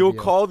version. he'll of you.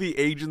 call the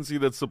agency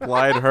that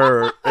supplied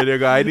her, and he'll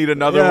go, "I need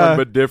another Yeah. one,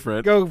 but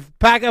different." Go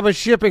pack up a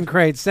shipping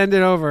crate, send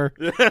it over.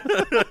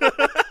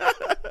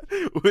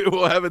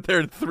 We'll have it there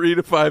in 3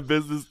 to 5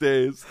 business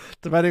days.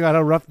 Depending on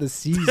how rough the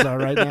seas are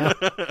right now.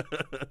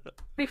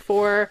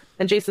 34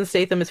 and Jason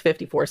Statham is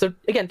 54. So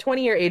again,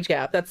 20-year age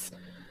gap. That's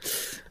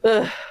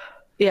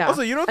yeah.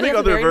 Also, you don't And he think has a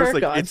other very rare verse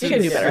like God. it's He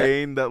can do better.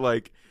 insane that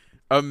like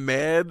a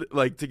man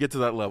like to get to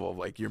that level of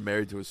like you're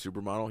married to a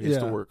supermodel, he has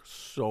to Yeah. work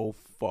so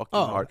fucking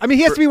Oh, hard. I mean,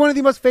 he has to be one of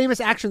the most famous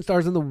action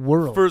stars in the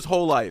world. for his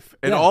whole life,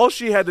 and Yeah. all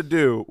she had to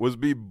do was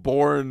be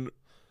born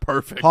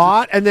perfect.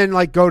 Hot, and then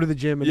like go to the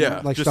gym and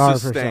Yeah, like just starve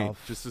sustain,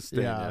 herself. just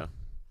sustain. Yeah.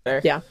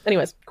 Yeah. Yeah.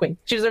 Anyways, Queen.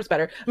 She deserves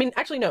better. I mean,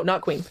 actually, no,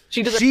 not Queen.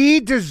 She deserves. She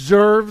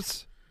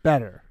deserves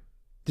better.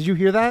 Did you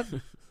hear that?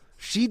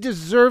 She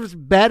deserves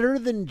better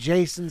than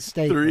Jason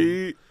Statham.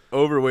 3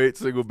 overweight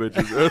single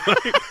bitches are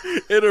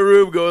like in a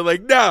room going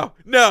like, no,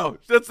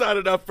 that's not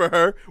enough for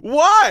her.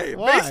 Why?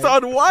 Why? Based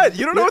on what?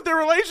 You don't know what their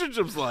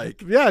relationship's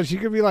like. Yeah, she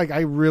could be like,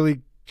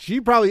 she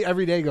probably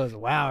every day goes,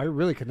 wow, I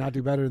really could not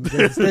do better than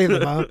Jason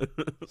Statham, huh?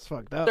 It's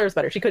fucked up. Deserves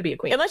better. She could be a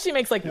queen. Unless she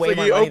makes like It's way like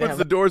more he money than opens him.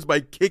 the doors by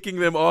kicking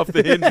them off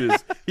the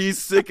hinges. He's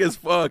sick as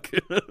fuck.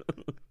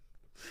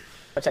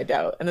 Which I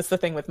doubt. And that's the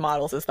thing with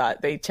models is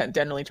that they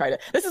generally try to.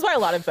 This is why a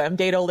lot of them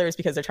date older is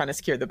because they're trying to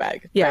secure the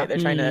bag. Yeah. Right? They're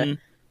trying to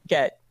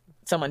get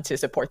someone to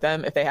support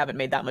them if they haven't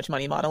made that much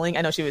money modeling.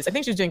 I think she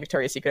was doing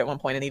Victoria's Secret at one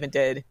point and even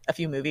did a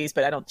few movies,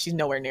 but she's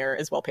nowhere near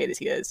as well paid as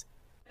he is.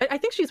 I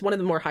think she's one of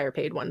the more higher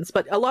paid ones,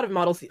 but a lot of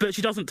models. But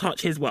she doesn't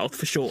touch his wealth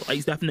for sure.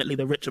 He's definitely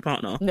the richer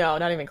partner. No,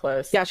 not even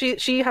close. Yeah,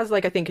 she has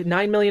like I think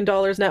 $9 million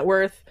net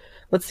worth.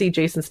 Let's see,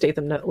 Jason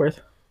Statham net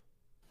worth.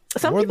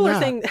 Some More people than are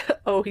that. saying,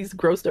 oh, he's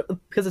grossed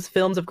because his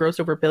films have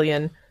grossed over $1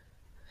 billion.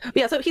 But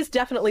yeah, so he's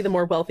definitely the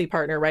more wealthy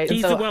partner, right? And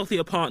He's so the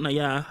wealthier partner,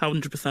 yeah,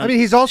 100%. I mean,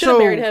 he's should also have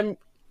married him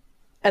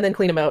and then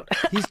clean him out.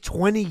 he's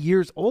 20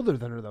 years older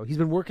than her though. She's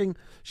been working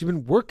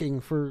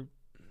for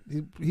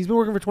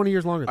 20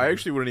 years longer than I her.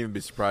 actually wouldn't even be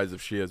surprised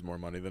if she has more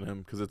money than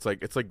him because it's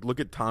like look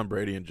at Tom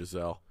Brady and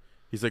Giselle.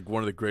 He's like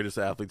one of the greatest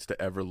athletes to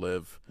ever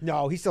live.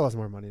 No, he still has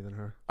more money than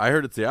her. I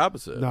heard it's the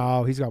opposite.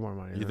 No, he's got more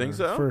money. You than think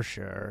her, so? For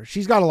sure.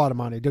 She's got a lot of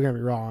money. Don't get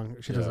me wrong.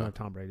 She doesn't Yeah. have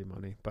Tom Brady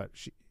money, but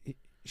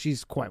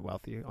she's quite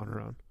wealthy on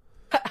her own.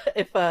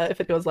 if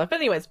it goes left. But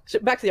anyways,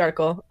 back to the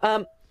article.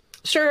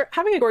 Sure,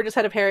 having a gorgeous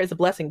head of hair is a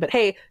blessing, but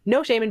hey,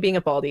 no shame in being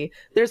a baldy.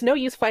 There's no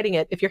use fighting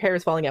it if your hair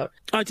is falling out.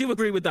 I do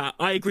agree with that.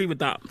 I agree with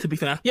that, to be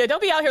fair. Yeah,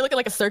 don't be out here looking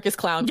like a circus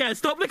clown. Yeah,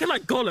 stop looking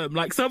like Gollum.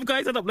 Like, some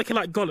guys end up looking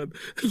like Gollum.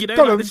 You know,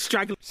 Gollum. like the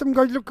straggler. Some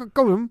guy look at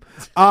him.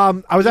 I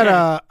was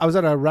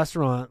at a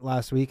restaurant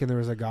last week and there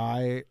was a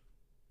guy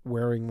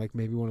wearing like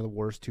maybe one of the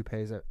worst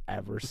toupees I've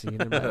ever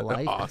seen in my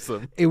life.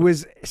 Awesome. It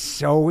was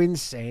so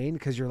insane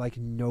because you're like,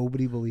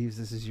 nobody believes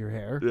this is your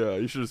hair. Yeah,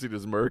 you should have seen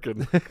his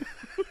merkin.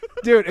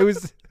 Dude, it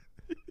was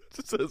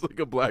Just says like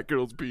a black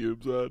girl's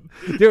pubes on.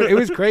 Dude, it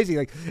was crazy.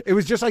 Like it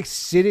was just like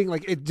sitting,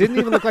 like it didn't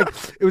even look like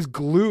it was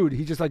glued.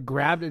 He just like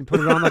grabbed it and put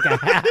it on like a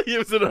hat. He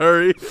was in a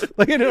hurry.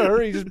 Like in a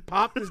hurry, he just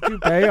popped his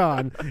toupee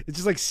on. It's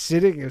just like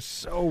sitting. It's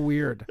so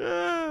weird.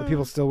 But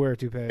people still wear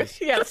toupees.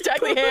 Yeah, the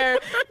straggly hair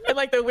and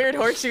like the weird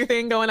horseshoe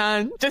thing going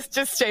on.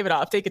 Just shave it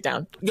off. Take it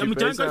down. Yeah, I mean,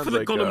 don't go for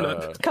the Gollum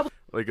look.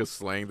 Like a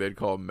slang they'd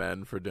call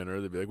men for dinner.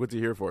 They'd be like, "What's he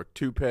here for?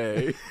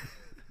 Toupee."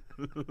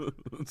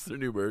 It's their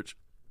new merch.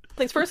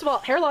 Things first of all,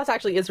 hair loss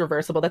actually is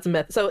reversible. That's a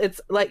myth. So it's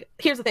like,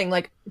 here's the thing,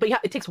 like, but yeah,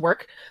 it takes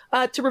work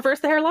to reverse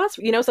the hair loss.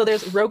 You know, so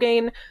there's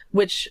Rogaine,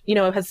 which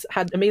has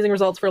had amazing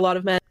results for a lot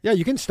of men, Yeah,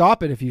 you can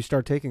stop it if you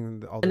start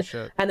taking all this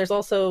shit. and there's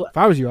also If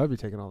I was you, I'd be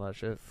taking all that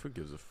shit. Who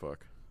gives a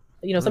fuck?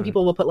 some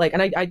people will put like,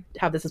 and I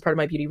have this as part of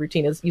my beauty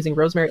routine, is using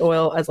rosemary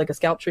oil as like a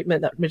scalp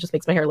treatment that just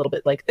makes my hair a little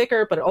bit like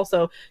thicker, but it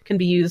also can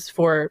be used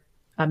for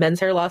men's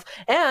hair loss.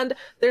 And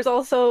there's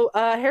also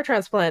hair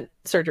transplant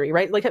surgery,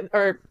 right? Like,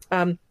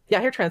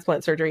 hair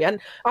transplant surgery. And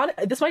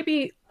this might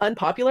be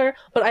unpopular,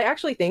 but I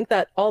actually think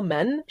that all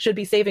men should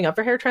be saving up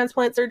for hair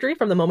transplant surgery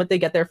from the moment they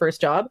get their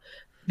first job,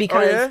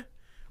 because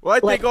Well, I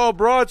think all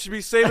broads should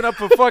be saving up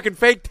for fucking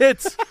fake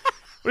tits.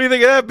 What do you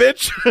think of that,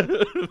 bitch?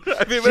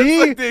 I mean,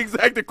 that's like the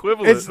exact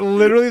equivalent. It's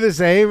literally the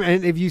same.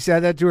 And if you said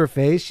that to her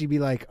face, she'd be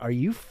like, "Are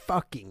you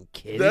fucking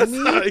kidding That's me?"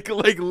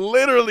 like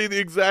literally the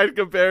exact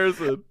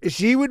comparison.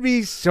 She would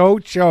be so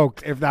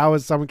choked if that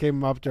was someone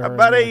came up to her.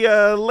 About and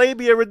a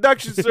labia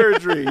reduction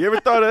surgery. You ever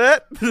thought of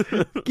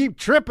that? keep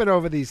tripping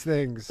over these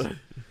things.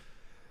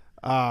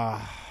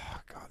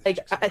 Like,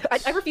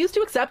 I refuse to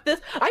accept this.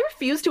 I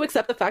refuse to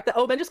accept the fact that,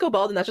 men just go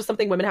bald and that's just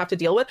something women have to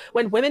deal with.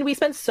 When women, we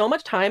spend so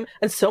much time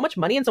and so much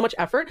money and so much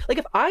effort. Like,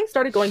 if I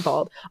started going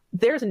bald,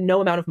 there's no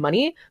amount of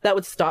money that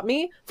would stop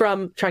me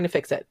from trying to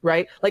fix it,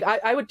 right? Like,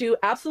 I would do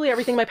absolutely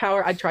everything in my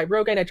power. I'd try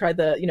Rogaine. I'd try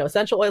the,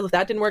 essential oils. If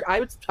that didn't work, I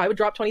would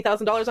drop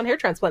 $20,000 on hair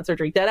transplant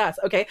surgery. Dead ass.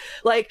 Okay.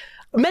 Like,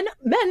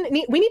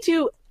 we need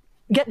to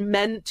get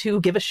men to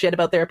give a shit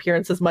about their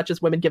appearance as much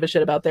as women give a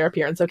shit about their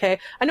appearance, okay?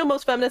 I know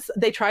most feminists,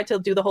 they try to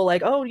do the whole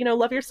like,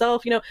 love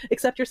yourself,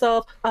 accept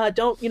yourself,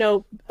 don't,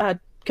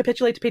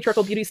 capitulate to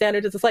patriarchal beauty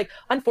standards. It's like,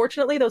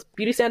 unfortunately, those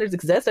beauty standards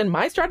exist, and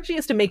my strategy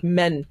is to make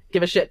men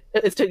give a shit,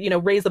 is to,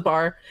 raise the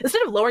bar,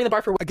 instead of lowering the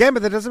bar for Again,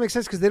 but that doesn't make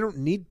sense because they don't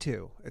need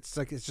to. It's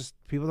just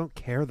people don't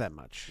care that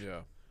much.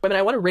 Yeah. women.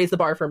 I want to raise the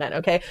bar for men,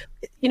 okay?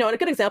 And a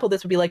good example of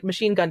this would be like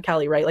Machine Gun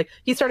Kelly, right? Like,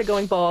 he started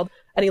going bald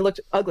and he looked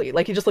ugly.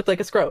 Like, he just looked like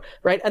a scrote,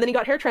 right? And then he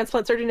got hair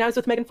transplant surgery. Now he's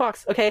with Megan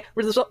Fox, okay?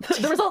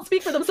 The results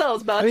speak for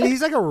themselves, but... I mean,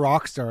 he's like a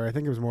rock star. I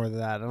think it was more than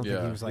that. I don't think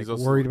Yeah, he was like he's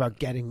also- worried about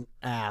getting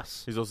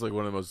ass. He's also like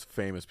one of the most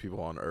famous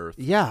people on earth.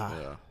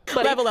 Yeah.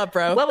 Buddy, Level up,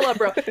 bro. Level up,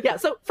 bro. Yeah,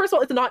 so first of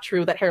all, it's not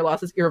true that hair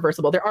loss is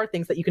irreversible. There are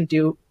things that you can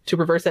do to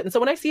reverse it. And so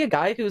when I see a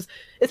guy who's,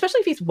 especially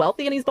if he's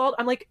wealthy and he's bald,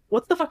 I'm like,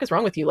 what the fuck is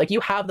wrong with you? Like, you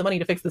have the money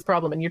to fix this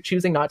problem and you're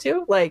choosing not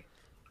to? Like,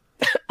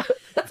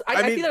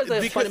 I see that as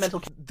a because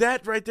fundamental...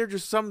 that right there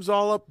just sums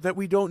all up that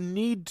we don't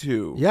need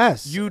to.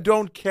 Yes. You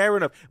don't care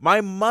enough.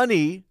 My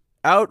money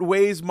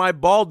outweighs my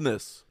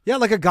baldness. Yeah,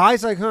 like a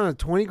guy's like,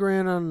 20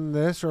 grand on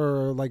this,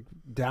 or like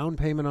down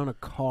payment on a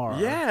car.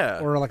 Yeah.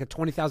 Or like a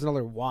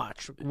 $20,000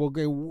 watch will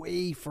go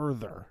way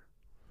further.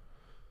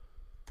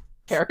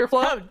 character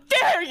flaw. How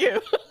dare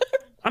you?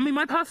 I mean,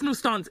 my personal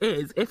stance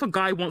is if a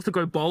guy wants to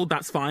go bold,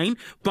 that's fine,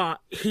 but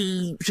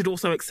he should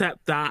also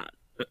accept that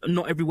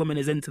not every woman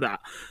is into that.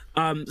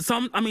 Yeah,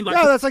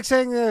 that's like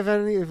saying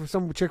if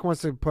some chick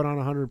wants to put on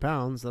 100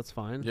 pounds, that's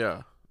fine.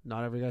 Yeah.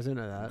 Not every guy's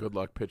into that. Good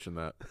luck pitching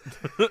that.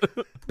 For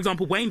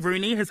example, Wayne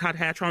Rooney has had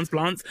hair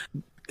transplants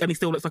and he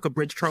still looks like a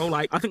bridge troll.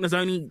 Like, I think there's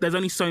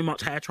only so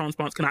much hair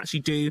transplants can actually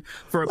do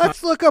for a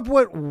Let's look up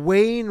what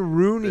Wayne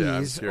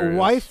Rooney's curious.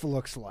 wife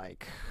looks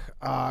like.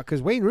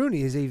 Because Wayne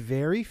Rooney is a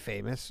very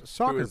famous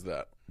soccer. Who is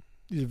that?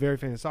 He's a very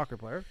famous soccer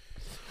player.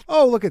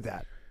 Oh, look at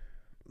that.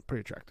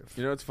 Pretty attractive.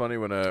 You know, it's funny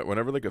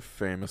whenever like a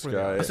famous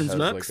guy has Person's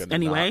like looks, a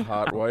anyway. not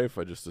hot wife,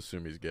 I just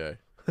assume he's gay.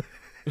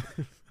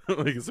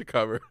 Like it's a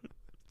cover.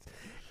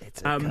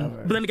 It's a cover.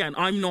 But then again,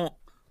 I'm not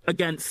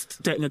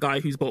against dating a guy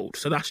who's bald,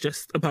 so that's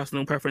just a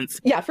personal preference.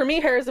 Yeah, for me,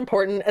 hair is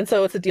important, and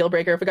so it's a deal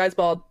breaker. If a guy's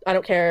bald, I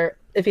don't care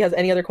if he has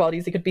any other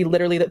qualities. He could be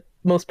literally the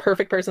most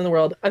perfect person in the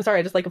world. I'm sorry,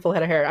 I just like a full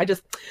head of hair. I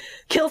just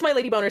kills my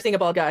lady boner seeing a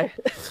bald guy.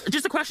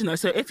 Just a question though,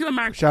 so if you're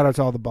married... Shout out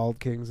to all the bald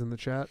kings in the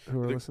chat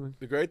who are listening.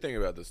 The great thing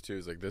about this too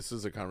is like this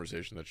is a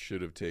conversation that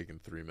should have taken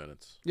 3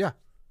 minutes. Yeah.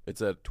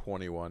 It's at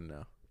 21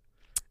 now.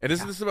 And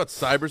isn't this about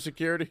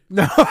cybersecurity?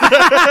 No.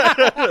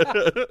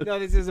 No,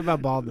 this is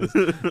about baldness.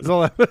 It's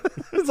like,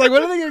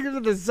 what are they going to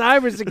give to the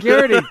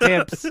cybersecurity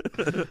tips?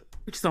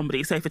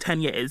 somebody, say for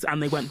 10 years,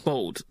 and they went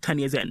bald 10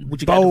 years in, would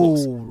you get a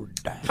divorce? Bold.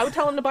 I would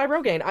tell him to buy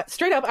Rogaine.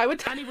 Straight up, I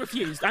would... And he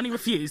refused. And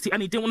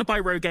he didn't want to buy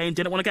Rogaine,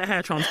 didn't want to get a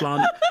hair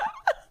transplant.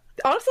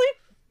 Honestly,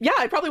 yeah,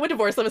 I probably would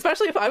divorce him,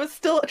 especially if I was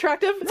still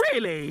attractive.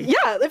 Really?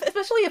 Yeah,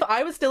 especially if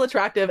I was still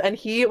attractive and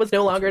he was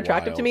no longer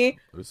attractive to me.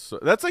 That's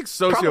like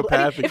Probably,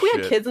 sociopathic if we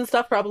shit. had kids and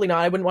stuff, probably not.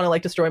 I wouldn't want to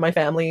like destroy my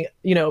family,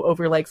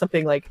 over like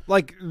something like...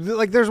 Like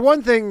there's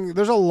one thing,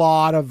 there's a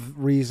lot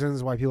of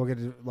reasons why people get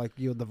to, like,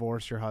 you'll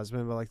divorce your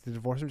husband, but like to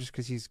divorce him just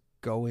because he's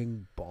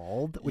going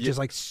bald, which is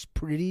like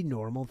pretty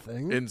normal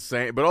thing.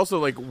 Insane. But also,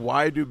 like,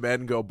 why do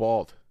men go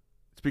bald?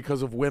 It's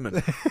because of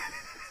women.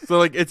 So,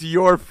 like, it's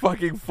your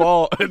fucking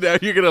fault, and now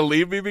you're gonna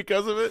leave me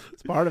because of it?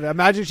 It's part of it.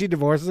 Imagine she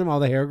divorces him, all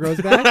the hair grows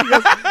back. He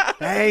goes,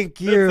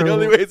 thank you. That's the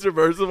only way it's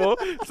reversible.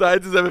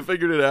 Scientists haven't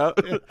figured it out.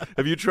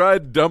 Have you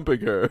tried dumping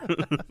her?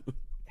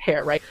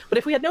 hair, right? But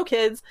if we had no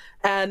kids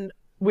and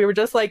we were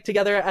just like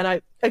together, and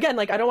I don't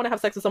want to have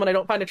sex with someone I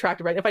don't find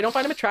attractive, right? If I don't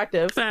find him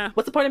attractive, Fair.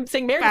 what's the point of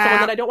saying marry someone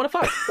that I don't want to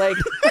fuck? Like,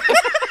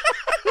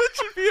 That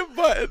should be a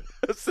button.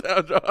 A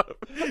sound drop.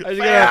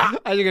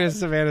 Are you gonna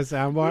Savannah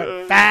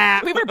soundboard?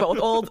 If we were both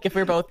old, if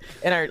we were both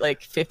in our like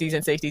 50s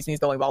and 60s and he's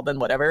going bald, then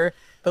whatever.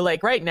 But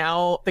like right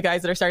now, the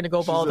guys that are starting to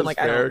go bald, I'm like,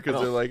 I because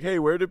they're don't like, hey,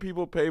 where do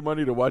people pay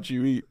money to watch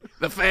you eat?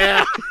 The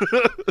fair.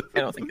 I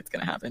don't think it's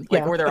gonna happen.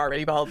 Like, Yeah. or they're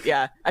already bald.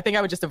 Yeah, I think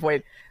I would just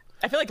avoid.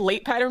 I feel like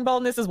late pattern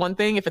baldness is one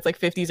thing if it's like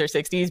 50s or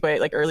 60s, but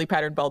like early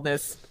pattern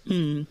baldness. yeah,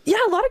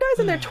 a lot of guys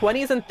in their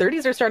 20s and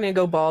 30s are starting to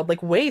go bald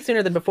like way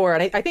sooner than before,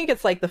 and I think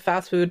it's like the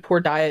fast food, poor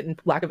diet, and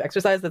lack of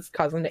exercise that's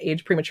causing them to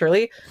age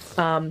prematurely.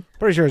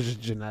 Pretty sure it's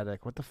just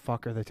genetic. What the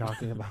fuck are they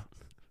talking about?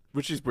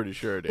 Which she's pretty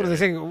sure it What are they is.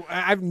 saying?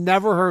 I've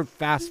never heard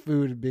fast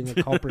food being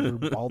a culprit of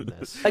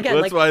baldness. Again,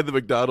 Well, that's like why the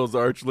McDonald's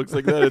arch looks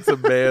like that. It's a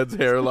man's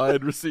hairline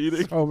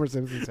receding. Homer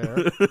Simpson's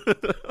hair.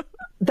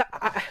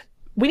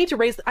 we need to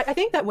raise. I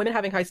think that women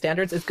having high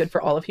standards is good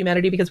for all of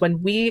humanity, because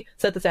when we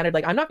set the standard,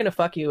 like, I'm not going to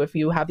fuck you if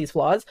you have these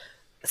flaws.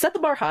 Set the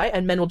bar high,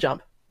 and men will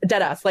jump.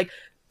 Dead ass. Like,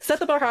 set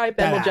the bar high,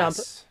 men will jump,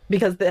 Deadass.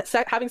 because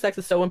having sex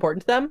is so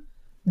important to them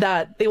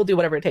that they will do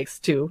whatever it takes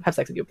to have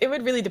sex with you. It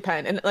would really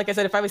depend. And like I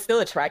said, if I was still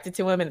attracted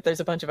to him and if there's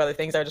a bunch of other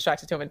things I was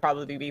attracted to him, it'd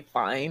probably be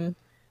fine.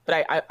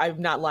 But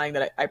I'm not lying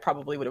that I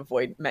probably would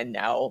avoid men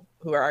now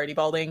who are already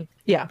balding.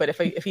 Yeah. But if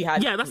he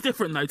had... Yeah, that's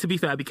different though, to be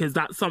fair, because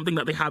that's something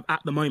that they have at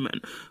the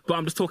moment. But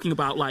I'm just talking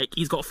about, like,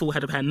 he's got a full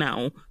head of hair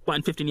now, but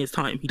in 15 years'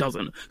 time, he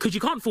doesn't. Because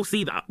you can't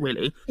foresee that,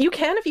 really. You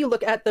can if you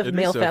look at the It'd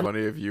male be so family.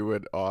 funny if you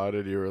went on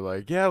and you were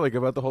like, yeah, like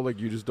about the whole, like,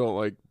 you just don't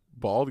like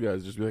bald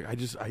guys. Just be like, I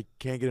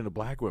can't get into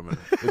black women.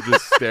 And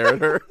just stare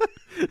at her.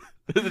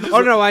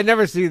 Oh no, I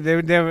never see. They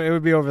would never. It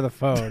would be over the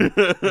phone.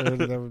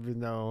 There would be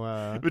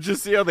no. But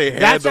just see how they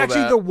handle That's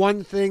actually that. the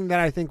one thing that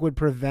I think would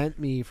prevent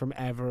me from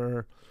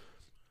ever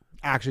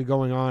actually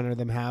going on or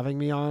them having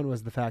me on,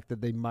 was the fact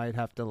that they might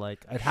have to,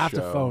 like, I'd have to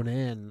Show. phone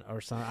in or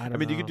something. I don't know. I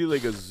mean, you could do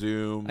like a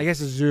Zoom. I guess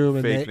a Zoom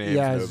and fake they, names,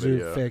 yeah, no Zoom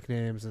video. fake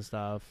names and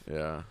stuff.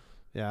 Yeah.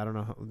 Yeah, I don't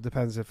know.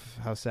 Depends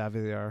how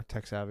savvy they are,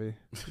 tech savvy.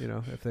 You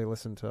know, if they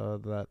listen to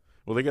that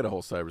Well, they got a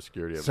whole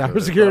cybersecurity episode.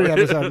 cybersecurity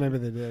episode, maybe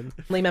they did.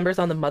 Family members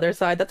on the mother's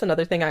side, that's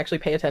another thing I actually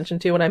pay attention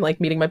to when I'm, like,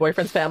 meeting my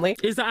boyfriend's family.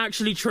 Is that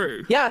actually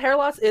true? Yeah, hair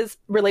loss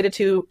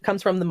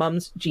comes from the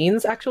mom's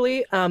genes,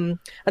 actually. And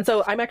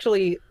so I'm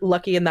actually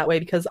lucky in that way,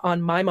 because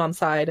on my mom's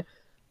side,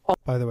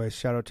 By the way,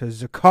 shout out to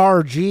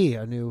Zakar G,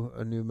 a new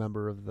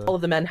member of the. all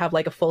of the men have,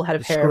 like, a full head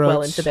of The hair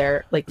well scrotes. into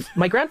their, like,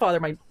 my grandfather,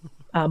 my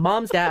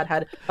mom's dad,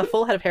 had a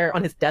full head of hair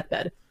on his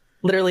deathbed.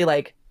 Literally,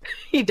 like,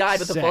 he died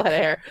with a full Sick. head of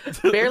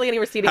hair. Barely any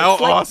receding. How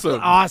slight, awesome.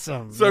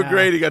 Awesome. So yeah.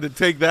 great. He got to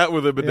take that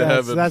with him into Yeah,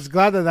 heaven. that's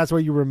glad that's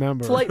what you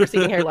remember. Slight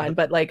receding hairline,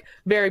 but, like,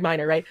 very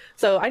minor, right?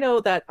 So I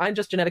know that I'm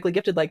just genetically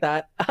gifted like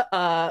that.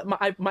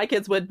 My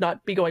kids would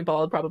not be going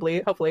bald,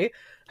 probably, hopefully.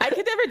 I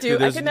could never do... Dude, I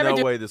there's could never no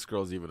do way this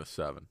girl's even a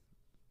 7.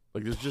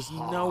 Like, there's just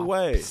no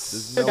way.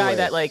 There's a no guy way.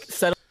 that, like,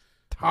 settled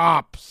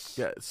Tops.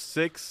 Yeah,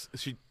 6.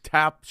 She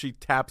taps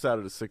out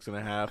at a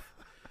 6.5.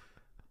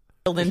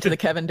 into the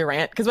Kevin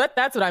Durant, because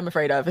that's what I'm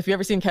afraid of. If you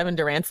ever seen Kevin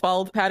Durant's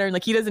bald pattern,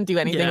 like, he doesn't do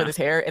anything Yeah. with his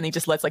hair, and he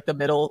just lets, like, the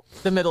middle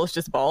is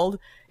just bald,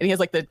 and he has,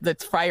 like, the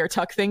friar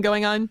tuck thing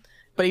going on,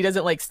 but he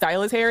doesn't, like,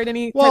 style his hair in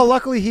any Well, type-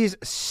 luckily he's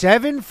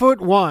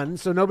 7'1",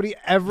 so nobody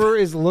ever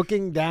is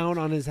looking down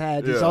on his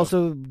head. He's Yeah.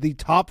 also the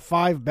top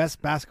 5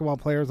 best basketball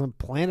players on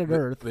planet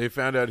Earth. They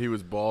found out he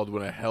was bald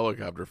when a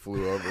helicopter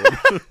flew over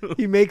him.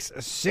 He makes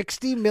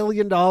 $60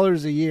 million a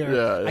year.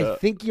 Yeah, yeah. I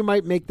think you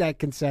might make that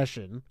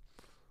concession.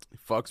 He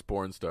fucks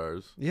porn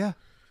stars. Yeah,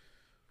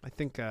 I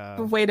think. a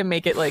way to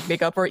make it, like,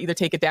 make up for it, either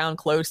take it down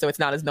close so it's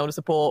not as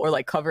noticeable, or,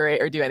 like, cover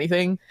it or do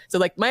anything. So,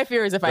 like, my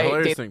fear is if The I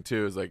hilarious date thing,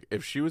 too, is, like,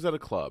 if she was at a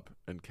club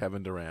and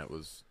Kevin Durant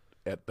was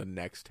at the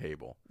next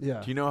table, Yeah.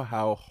 do you know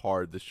how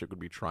hard this chick would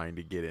be trying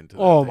to get into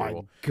that Oh my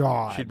table?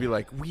 god! She'd be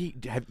like, we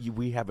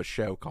have a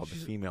show called The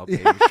Female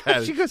Dating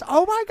Strategy. She goes,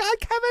 "Oh my god,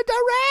 Kevin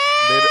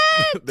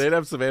Durant!" They'd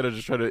have Savannah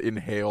just try to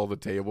inhale the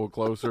table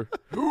closer.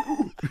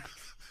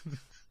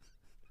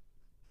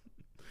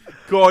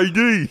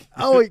 KD.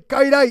 Oi,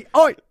 KD!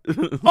 Oi,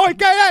 oi,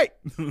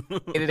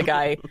 KD! dated a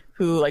guy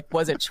who, like,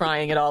 wasn't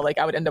trying at all, like,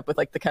 I would end up with,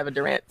 like, the Kevin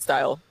Durant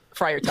style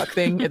friar tuck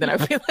thing, and then I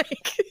would be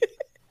like,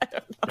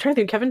 I'm trying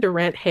to think. Kevin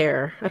Durant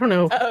hair. I don't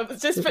know.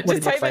 just what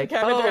it type looks in like.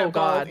 Kevin Oh Durant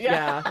God, bald.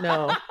 yeah,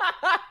 no.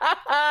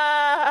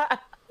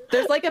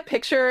 There's, like, a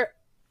picture.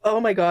 Oh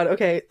my God.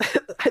 Okay,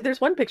 there's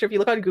one picture. If you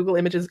look on Google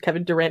Images,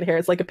 Kevin Durant hair.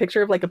 It's like a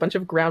picture of, like, a bunch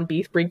of ground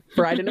beef being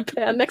fried in a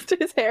pan next to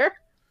his hair.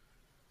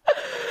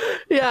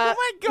 Yeah. Oh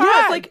my Yeah,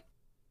 God. it's like,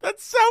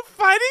 That's so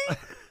funny.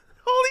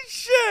 Holy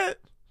shit.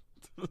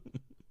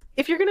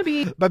 if you're gonna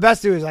be My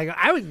best dude is like,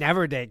 I would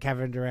never date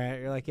Kevin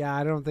Durant. You're like, yeah,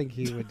 I don't think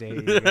he would date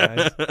you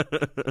guys.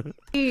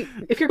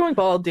 if you're going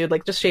bald, dude,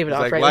 like, just shave it It's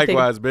off, like, right? Like, take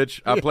likewise,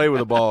 bitch. I play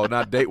with a ball,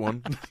 not date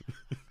one.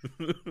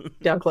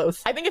 it down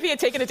close. I think if he had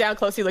taken it down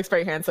close, he looks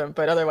very handsome,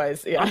 but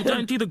otherwise, yeah. I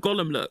don't do the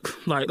Gollum look.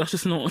 Like, that's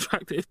just not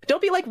attractive.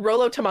 Don't be like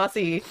Rollo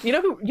Tomasi. You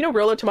know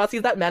Rollo Tomasi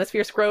is that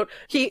Manosphere scrote.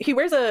 He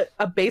wears a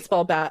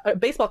baseball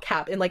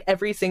cap in, like,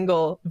 every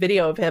single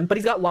video of him, but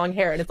he's got long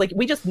hair, and it's like,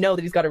 we just know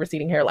that he's got a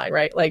receding hairline,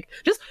 right? Like,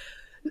 just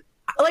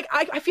like,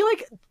 I feel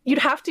like you'd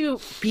have to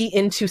be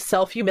into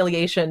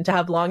self-humiliation to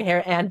have long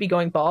hair and be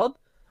going bald,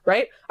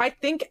 right? I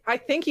think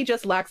he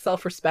just lacks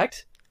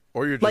self-respect.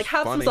 Or you're just Like,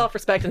 have funny. some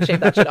self-respect and shave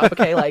that shit off,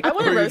 okay? Like,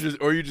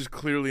 Or you just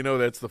clearly know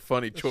that's the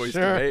funny choice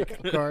to make.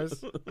 Of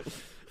course.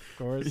 Of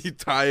course. You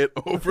tie it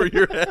over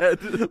your head.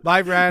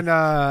 My friend,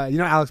 you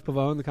know Alex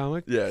Pavone, the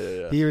comic?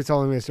 Yeah. He was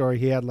telling me a story.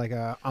 He had, like,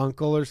 a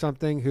uncle or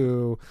something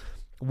who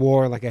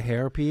wore, like, a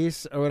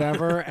hairpiece or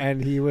whatever,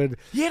 and he would...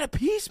 He had a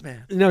piece,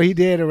 man. No, he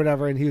did or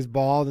whatever, and he was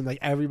bald, and, like,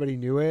 everybody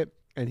knew it.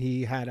 and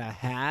he had a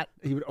hat.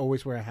 He would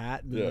always wear a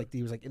hat, and like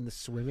he was like in the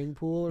swimming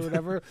pool or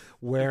whatever,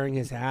 wearing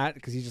his hat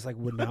because he just like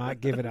would not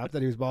give it up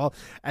that he was bald.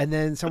 And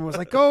then someone was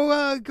like, "Go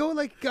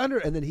like under,"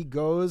 and then he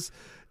goes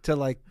to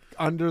like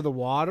under the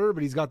water,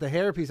 but he's got the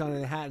hairpiece on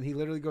in the hat, and he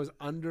literally goes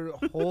under,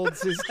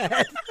 holds his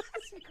head.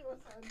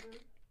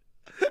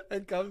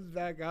 And comes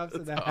back up, so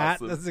the hat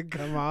doesn't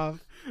come off.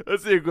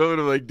 That's the equivalent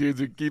of like dudes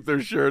who keep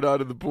their shirt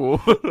on in the pool.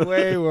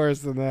 Way worse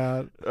than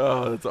that.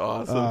 Oh, that's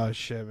awesome. Oh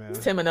shit, man.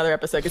 Tim another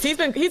episode because he's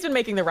been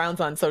making the rounds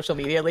on social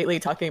media lately,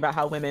 talking about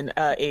how women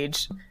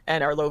age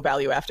and are low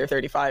value after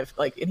 35.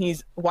 Like,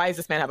 and why does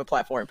this man have a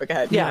platform? But go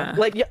ahead. Yeah,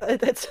 like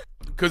it's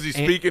because he's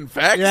speaking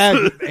facts.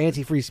 Yeah,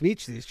 anti-free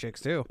speech. These chicks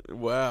too.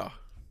 Wow.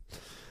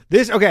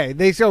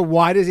 So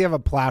why does he have a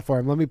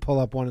platform? Let me pull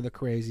up one of the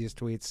craziest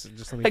tweets.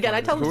 Just let me again,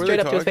 I tell him Who are straight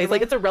they up to his talking face,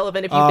 like about? it's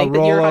irrelevant if you think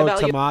that you're high Rollo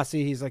value.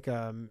 Tomasi. He's like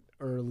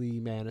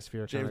early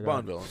manosphere. James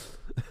Bond villain.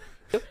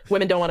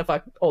 Women don't want to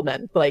fuck old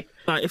men. Like,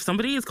 If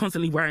somebody is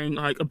constantly wearing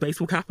like a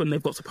baseball cap and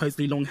they've got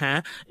supposedly long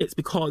hair, it's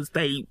because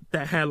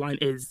their hairline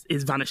is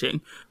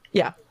vanishing.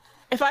 yeah.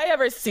 If I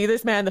ever see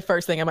this man, the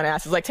first thing I'm gonna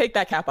ask is like, take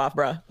that cap off,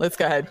 bro. Let's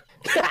go ahead.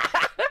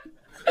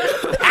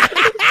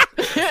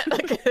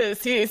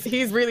 Because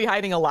he's really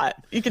hiding a lot.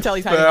 You can tell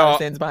he's hiding a lot of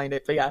sins behind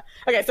it. But yeah.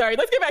 Okay, sorry.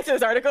 Let's get back to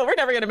this article. We're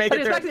never gonna make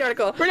it through. Back to the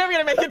article. We're never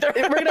gonna make it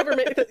through. We're never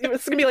make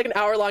it's gonna be like an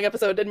hour-long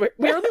episode, and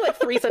we're only like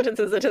 3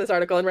 sentences into this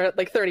article, and we're at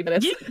like 30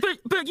 minutes.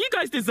 But you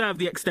guys deserve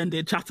the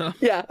extended chatter.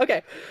 Yeah.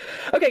 Okay.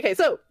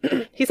 So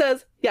he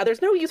says, yeah,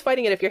 there's no use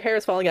fighting it if your hair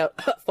is falling out.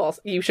 False.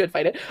 You should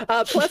fight it.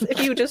 Plus, if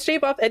you just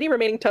shave off any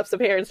remaining tufts of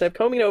hair instead of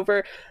combing it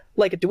over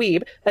like a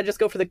dweeb and just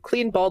go for the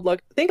clean bald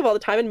look, think of all the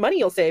time and money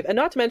you'll save, and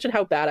not to mention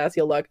how badass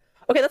you'll look.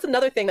 Okay, that's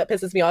another thing that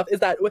pisses me off is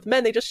that with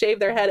men, they just shave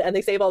their head and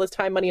they save all this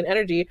time, money, and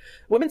energy.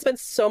 Women spend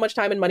so much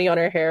time and money on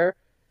our hair.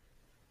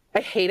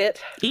 I hate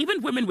it.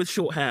 Even women with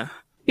short hair.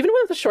 Even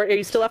with the short hair,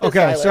 you still have to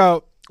style it.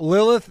 So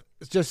Lilith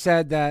just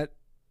said that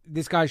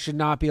this guy should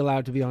not be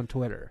allowed to be on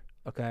Twitter,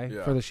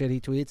 for the shit he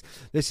tweets.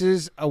 This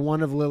is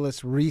one of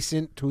Lilith's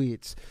recent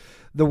tweets.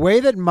 The way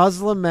that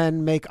Muslim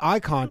men make eye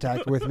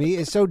contact with me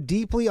is so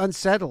deeply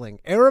unsettling.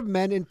 Arab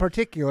men in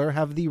particular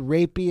have the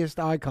rapiest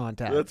eye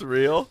contact. That's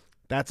real?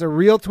 That's a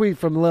real tweet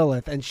from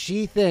Lilith, and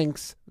she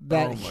thinks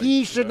that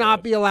he should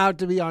not be allowed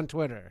to be on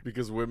Twitter.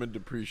 Because women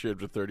depreciate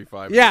to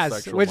 35.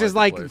 Yes, which is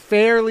like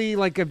fairly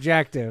like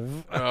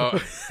objective.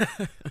 Oh.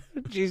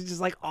 She's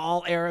just like,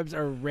 all Arabs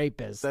are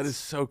rapists. That is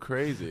so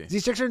crazy.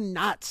 These chicks are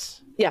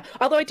nuts. Yeah,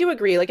 although I do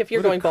agree, like, if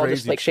you're What a going bald,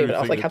 just crazy like shave it true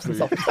off, thing like to have some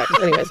tweet.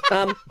 self-respect. Anyways,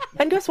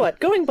 and guess what?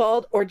 Going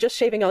bald or just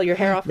shaving all your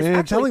hair off is Man,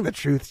 actually telling the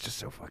truth is just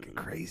so fucking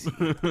crazy.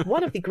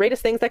 one of the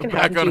greatest things that can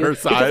Back happen on to you. her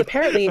Because side.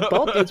 apparently,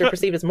 bald dudes are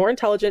perceived as more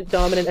intelligent,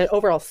 dominant, and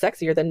overall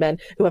sexier than men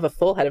who have a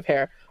full head of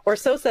hair. Or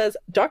so says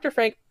Dr.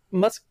 Frank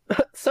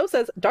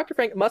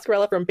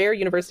Muscarella from Bayer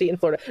University in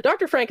Florida.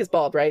 Dr. Frank is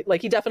bald, right?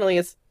 Like, he definitely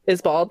is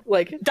bald.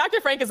 Like, Dr.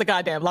 Frank is a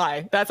goddamn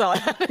lie. That's all.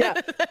 yeah.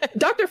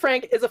 Dr.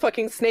 Frank is a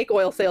fucking snake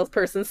oil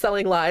salesperson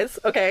selling lies.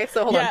 Okay,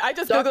 so hold on. Yeah, I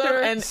just googled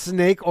him and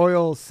Snake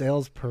oil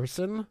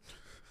salesperson?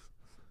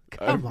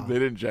 Come on. They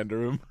didn't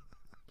gender him.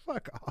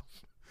 Fuck off.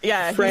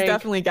 yeah, Frank. he's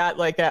definitely got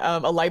like a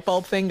light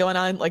bulb thing going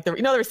on, like the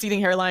receding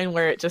hairline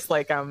where it just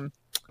like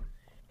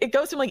it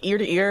goes from like ear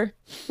to ear.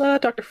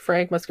 Dr.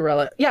 Frank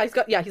Muscarella. Yeah, he's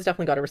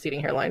definitely got a receding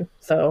hairline.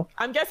 So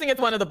I'm guessing it's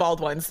one of the bald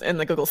ones in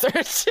the Google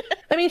search.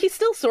 I mean, he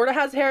still sort of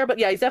has hair, but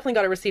yeah, he's definitely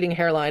got a receding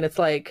hairline. It's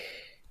like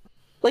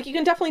you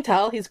can definitely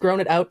tell he's grown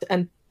it out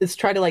and is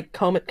trying to like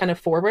comb it kind of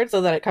forward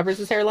so that it covers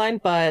his hairline.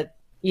 But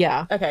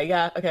yeah,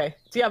 Okay,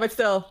 but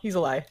still, he's a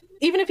lie.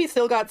 even if he's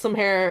still got some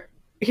hair,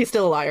 he's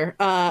still a liar.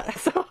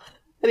 So,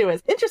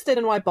 anyways, interested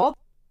in why bald.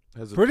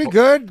 Has a Pretty to-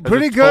 good. has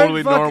Pretty a good.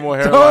 Totally Fuck- normal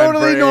hairline.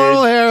 Totally for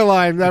normal age.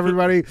 hairline,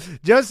 everybody.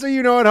 Just so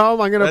you know at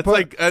home, I'm going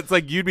to That's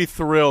like you'd be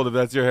thrilled if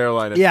that's your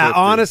hairline. At Yeah, 50.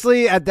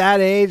 honestly, at that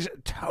age,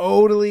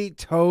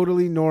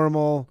 totally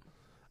normal.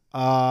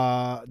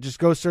 Just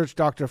go search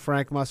Dr.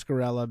 Frank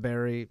Muscarella.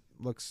 Barry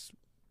looks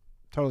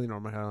totally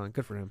normal hairline.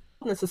 Good for him.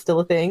 This is still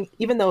a thing,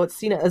 even though it's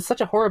seen as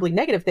such a horribly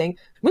negative thing.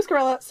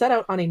 Muscarella set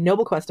out on a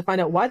noble quest to find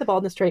out why the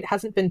baldness trait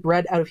hasn't been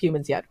bred out of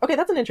humans yet. Okay,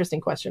 that's an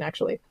interesting question,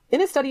 actually. In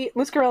his study,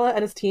 Muscarella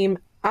and his team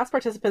asked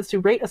participants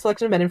to rate a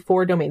selection of men in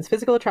 4 domains: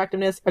 physical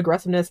attractiveness,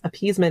 aggressiveness,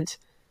 appeasement,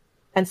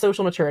 and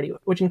social maturity,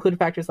 which included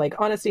factors like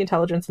honesty,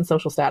 intelligence, and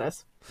social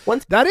status.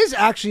 Once That is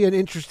actually an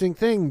interesting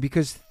thing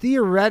because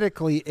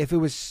theoretically, if it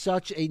was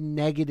such a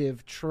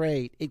negative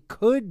trait, it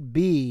could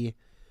be,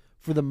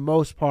 for the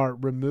most part,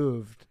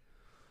 removed.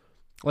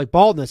 Like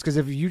baldness, because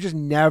if you just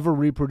never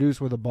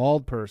reproduce with a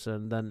bald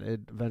person,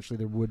 then eventually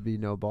there would be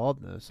no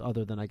baldness,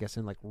 other than, I guess,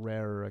 in like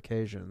rarer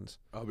occasions.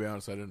 I'll be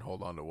honest, I didn't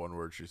hold on to one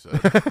word she said.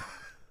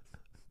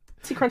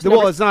 he crunched Well,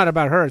 numbers- it's not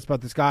about her. It's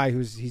about this guy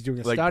he's doing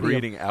a Like study.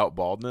 breeding out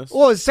baldness.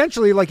 Well,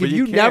 essentially, like But if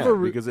you can't never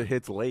because it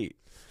hits late.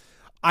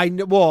 I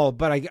know, well,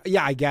 but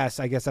I guess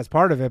that's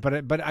part of it.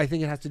 But I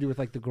think it has to do with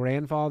like the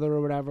grandfather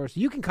or whatever. So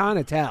you can kind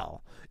of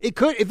tell. It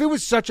could, if it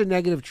was such a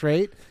negative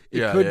trait,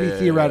 it could be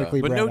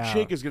theoretically. But bred no out.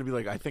 chick is going to be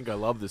like, I think I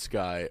love this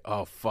guy.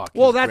 Oh fuck.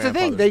 Well, his that's the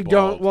thing. grandfather's They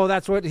don't. bald. Well,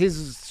 that's what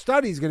his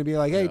study's going to be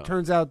like. Hey, it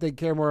turns out they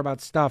care more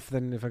about stuff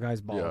than if a guy's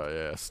bald.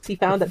 Yeah. He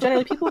found that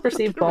generally people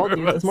perceive bald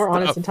youth as more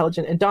honest,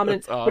 intelligent, and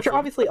dominant, That's which are awesome.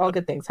 obviously all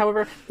good things.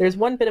 However, there's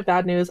one bit of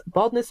bad news.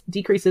 Baldness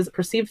decreases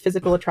perceived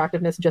physical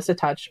attractiveness just a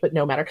touch, but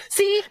no matter.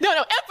 See?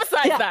 No,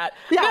 emphasize Yeah. that.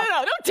 Yeah.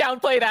 No,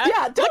 don't downplay that.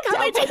 Yeah, don't Look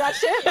how they downplay that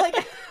shit.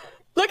 Like,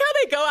 Look how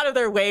they go out of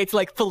their way to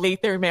like fillet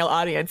their male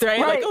audience, right?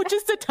 Right. Like,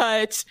 just a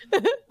touch.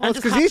 Well, it's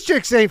because these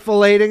chicks ain't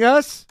filleting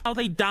us. How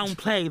they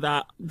downplay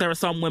that there are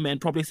some women,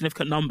 probably a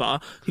significant number,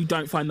 who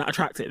don't find that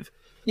attractive.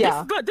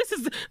 yeah. This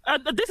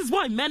is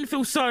why men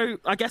feel so,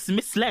 I guess,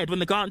 misled when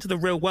they go out into the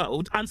real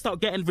world and start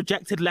getting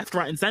rejected left,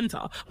 right, and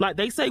center. Like,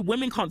 they say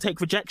women can't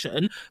take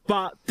rejection,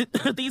 but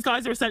these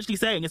guys are essentially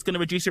saying it's going to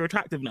reduce your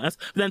attractiveness,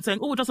 but then saying,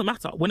 oh, it doesn't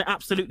matter, when it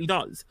absolutely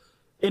does,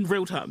 in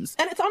real terms.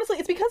 And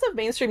it's because of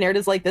mainstream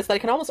narratives like this that I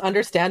can almost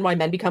understand why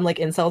men become like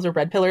incels or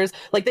red pillers.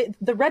 Like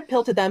the red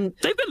pill to them.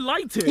 They've been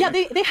lied to. Yeah,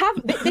 they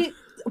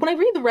when I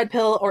read the red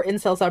pill or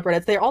incel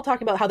subreddits, they're all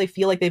talking about how they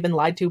feel like they've been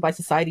lied to by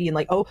society and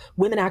like, oh,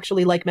 women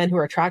actually like men who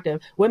are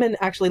attractive. Women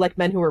actually like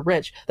men who are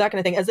rich, that kind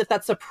of thing, as if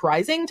that's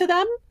surprising to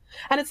them.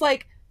 And it's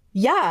like,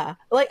 yeah,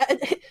 like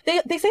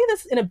they say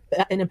this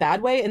in a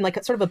bad way, in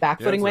like sort of a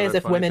backfooting it's way, as another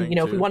if funny women, thing, you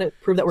know, if we too. want to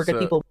prove that we're good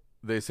people.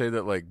 They say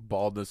that like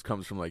baldness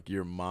comes from like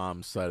your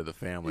mom's side of the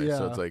family.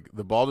 So Yeah. it's like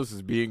the baldness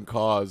is being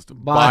caused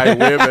By-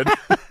 by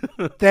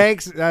women.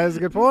 Thanks. That is a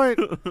good point.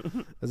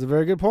 That's a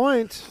very good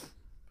point.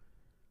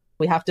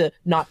 We have to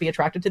not be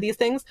attracted to these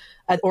things,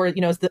 or you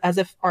know, as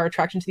if our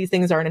attraction to these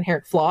things are an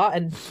inherent flaw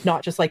and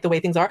not just like the way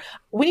things are.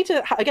 We need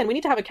to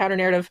have a counter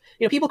narrative.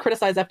 You know, people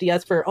criticize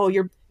FDS for, oh,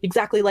 you're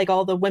exactly like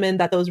all the women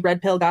that those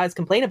red pill guys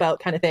complain about,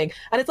 kind of thing.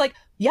 And it's like,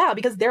 yeah,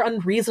 because they're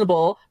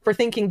unreasonable for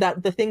thinking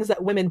that the things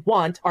that women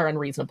want are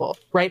unreasonable,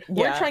 right?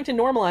 We're Yeah. trying to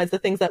normalize the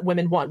things that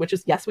women want, which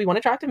is, yes, we want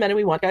attractive men and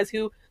we want guys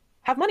who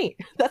have money.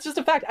 That's just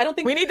a fact. I don't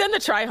think We need them to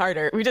try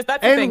harder. That's the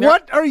And thing.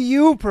 what are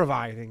you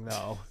providing,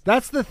 though?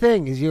 That's the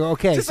thing. Is you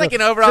okay? Just so, like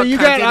an overall So you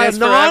got a cuntiness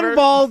forever?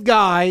 non-bald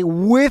guy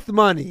with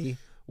money.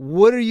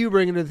 What are you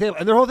bringing to the table?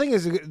 And their whole thing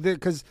is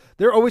because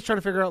they're always trying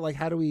to figure out like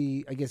how do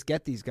we, I guess,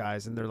 get these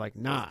guys, and they're like,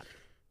 not.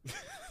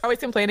 always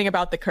complaining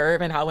about the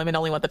curve and how women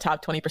only want the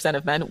top 20%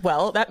 of men.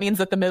 Well, that means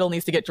that the middle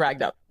needs to get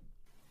dragged up.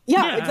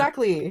 Yeah, Yeah.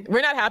 exactly.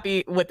 We're not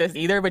happy with this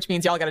either, which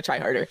means y'all got to try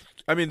harder.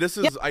 I mean, this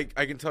is I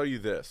can tell you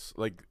this.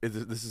 Like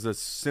this is as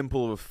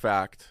simple of a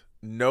fact.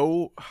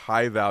 No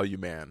high value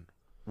man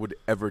would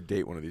ever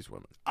date one of these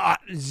women.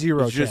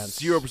 Zero It's chance.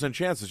 just 0%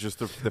 chance. It's just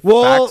the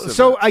Well, facts of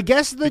so it. I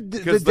guess the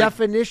Because, like-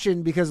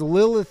 definition, because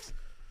Lilith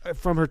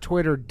from her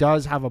Twitter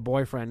does have a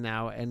boyfriend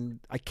now, and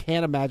I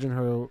can't imagine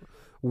her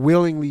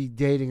willingly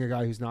dating a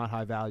guy who's not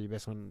high value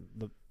based on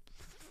the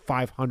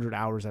 500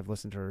 hours I've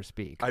listened to her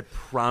speak. I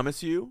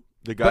promise you,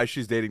 the guy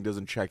she's dating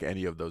doesn't check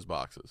any of those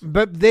boxes.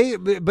 But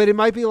it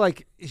might be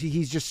like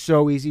he's just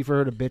so easy for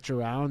her to bitch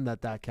around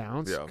that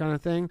counts, Yeah. kind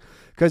of thing.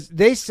 Because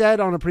they said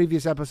on a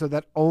previous episode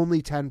that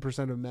only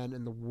 10% of men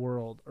in the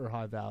world are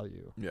high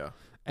value, Yeah.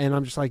 and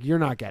I'm just like, you're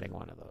not getting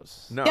one of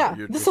those. No, Yeah,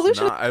 you're the just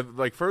solution- not.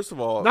 Like, first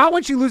of all, Not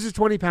when she loses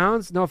 20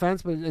 pounds. No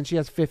offense, but and she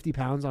has 50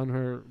 pounds on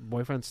her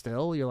boyfriend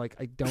still. You're like,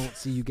 I don't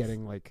see you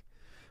getting like.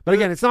 But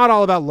again, it's not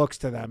all about looks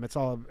to them.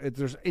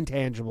 There's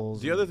intangibles.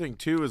 the other thing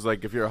too is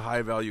like if you're a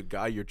high value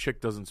guy, your chick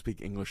doesn't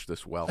speak English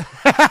this well.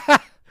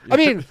 I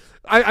mean,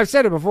 I've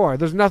said it before.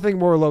 There's nothing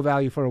more low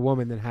value for a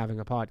woman than having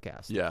a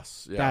podcast.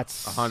 Yes, yeah,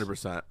 That's-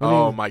 100%. I mean-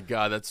 Oh my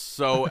god, that's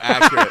so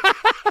accurate.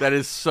 That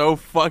is so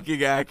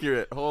fucking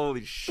accurate.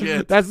 Holy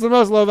shit. That's the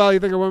most low value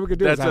thing a woman could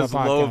do. That's is have as a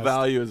podcast. low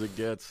value as it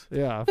gets.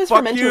 Yeah. It's for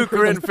Fuck men to you, improve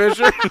Corinne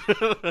Fisher.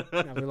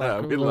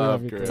 we we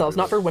love you, Corinne. themselves,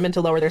 not for women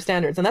to lower their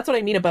standards. And that's what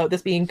I mean about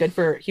this being good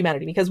for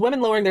humanity, because women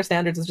lowering their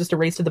standards is just a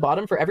race to the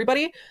bottom for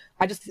everybody.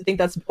 I just think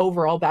that's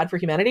overall bad for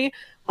humanity.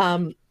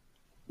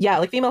 Yeah,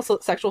 like female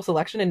sexual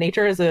selection in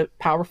nature is a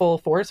powerful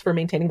force for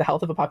maintaining the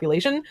health of a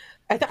population.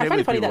 I find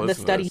it funny that in this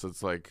study,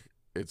 It's like,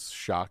 it's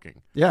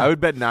shocking. Yeah. I would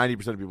bet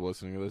 90% of people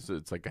listening to this,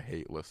 it's like a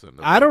hate listen.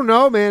 I don't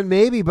know, man.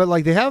 Maybe, but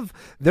like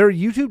their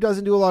YouTube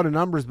doesn't do a lot of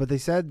numbers, but they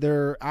said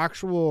their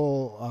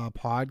actual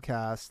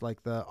podcast,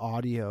 like the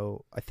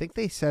audio, I think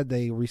they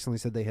recently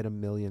said they hit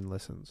 1 million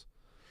listens.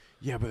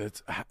 Yeah,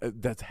 but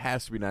that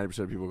has to be 90%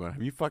 of people going,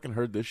 have you fucking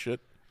heard this shit?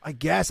 I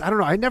guess. I don't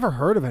know. I never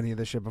heard of any of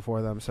this shit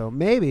before them, so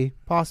maybe,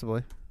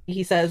 possibly.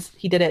 he says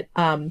he did it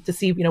to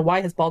see, you know, why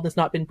has baldness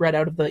not been bred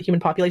out of the human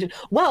population?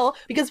 Well,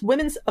 because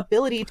women's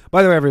ability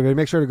By the way, everybody,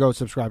 make sure to go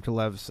subscribe to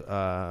Lev's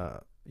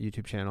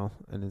YouTube channel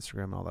and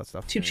Instagram and all that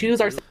stuff. to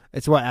choose our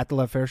It's what, at the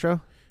Lev Fair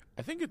Show?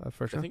 I think it,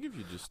 for sure. I think if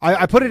you just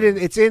I put it in.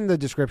 It's in the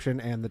description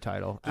and the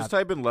title. just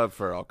type in Love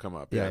Fur, I'll come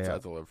up. Yeah, Yeah, it's yeah.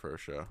 at the Love Fur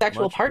show.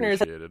 Sexual Much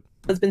partners appreciated.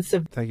 has been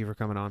Thank you for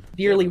coming on.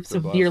 severely, Yeah, that's the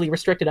boss. severely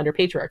restricted under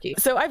patriarchy.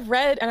 So I've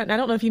read, and I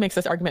don't know if he makes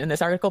this argument in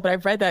this article, but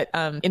I've read that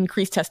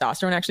increased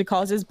testosterone actually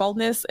causes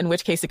baldness, in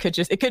which case it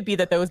could be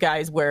that those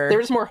guys were They're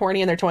just more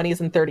horny in their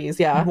 20s and 30s.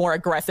 Yeah. more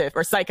aggressive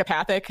or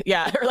psychopathic.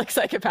 Yeah, or like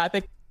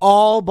psychopathic,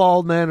 All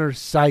bald men are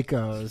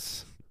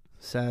psychos,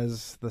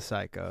 says the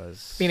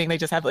psychos. meaning they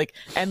just have like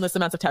endless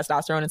amounts of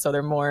testosterone, and so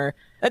they're more.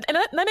 And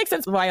that makes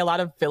sense why a lot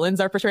of villains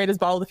are portrayed as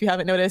bald. If you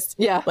haven't noticed,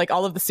 Yeah. like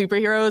all of the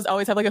superheroes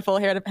always have like a full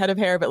head of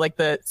hair, but like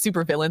the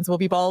super villains will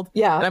be bald.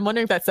 Yeah. And I'm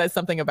wondering if that says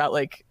something about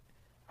like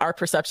our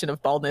perception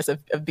of baldness of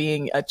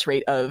being a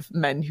trait of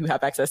men who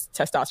have excess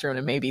testosterone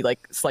and maybe like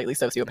slightly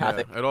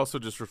sociopathic. Yeah, it also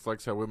just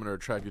reflects how women are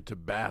attracted to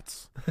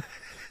bats.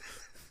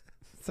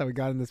 That's how we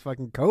got in this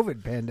fucking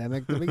COVID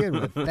pandemic to begin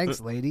with.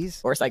 Thanks, ladies.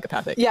 Or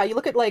psychopathic. Yeah, you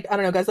look at like, I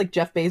don't know, guys like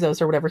Jeff Bezos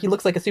or whatever. He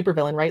looks like a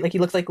supervillain, right? Like he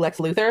looks like Lex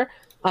Luthor.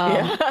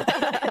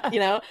 You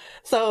know?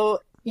 So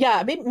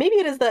yeah, maybe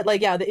it is that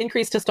like, yeah, the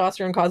increased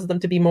testosterone causes them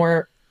to be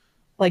more,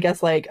 I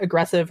guess, like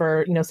aggressive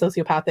or, you know,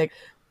 sociopathic.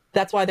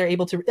 That's why they're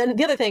able to. And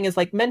the other thing is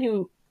like men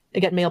who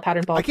get male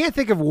pattern bald. I can't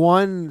think of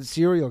one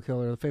serial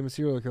killer, the famous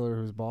serial killer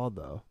who's bald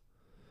though.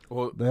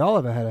 Well, They all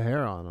have a head of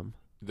hair on them,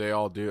 they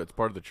all do. It's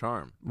part of the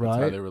charm. That's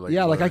how right? they were, like,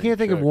 yeah, like I luring can't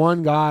think of chicks.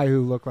 one guy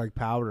who looked like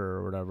powder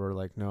or whatever.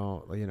 Like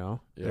no, you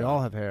know, they Yeah.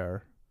 all have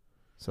hair.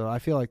 So I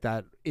feel like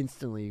that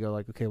instantly you go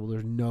like, okay, well,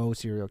 there's no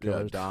serial Yeah,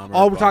 killers. Dahmer,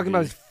 All we're talking about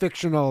Bundy. is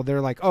fictional. They're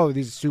like, oh,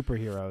 these are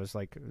superheroes,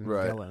 like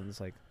Right. villains.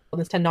 Like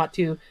Baldness tend not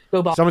to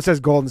go bald someone says,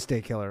 Golden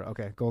State Killer.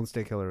 Okay, Golden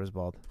State Killer is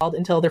bald.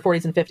 until their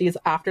 40s and 50s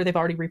after they've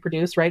already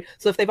reproduced, right?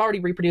 So if they've already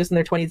reproduced in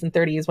their 20s and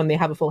 30s when they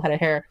have a full head of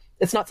hair,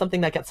 it's not something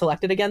that gets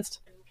selected against.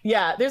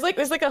 Yeah, there's like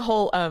a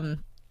whole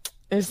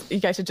you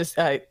guys should just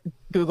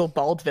Google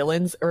bald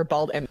villains or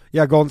bald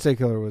Yeah, Golden State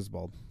Killer was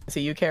bald.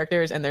 MCU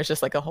characters, and there's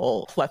just like a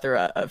whole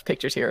plethora of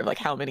pictures here of like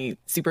how many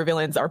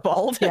supervillains are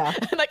bald. Yeah.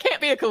 And that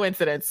can't be a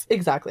coincidence.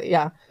 Exactly,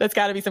 yeah. That's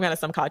got to be some kind of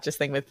subconscious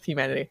thing with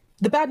humanity.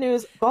 The bad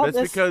news,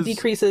 baldness because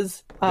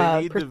decreases.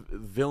 They need the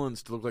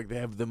villains to look like they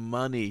have the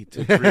money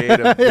to create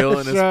a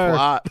villainous Sure.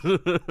 plot.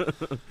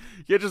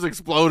 You can't just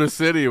explode a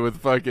city with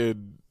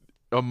fucking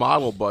a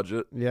model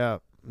budget. Yeah,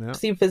 yeah.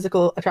 perceived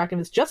physical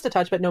attractiveness just a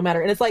touch, but no matter.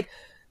 And it's like,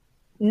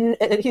 and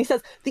he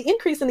says the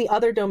increase in the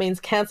other domains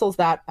cancels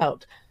that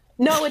out.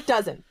 No, it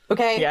doesn't.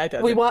 Okay. Yeah, it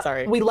doesn't.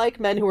 Sorry. We like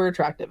men who are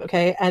attractive.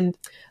 Okay. And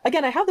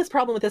again, I have this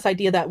problem with this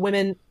idea that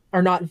women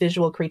are not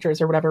visual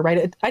creatures or whatever,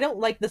 right? I don't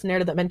like this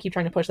narrative that men keep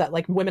trying to push that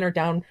like women are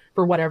down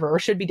for whatever or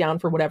should be down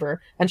for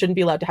whatever and shouldn't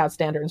be allowed to have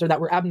standards, or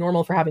that we're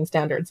abnormal for having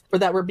standards, or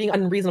that we're being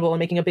unreasonable and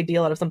making a big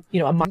deal out of some,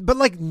 you know, But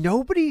like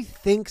nobody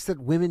thinks that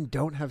women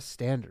don't have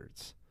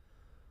standards.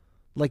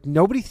 Like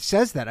nobody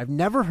says that. I've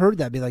never heard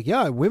that be like,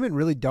 yeah, women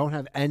really don't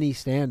have any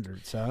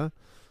standards, huh?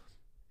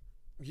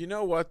 You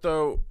know what,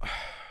 though?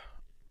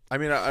 I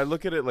mean, I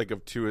look at it like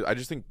of two. I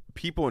just think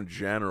people in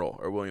general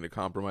are willing to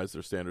compromise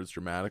their standards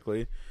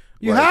dramatically.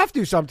 You Like, have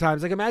to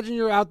sometimes. Like imagine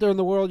you're out there in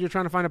the world, you're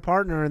trying to find a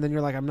partner, and then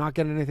you're like, I'm not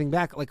getting anything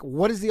back. Like,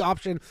 what is the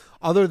option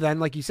other than,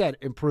 like you said,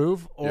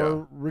 improve or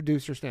Yeah.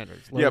 reduce your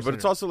standards? Lower Yeah, but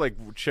it's standards? also like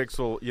chicks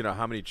will, you know,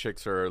 how many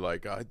chicks are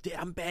like,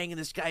 I'm banging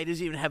this guy, he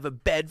doesn't even have a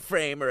bed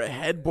frame or a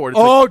headboard.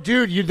 It's Oh, like,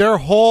 dude, their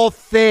whole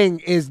thing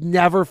is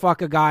never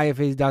fuck a guy if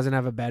he doesn't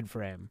have a bed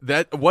frame.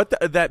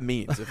 that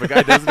means if a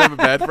guy doesn't have a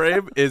bed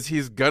frame is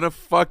he's gonna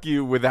fuck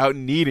you without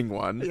needing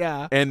one.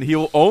 Yeah. And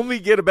he'll only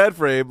get a bed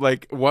frame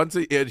like once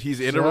he's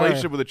in Sure. a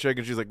relationship with a chick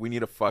and she's like, we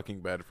need a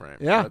fucking bed frame.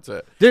 Yeah, That's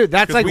it. dude.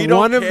 That's 'Cause like we don't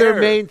one of their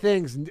care. main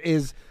things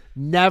is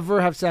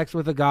never have sex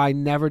with a guy,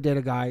 never date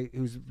a guy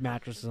whose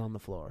mattress is on the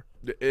floor.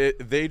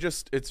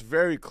 It's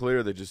very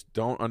clear they just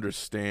don't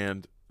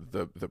understand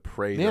the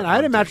prey. Man, they're I had a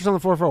hunting. mattress on the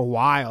floor for a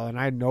while, and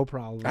I had no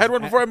problem. I had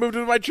one before I moved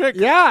in with my chick.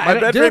 Yeah, my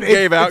and, bed dude, frame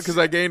gave out it's- because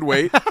I gained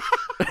weight,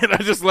 and I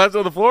just left it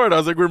on the floor. And I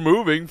was like, "We're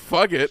moving,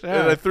 fuck it," and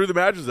Yeah. I threw the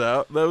mattress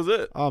out. That was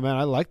it. Oh man,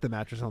 I liked the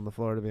mattress on the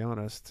floor. To be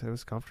honest, it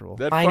was comfortable.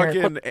 That Minor.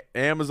 fucking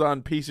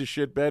Amazon piece of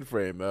shit bed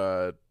frame.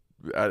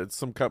 It's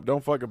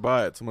don't fucking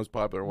buy it. It's the most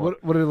popular one.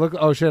 What did it look?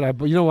 Oh shit!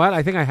 You know what?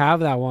 I think I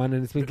have that one,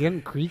 and it's been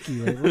getting creaky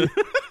lately.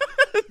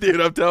 Dude,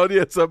 I'm telling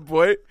you, at some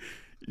point,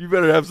 you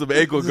better have some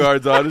ankle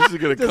guards on. It's just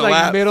gonna Just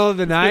collapse. like middle of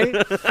the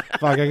night.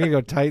 Fuck, I can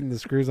go tighten the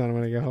screws on it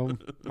when I get home.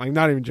 Like,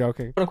 not even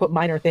joking. quote unquote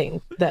minor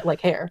thing that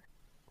like hair.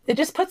 It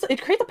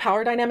creates a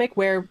power dynamic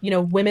where, you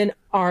know, women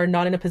are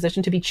not in a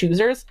position to be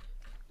choosers,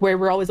 where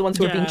we're always the ones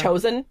who are being Yeah.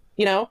 chosen,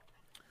 you know?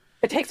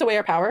 It takes away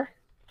our power.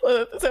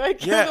 So I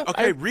Yeah,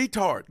 okay,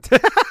 retard.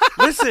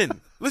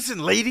 Listen,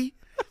 lady.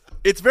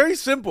 It's very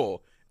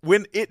simple.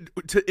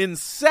 In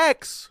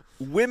sex,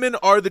 women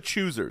are the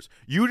choosers.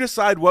 You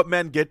decide what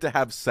men get to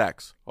have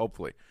sex,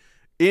 hopefully.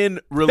 In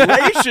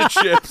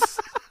relationships,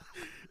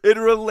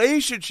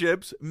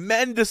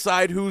 men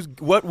decide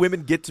what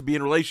women get to be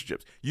in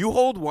relationships. You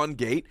hold one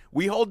gate,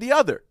 we hold the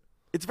other.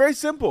 It's very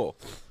simple.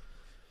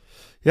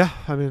 Yeah,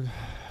 I mean,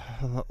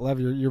 Lev,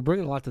 you're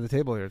bringing a lot to the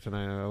table here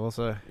tonight. I will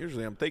say.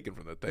 Usually I'm taking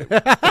from the table.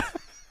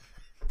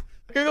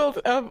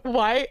 Googled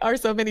why are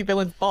so many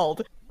villains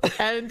bald?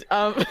 And They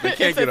can't it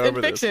get says, over in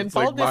this. fiction, It's,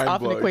 like, baldness often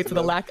mind-blowing equates to to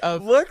the them. lack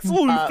of Lex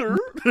Luthor.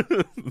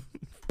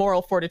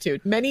 moral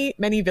fortitude. Many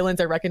villains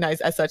are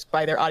recognized as such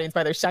by their audience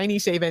by their shiny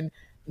shaven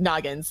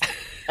noggins.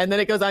 And then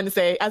it goes on to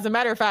say, as a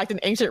matter of fact, in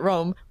ancient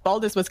Rome,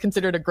 baldness was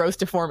considered a gross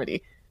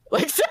deformity.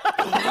 Like, so-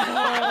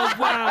 Oh,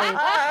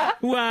 wow.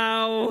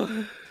 Wow.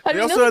 I They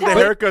mean, also had those the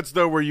guys- haircuts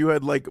though, where you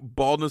had like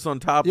baldness on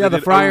top. Yeah, They the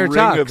did friar a ring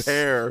tux of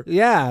hair.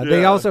 Yeah,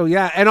 they Yeah. also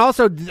and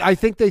also I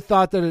think they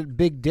thought that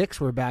big dicks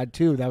were bad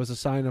too. That was a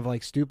sign of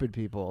like stupid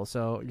people.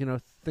 So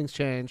things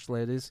changed,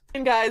 ladies.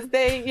 guys,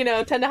 they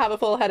tend to have a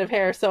full head of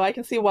hair, so I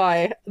can see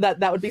why that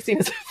would be seen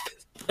as.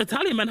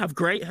 Italian men have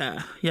great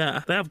hair.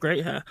 Yeah, they have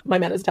great hair. My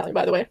man is Italian,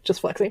 by the way,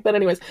 just flexing. But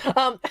anyways,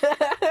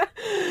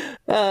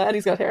 and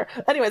he's got hair.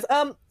 Anyways,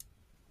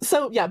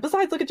 so yeah.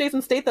 Besides, look at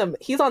Jason Statham.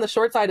 He's on the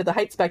short side of the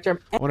height spectrum,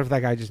 I wonder if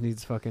that guy just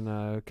needs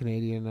fucking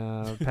Canadian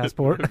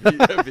passport.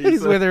 Yeah, He's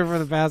visa. with her for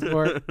the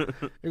passport.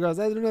 He goes,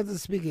 I don't know to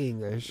speak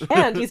English.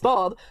 and he's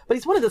bald, but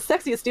he's one of the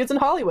sexiest dudes in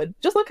Hollywood.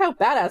 Just look how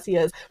badass he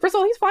is. First of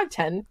all, he's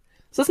 5'10",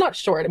 so it's not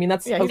short. I mean,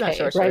 that's yeah, he's okay, not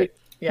short, right?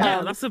 Yeah.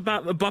 Yeah, that's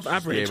about above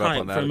average Gave up height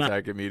on for that a man.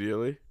 attack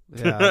immediately.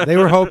 Yeah, they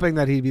were hoping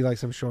that he'd be like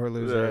some short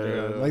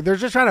loser. Yeah. Like they're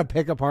just trying to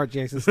pick apart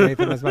Jason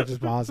Statham as much as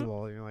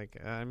possible. You're like,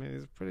 I mean,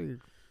 he's pretty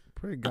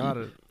got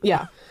it.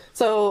 Yeah.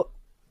 So,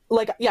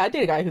 like, yeah, I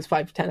date a guy who's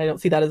 5'10". I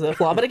don't see that as a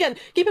flaw. But again,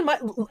 keep in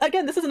mind,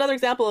 this is another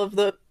example of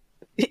the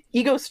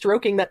ego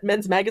stroking that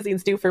men's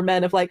magazines do for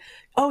men of like,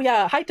 oh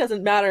yeah, height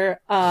doesn't matter,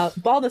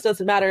 baldness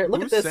doesn't matter.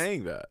 Look Who's at this.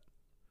 saying that?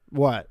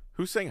 What?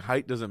 Who's saying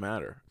height doesn't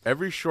matter?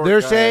 Every short.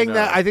 They're guy saying I know.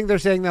 that. I think they're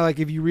saying that like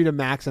if you read a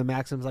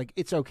Maxim's like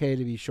it's okay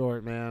to be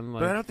short, man.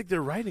 Like, But I don't think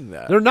they're writing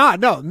that. they're not.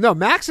 No.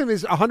 Maxim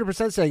is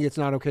 100% saying it's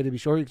not okay to be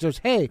short. He goes,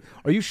 hey,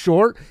 are you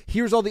short?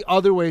 Here's all the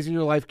other ways in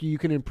your life you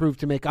can improve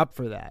to make up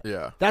for that.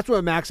 Yeah. That's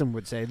what Maxim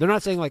would say. They're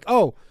not saying like,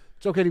 oh,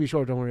 it's okay to be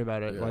short. Don't worry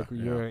about it. Yeah, like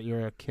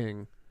you're a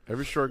king.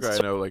 Every short guy I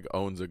know like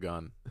owns a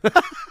gun.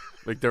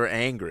 Like they're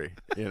angry,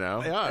 They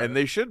are. and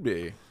they should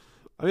be.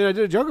 I mean, I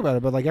did a joke about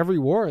it, but like every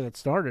war that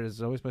started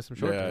is always by some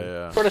short Yeah, guy.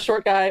 yeah. Sort of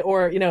short guy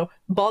or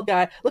bald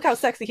guy, look how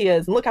sexy he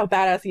is and look how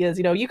badass he is,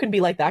 you can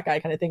be like that guy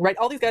kind of thing, right?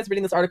 All these guys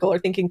reading this article are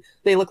thinking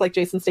they look like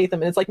Jason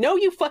Statham, and it's like, no,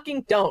 you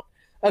fucking don't.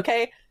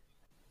 Okay,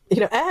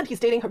 and he's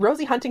dating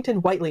Rosie Huntington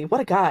Whiteley.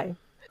 What a guy.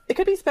 It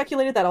could be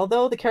speculated that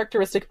although the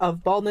characteristic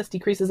of baldness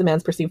decreases a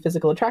man's perceived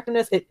physical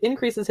attractiveness, it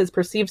increases his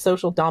perceived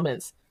social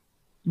dominance.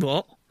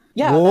 What?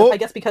 Yeah, Whoa. I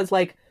guess because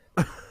like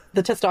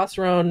the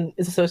testosterone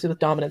is associated with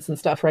dominance and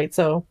stuff, right?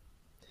 So,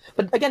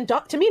 but again,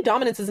 to me,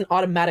 dominance isn't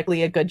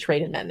automatically a good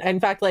trait in men. In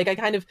fact, like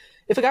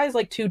if a guy is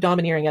like too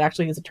domineering, it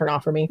actually is a turn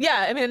off for me.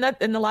 Yeah, I mean,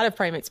 and a lot of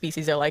primate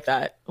species are like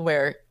that,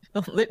 where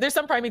there's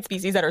some primate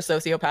species that are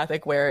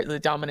sociopathic, where the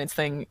dominance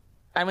thing,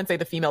 I wouldn't say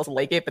the females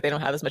like it, but they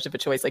don't have as much of a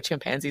choice. Like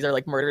chimpanzees are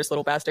like murderous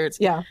little bastards.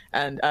 Yeah.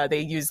 And they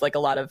use like a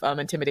lot of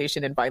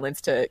intimidation and violence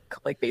to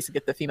like basically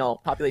get the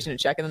female population in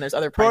check. And then there's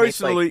other primates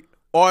Personally,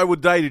 I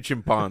would date a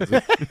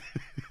chimpanzee.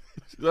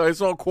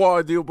 It's not quite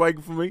a deal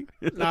breaker for me.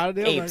 Not a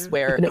deal apes,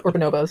 breaker. where Or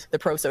bonobos. the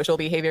pro-social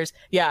behaviors,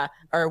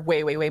 are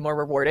way more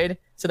rewarded.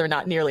 So they're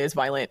not nearly as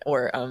violent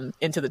or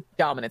into the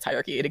dominance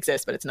hierarchy. It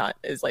exists, but it's not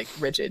as like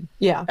rigid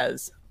Yeah.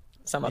 as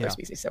some other Yeah.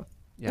 species. So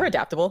Yeah. we're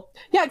adaptable.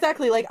 Yeah,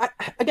 exactly. Like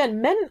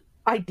again, men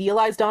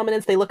idealize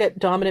dominance. They look at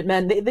dominant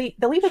men.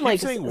 They'll even like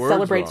saying words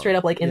celebrate wrong. straight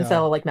up like Yeah.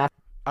 incel like mass.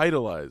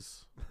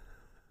 Idolize.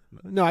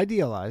 No,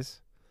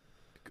 idealize.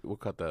 We'll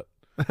cut that.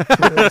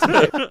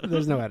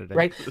 There's no editing.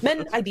 Right?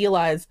 Men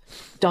idealize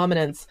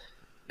dominance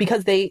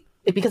because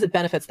it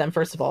benefits them,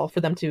 first of all, for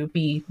them to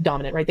be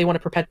dominant, right? They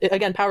want to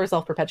again, power is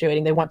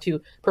self-perpetuating. They want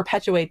to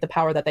perpetuate the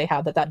power that they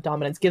have, that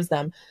dominance gives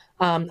them.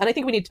 And I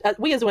think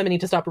we as women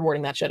need to stop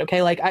rewarding that shit,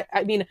 okay? Like,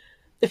 I mean,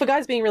 if a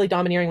guy's being really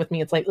domineering with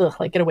me, it's like, ugh,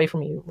 like, get away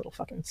from me, you little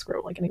fucking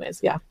scroll. Like,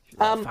 anyways, yeah.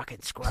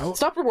 Fucking scroll.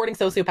 Stop rewarding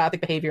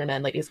sociopathic behavior in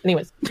men, ladies.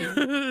 Anyways,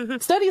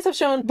 studies have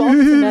shown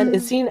baldness in men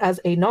is seen as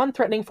a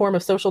non-threatening form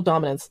of social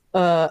dominance.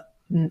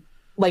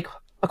 Like,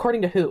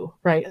 according to who,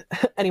 right?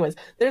 Anyways,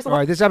 there's a All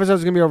right, this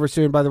episode's gonna be over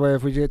soon. By the way,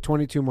 if we get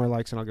 22 more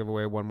likes, and I'll give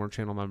away one more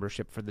channel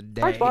membership for the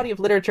day. large body of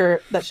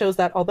literature that shows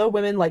that although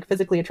women like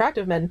physically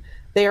attractive men,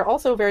 they are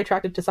also very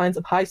attracted to signs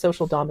of high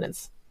social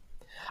dominance.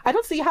 I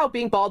don't see how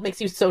being bald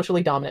makes you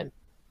socially dominant.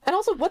 And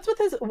also, what's with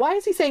why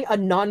is he saying a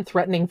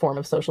non-threatening form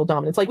of social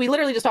dominance? Like, we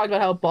literally just talked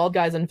about how bald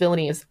guys and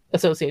villainy is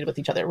associated with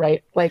each other,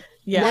 right? Like,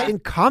 Yeah. Not in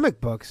comic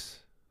books,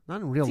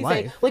 not in real what's he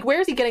saying? life. Like, where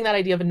is he getting that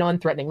idea of a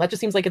non-threatening? That just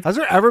seems like it's Has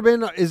there ever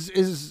been?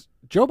 Is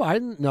Joe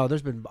Biden? No,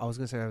 there's been. I was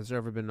gonna say, has there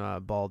ever been a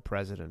bald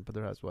president? But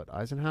there has. What,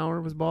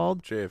 Eisenhower was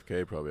bald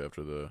JFK probably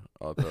after the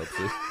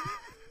autopsy.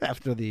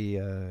 after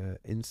the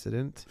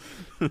incident.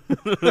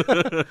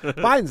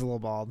 Biden's a little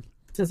bald.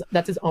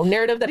 that's his own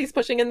narrative that he's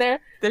pushing in there.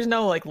 There's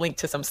no like link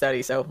to some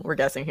study, so we're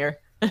guessing here.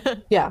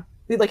 Yeah.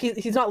 Like,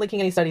 he's not linking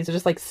any studies. It's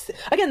just like,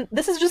 again,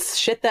 this is just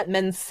shit that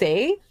men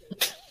say,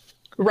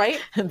 right?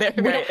 We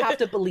don't have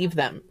to believe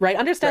them, right?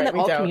 Understand Right, that we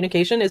all don't.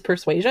 communication is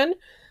persuasion.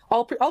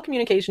 All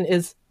communication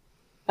is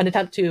an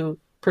attempt to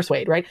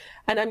persuade, right?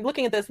 And I'm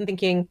looking at this and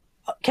thinking,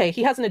 okay,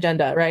 he has an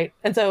agenda, right?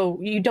 And so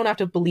you don't have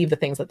to believe the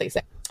things that they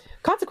say.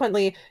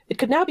 Consequently, it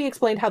could now be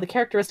explained how the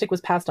characteristic was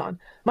passed on.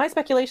 My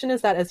speculation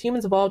is that as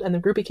humans evolved and the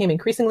group became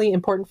increasingly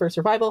important for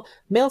survival,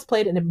 males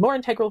played a more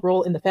integral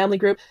role in the family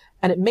group,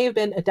 and it may have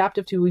been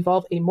adaptive to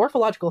evolve a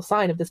morphological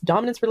sign of this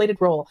dominance-related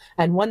role,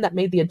 and one that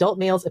made the adult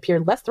males appear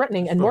less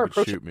threatening and more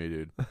Fucking approachable. shoot me,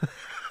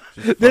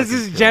 dude. This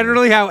is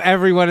generally how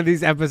every one of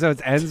these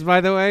episodes ends, by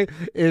the way,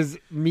 is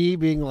me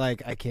being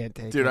like, I can't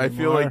take it Dude, I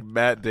feel anymore. like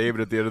Matt Damon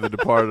at the end of The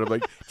Departed. I'm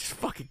like, just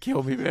fucking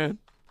kill me, man.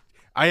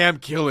 I am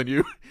killing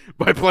you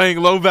by playing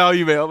low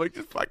value male. I'm like,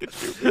 just fucking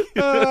shoot me.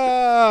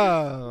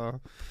 Oh.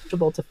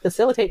 To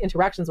facilitate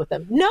interactions with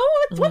them. No,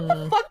 what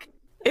the fuck?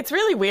 It's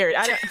really weird.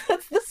 I don't.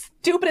 That's the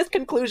stupidest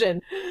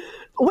conclusion.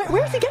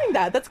 Where is he getting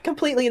that? That's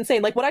completely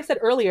insane. Like what I said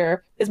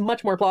earlier is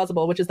much more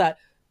plausible, which is that,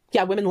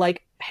 yeah, women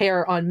like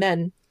hair on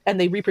men and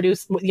they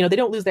reproduce, they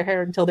don't lose their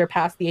hair until they're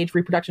past the age of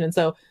reproduction. And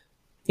so,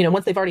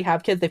 once they've already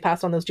have kids, they've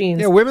passed on those genes.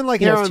 Yeah, women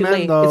like hair it's on too men,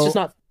 late. though, It's just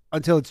not.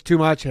 until it's too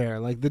much hair.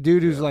 Like the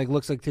dude who's like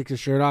looks like takes his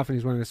shirt off and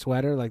he's wearing a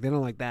sweater. Like they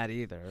don't like that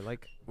either.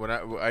 Like When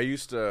I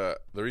used to,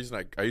 the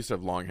reason I used to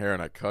have long hair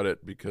and I cut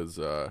it because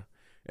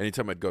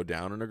anytime I'd go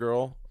down on a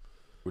girl,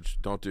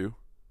 which don't do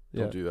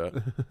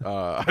that,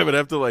 I would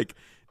have to like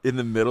in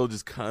the middle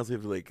just constantly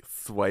have to like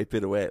swipe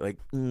it away. Like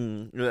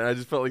I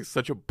just felt like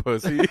such a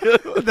pussy.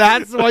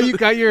 that's why you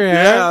cut your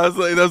hair. Yeah, I was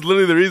like, that's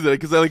literally the reason.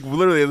 Because I like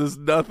literally, there's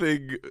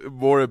nothing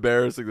more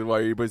embarrassing than why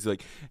everybody's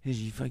like, "Is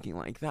you fucking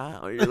like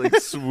that?" Or you're like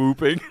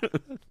swooping.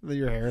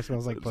 Your hair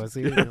smells like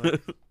pussy. And you're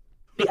like,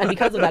 And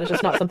because of that, it's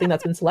just not something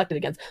that's been selected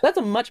against. That's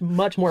a much,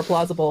 much more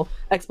plausible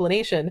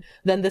explanation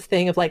than this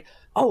thing of like,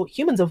 oh,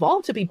 humans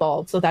evolved to be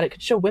bald so that it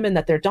could show women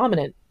that they're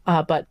dominant,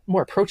 but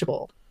more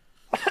approachable.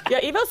 Yeah,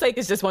 Evo Psych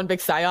is just one big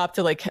psyop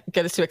to like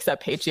get us to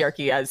accept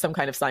patriarchy as some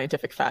kind of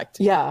scientific fact.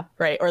 Yeah.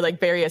 Right. Or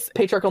like various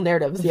Patriarchal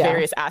narratives. Yeah.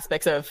 various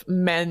aspects of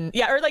men.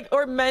 Yeah.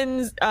 Or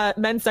men's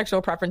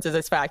sexual preferences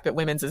as fact, but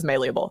women's is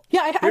malleable.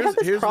 Yeah. I have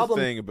this Here's problem.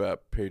 the thing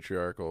about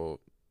patriarchal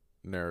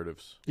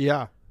narratives.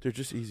 yeah, They're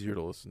just easier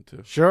to listen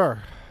to.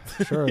 sure.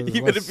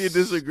 Even if you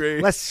disagree.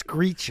 less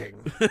screeching.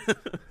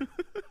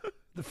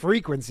 The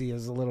frequency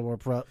is a little more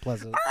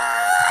pleasant.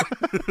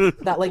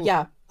 That like,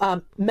 yeah,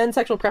 men's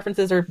sexual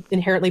preferences are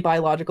inherently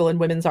biological and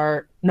women's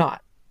are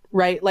not,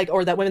 right? Like,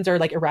 or that women's are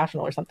like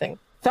irrational or something.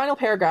 Final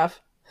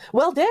paragraph.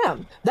 Well,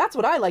 damn, that's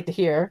what I like to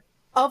hear.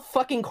 Of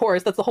fucking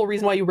course. That's the whole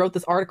reason why you wrote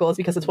this article, is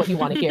because it's what you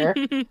want to hear.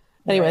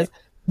 Anyways,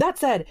 that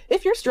said,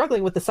 if you're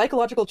struggling with the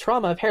psychological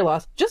trauma of hair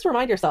loss, just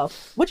remind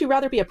yourself, would you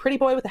rather be a pretty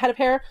boy with a head of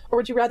hair, or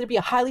would you rather be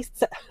a highly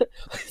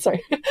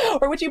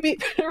or would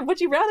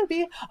you rather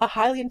be a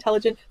highly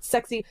intelligent,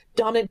 sexy,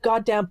 dominant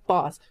goddamn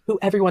boss who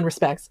everyone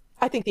respects?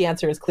 I think the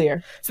answer is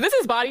clear. So this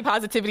is body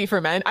positivity for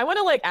men. I want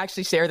to like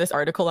actually share this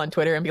article on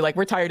Twitter and be like,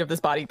 we're tired of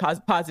this body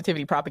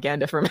positivity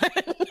propaganda for men.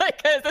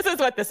 Like, 'cause this is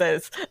what this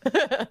is.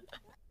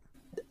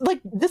 Like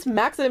this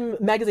Maxim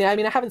magazine, I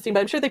mean, I haven't seen,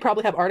 but I'm sure they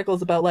probably have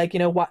articles about like,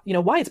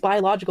 why it's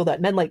biological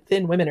that men like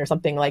thin women or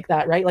something like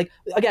that, right? Like,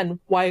 again,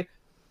 why,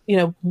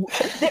 men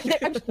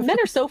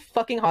are so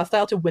fucking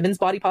hostile to women's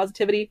body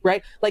positivity,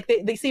 right? Like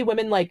they see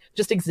women like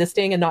just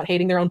existing and not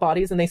hating their own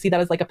bodies, and they see that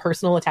as like a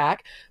personal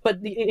attack.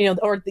 But,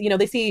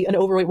 they see an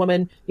overweight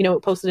woman,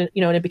 posted,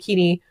 in a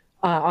bikini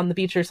on the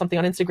beach or something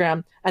on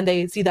Instagram, and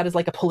they see that as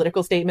like a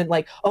political statement,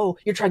 like, oh,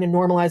 you're trying to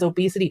normalize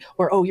obesity,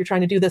 or, oh, you're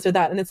trying to do this or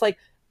that. And it's like,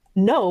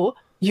 no,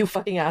 you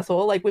fucking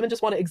asshole. Like, women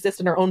just want to exist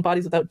in our own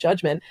bodies without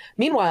judgment.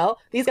 Meanwhile,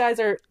 these guys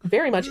are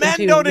very much Men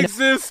into, don't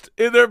exist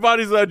in their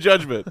bodies without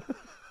judgment.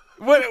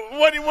 What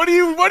are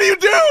you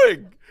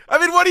doing? I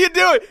mean, what are you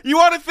doing? You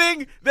want a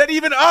thing that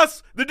even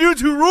us, the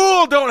dudes who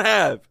rule, don't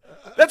have.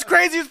 That's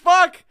crazy as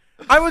fuck.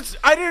 I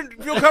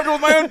didn't feel comfortable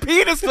with my own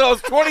penis till I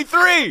was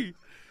 23.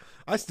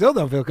 I still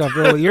don't feel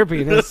comfortable with your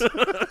penis.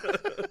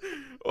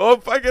 Oh,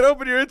 if I can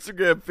open your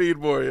Instagram feed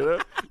more,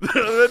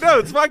 No,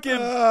 it's fucking.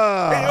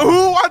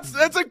 Who wants?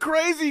 That's a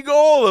crazy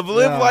goal of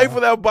live life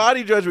without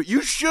body judgment.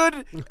 You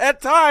should,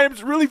 at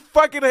times, really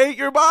fucking hate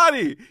your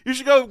body. You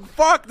should go,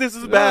 fuck, this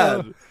is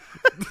bad.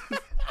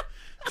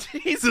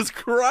 Jesus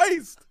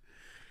Christ.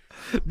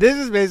 This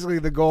is basically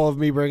the goal of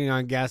me bringing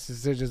on guests,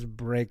 is to just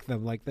break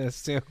them like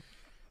this too.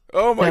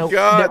 Oh my their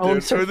God, own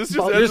dude. sort of This just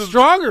body- You're ends with-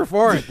 stronger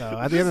for it, though.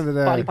 At the end of the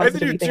body day.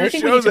 positivity thing. two I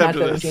think we shows need to match after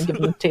that this. energy and give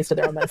them a taste of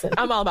their own medicine.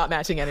 I'm all about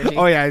matching energy.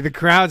 Oh yeah, the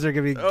crowds are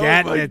gonna be Oh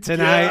getting my it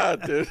tonight.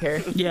 God, dude.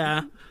 Here.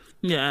 Yeah.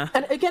 Yeah.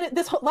 And again,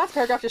 this whole last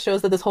paragraph just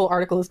shows that this whole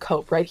article is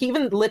cope, right? He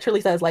even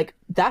literally says, like,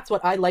 that's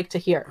what I like to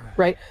hear,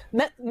 right?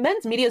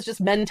 Men's media is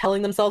just men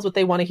telling themselves what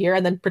they want to hear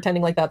and then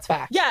pretending like that's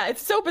fact. Yeah,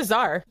 it's so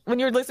bizarre when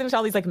you're listening to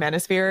all these like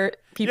manosphere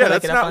people. Yeah,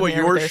 that that's get up not on what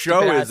there your with their show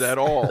stupid is ass at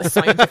all.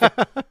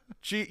 scientific.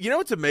 You know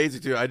what's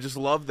amazing too? I just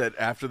love that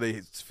after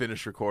they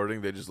finish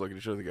recording, they just look at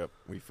each other and go,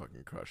 "We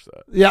fucking crushed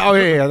that." Yeah. Oh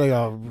yeah. They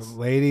go,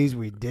 ladies,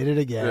 we did it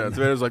again. Yeah,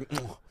 Savannah's like,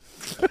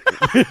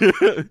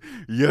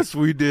 "Yes,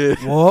 we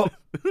did." Well,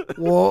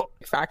 Well,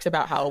 facts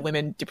about how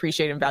women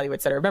depreciate and value,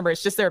 etc. Remember,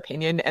 it's just their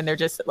opinion, and they're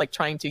just like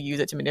trying to use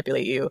it to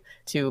manipulate you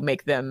to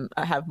make them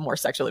have more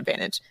sexual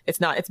advantage. It's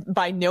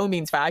by no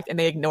means fact, and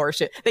they ignore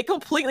shit. They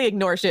completely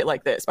ignore shit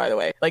like this, by the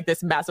way, like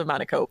this massive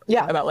amount of cope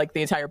about like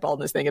the entire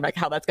baldness thing and like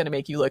how that's going to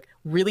make you look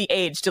really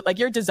aged. Like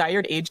your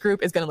desired age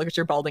group is going to look at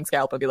your balding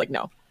scalp and be like,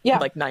 no,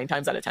 like 9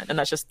 times out of 10, and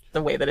that's just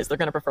the way that is. They're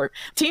going to prefer.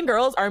 Teen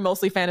girls are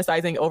mostly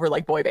fantasizing over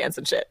like boy bands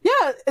and shit.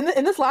 Yeah,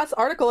 in this last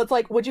article, it's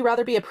like, would you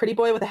rather be a pretty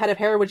boy with a head of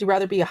hair, or would you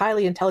rather be a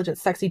highly intelligent,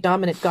 sexy,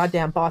 dominant,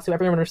 goddamn boss who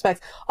everyone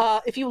respects?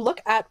 If you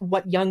look at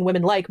what young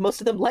women like,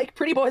 most of them like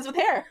pretty boys with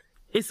hair.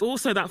 It's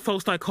also that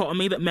false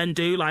dichotomy that men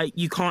do. Like,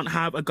 you can't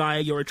have a guy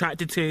you're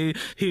attracted to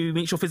who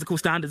meets your physical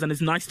standards and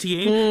is nice to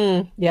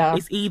you. Yeah.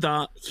 It's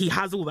either he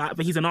has all that,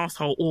 but he's an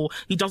asshole, or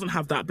he doesn't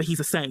have that, but he's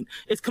a saint.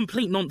 It's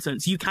complete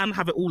nonsense. You can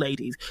have it all,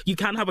 ladies. You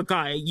can have a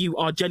guy you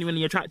are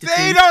genuinely attracted to.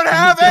 They don't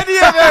have any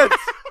of it!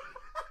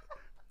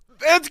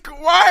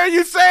 Why are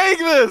you saying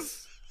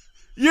this?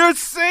 You're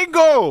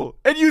single,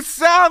 and you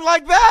sound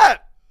like that.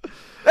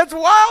 That's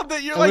wild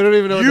that you're like, don't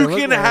even know what you they look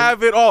can like.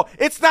 have it all.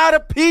 It's not a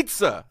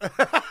pizza.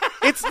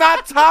 It's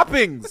not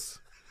toppings.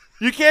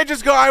 You can't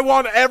just go, I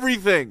want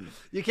everything.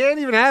 you can't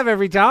even have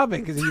every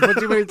topping because if you put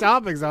too many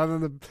toppings on,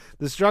 then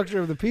the structure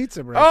of the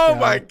pizza breaks Oh down.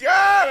 my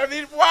God. I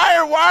mean, why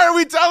are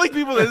we telling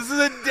people this? This is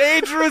a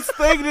dangerous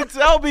thing to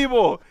tell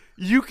people.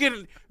 You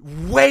can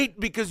wait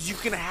because you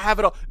can have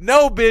it all.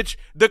 No, bitch.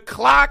 The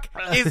clock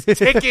is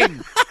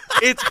ticking.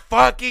 It's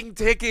fucking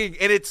ticking,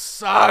 and it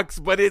sucks,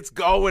 but it's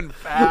going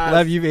fast.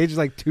 Lev, you've aged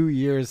like 2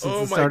 years since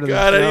Oh the my start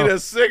God, of the show. I need a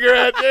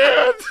cigarette,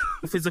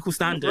 dude. physical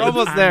standards. We're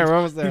almost and there, we're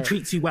almost there. Who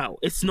treats you well.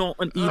 It's not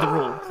an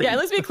either-or thing. Yeah, and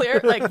let's be clear.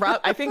 Like,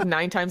 Rob, I think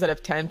 9 times out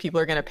of 10, people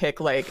are gonna pick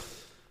like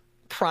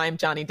prime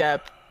Johnny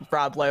Depp,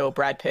 Rob Lowe,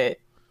 Brad Pitt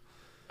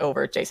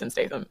over Jason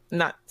Statham.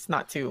 It's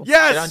not too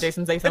Yes. shit on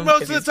Jason Statham. And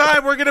most of the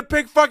time, we're going to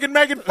pick fucking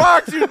Megan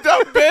Fox, you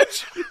dumb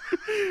bitch.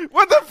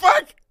 What the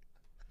fuck?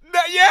 No,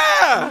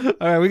 yeah.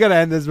 All right, we got to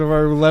end this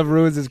before Lev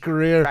ruins his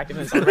career. attractive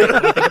in his own right.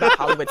 When you think about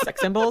Hollywood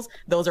sex symbols,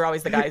 those are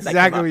always the guys that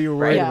Exactly come up, what you were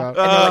right? worried Yeah. about.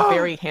 And they're like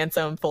very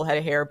handsome, full head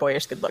of hair,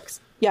 boyish, good looks.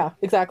 Yeah,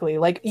 exactly.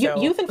 Like So-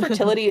 youth and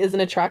fertility is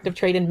an attractive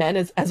trait in men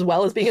as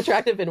well as being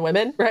attractive in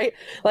women, right?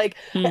 Like,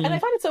 and I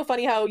find it so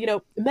funny how,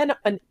 men,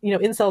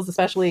 incels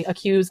especially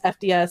accuse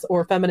FDS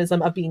or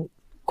feminism of being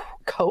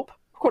cope,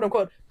 quote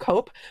unquote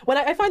cope. When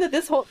I find that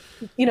this whole,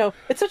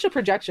 it's such a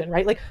projection,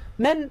 right? Like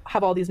men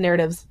have all these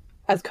narratives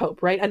as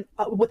cope, right? And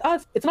with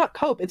us, it's not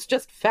cope, it's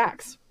just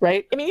facts,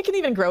 right? I mean, you can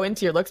even grow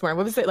into your looks more.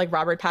 What was it, like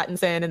Robert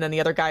Pattinson, and then the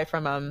other guy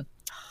from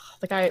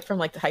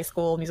like the High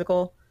School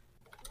Musical?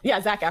 Yeah,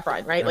 Zac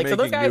Efron, right? I'm like, so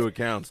those making guys, new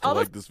accounts to all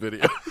those- like this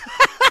video.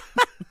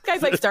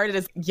 guys like started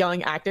as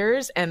young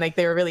actors, and like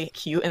they were really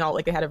cute, and all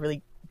like they had a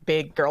really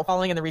big girl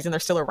following, and the reason they're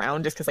still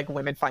around is because like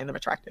women find them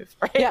attractive,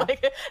 right? Yeah.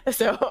 Like,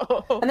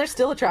 so And they're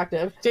still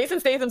attractive. Jason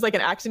Statham's like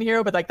an action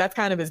hero, but like that's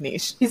kind of his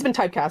niche. He's been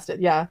typecasted,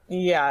 yeah.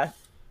 Yeah,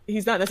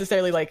 he's not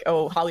necessarily like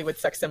Hollywood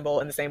sex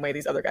symbol in the same way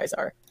these other guys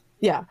are.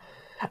 Yeah.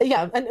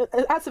 And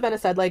as Savannah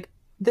said, like,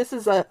 this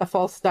is a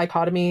false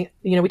dichotomy.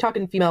 We talk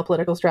in female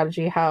political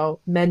strategy how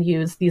men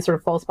use these sort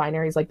of false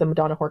binaries like the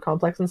Madonna whore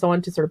complex and so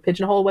on to sort of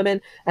pigeonhole women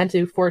and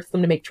to force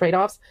them to make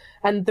trade-offs.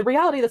 And the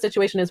reality of the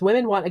situation is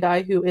women want a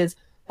guy who is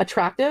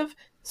attractive,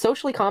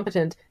 socially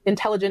competent,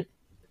 intelligent,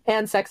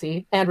 and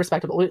sexy and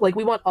respectable. Like,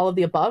 we want all of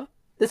the above.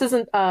 This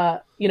isn't, an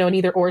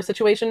either-or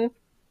situation.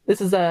 This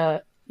is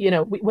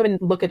women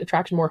look at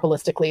attraction more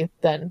holistically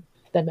than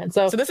men.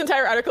 So this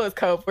entire article is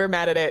cope. We're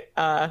mad at it.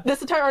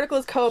 this entire article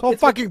is cope. Whole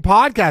It's fucking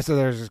podcast of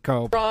theirs is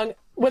cope. wrong.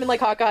 Women like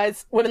hot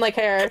guys. Women like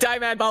hair. Die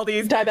mad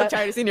baldies. Die mad. I'm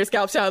tired of seeing your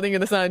scalp shining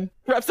in the sun.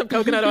 Rub some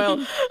coconut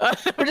oil.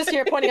 We're just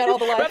here pointing out all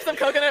the Rub lies. some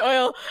coconut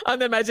oil on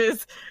them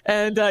edges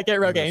and get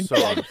Rogaine.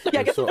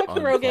 Yeah, get some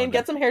fucking Rogaine,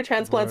 get some hair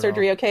transplant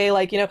surgery, okay?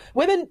 Like,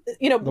 women,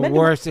 The men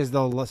worst is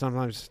they'll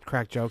sometimes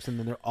crack jokes and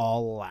then they're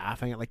all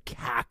laughing at like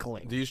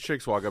cackling. These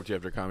chicks walk up to you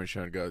after a comedy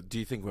show and go, "Do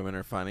you think women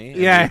are funny?"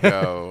 And Yeah. you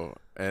go,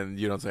 and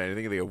you don't say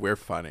anything. And they go, "We're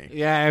funny."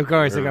 Yeah, of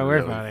course. They They're go, we're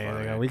really funny. funny.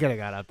 They go, we could have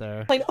got up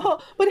there. like,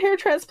 but hair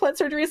transplant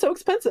surgery is so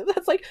expensive.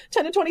 That's like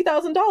 $10,000 to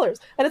 $20,000.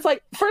 And it's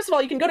like, first of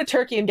all, you can go to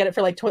Turkey and get it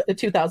for like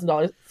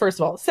 $2,000. First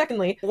of all,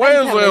 secondly, Where's I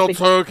can have a little big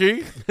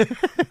turkey?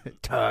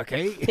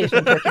 Turkey. vacation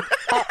in Turkey.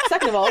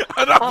 Second of all,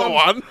 Another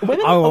one.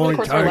 women I over want the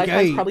course of their turkey.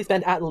 lifetimes probably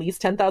spend at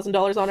least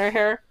 $10,000 on our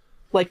hair,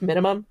 like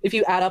minimum. If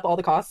you add up all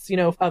the costs,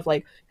 of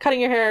like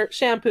cutting your hair,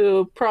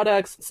 shampoo,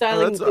 products,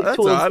 styling That's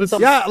tools, odd. and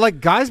stuff. Yeah, like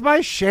guys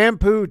buy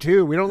shampoo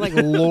too. We don't like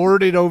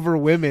lord it over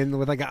women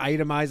with like an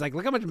itemized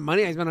look how much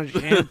money I spent on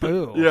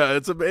shampoo. Yeah,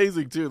 it's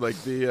amazing too. Like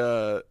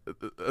the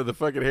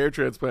fucking hair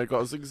transplant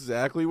costs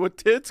exactly what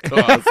tits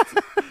cost.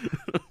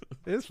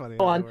 It's funny.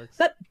 Go how on. that works.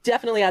 That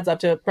definitely adds up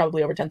to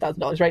probably over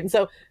 $10,000, right? And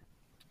so,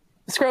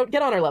 Scroat,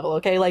 get on our level,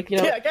 okay? Like,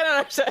 Yeah, get on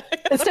our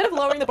set. instead of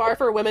lowering the bar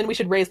for women, we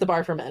should raise the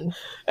bar for men.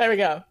 There we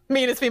go.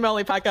 Meanest female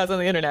only podcast on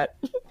the internet.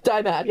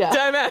 Die mad, yeah.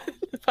 Die mad.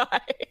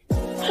 Bye.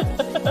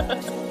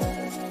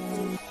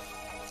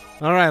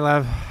 All right,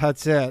 Lev.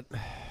 That's it.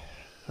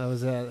 How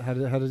was that? How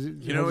did you,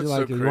 You know, how'd it's you like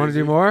so it? crazy. You want to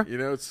do more? You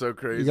know, it's so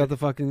crazy. You got the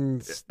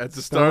fucking At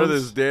the start of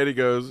Stones? this, Danny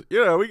goes,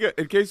 we got,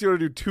 in case you want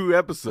to do 2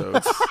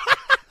 episodes.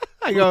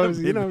 I goes,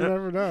 you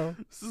never know.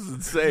 This is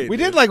insane. We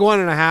dude. did like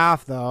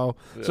 1.5 though.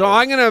 So Yeah.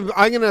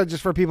 I'm gonna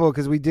just for people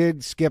because we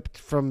did skip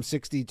from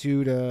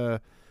 62 to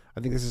I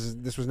think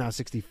this was now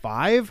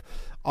 65.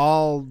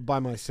 All by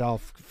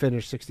myself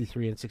finish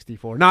 63 and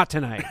 64. Not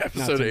tonight. Not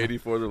Episode tonight.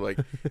 84, they're like,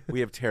 we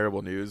have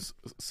terrible news.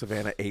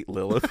 Savannah ate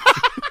Lilith.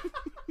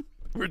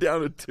 We're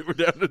down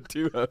to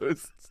 2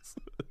 hosts.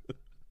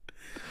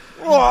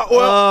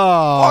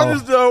 I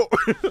just don't.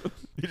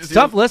 You just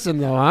Tough listen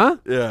though, huh?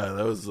 Yeah,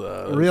 that was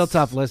Real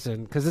tough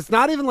listen because it's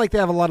not even like they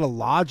have a lot of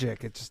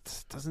logic. It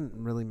just doesn't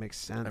really make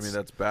sense. I mean,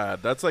 that's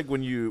bad. That's like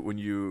when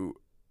you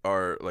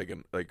are like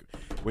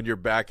when you're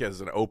back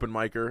as an open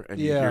micer and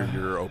you hear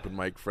your open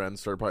mic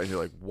friends start playing, and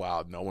you're like,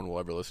 wow, no one will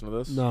ever listen to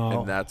this. No.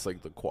 And that's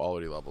like the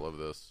quality level of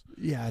this.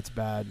 Yeah, it's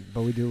bad,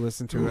 but we do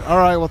listen to it. All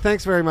right, well,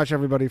 thanks very much,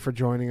 everybody, for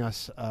joining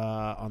us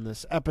on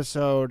this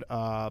episode.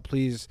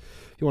 Please,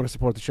 if you want to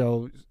support the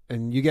show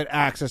and you get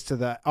access to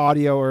the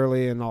audio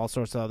early and all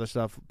sorts of other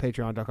stuff,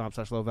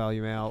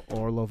 patreon.com/lowvaluemail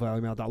or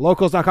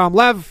lowvaluemail.locals.com.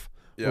 Lev,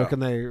 Yeah.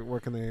 where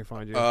can they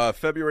find you?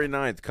 February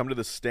 9th, come to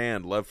the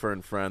stand. Levfer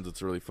and Friends.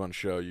 It's a really fun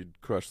show. You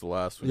crushed the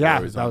last one. yeah, You're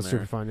always that on was there.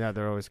 super fun. Yeah,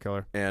 they're always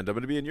killer. And I'm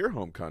going to be in your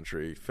home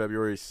country,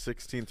 February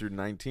 16th through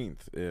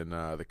 19th in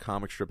the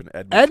comic strip in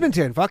Edmonton.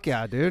 Edmonton, fuck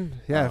yeah, dude.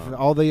 Yeah, if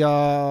all the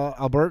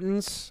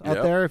Albertans out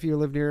Yep. there, if you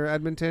live near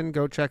Edmonton,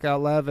 go check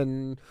out Lev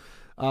and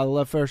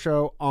Lev Fair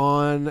Show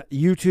on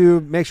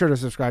YouTube. Make sure to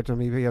subscribe to him.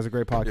 He has a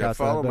great podcast. Yeah,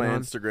 follow that I've my been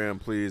on. Instagram,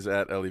 please,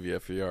 at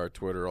LEVFER,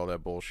 Twitter, all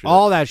that bullshit.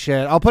 All that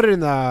shit. I'll put it in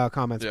the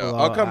comments yeah, below.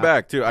 I'll come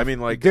back, too. I mean,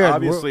 like, Dude,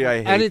 obviously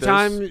I hate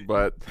anytime- this,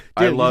 but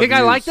I Dude, love you think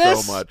I like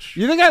this? so much.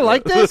 You think I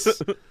like this?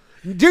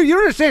 Dude, you don't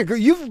understand.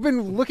 You've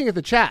been looking at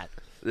the chat.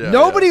 Yeah,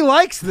 Nobody yeah.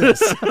 likes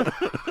this.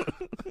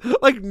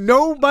 Like,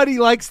 nobody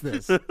likes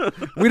this.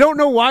 We don't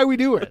know why we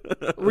do it.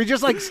 We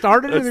just, like,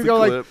 started it That's and the go,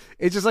 like, clip.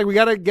 it's just like, we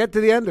got to get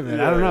to the end of it.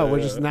 I don't know. Yeah, We're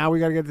yeah. just, now we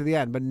got to get to the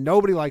end. But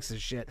nobody likes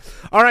this shit.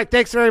 All right.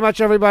 Thanks very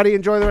much, everybody.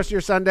 Enjoy the rest of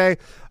your Sunday.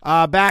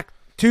 Back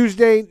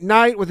Tuesday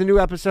night with a new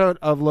episode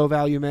of Low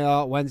Value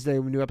Mail. Wednesday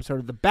with a new episode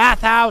of The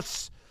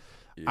Bathhouse.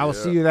 I will Yeah.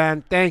 see you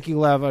then. Thank you,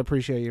 Lev. I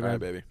appreciate you, All man. right,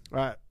 baby. All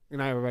right. Good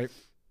night, everybody.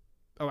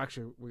 Oh,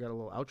 actually, we got a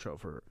little outro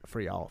for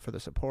y'all, for the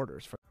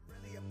supporters.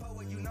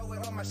 You know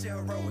it, all my shit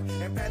heroic.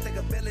 Empathic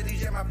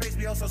abilities, yeah, my face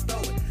be also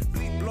stoic.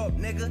 Bleep, blow up,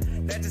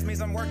 nigga, that just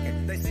means I'm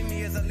working. They see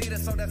me as a leader,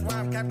 so that's why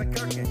I'm Captain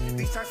Kirkin.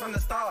 These tracks from the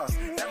stars,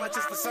 that much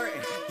is for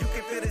certain. You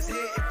can feel this hit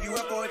if you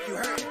up or if you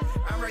hurting.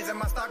 I'm raising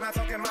my stock, not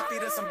talking my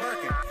feet in some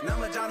Birkin.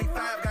 Number Johnny 5,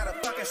 got a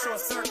fucking short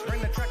circuit.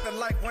 Bring the track to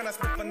life when I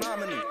spit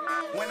phenomenal.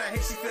 When I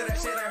hit, she feel that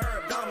shit in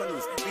her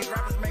abdominals. These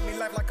rappers make me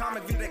laugh like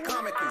comic view, they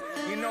comical.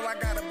 You know I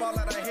got a ball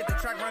out, I hit the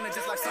track running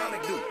just like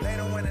Sonic do. They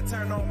don't wanna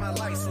turn on my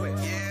light switch.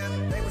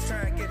 Yeah, they was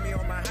trying to get me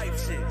on my hype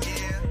shit.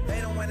 Yeah,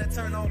 they don't wanna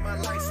turn on my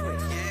light switch.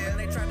 Yeah, and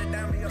they tried to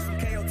down me on some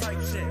KO type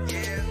shit.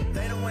 Yeah,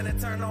 they don't wanna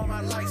turn on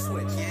my light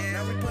switch. Yeah,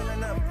 now we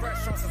pulling up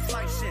fresh on some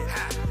flight shit.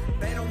 Ha.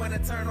 They don't wanna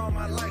turn on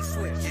my light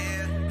switch.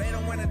 Yeah, they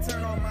don't wanna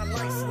turn on my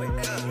light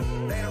switch.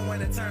 They don't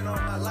wanna turn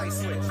on my light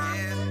switch.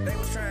 Yeah, they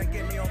was trying to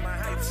get me on my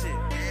hype shit.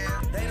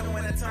 Yeah, they don't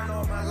wanna turn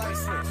on my light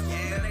switch.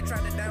 Yeah, and they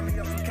tried to down me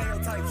on some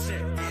KO type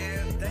shit.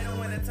 Yeah, they don't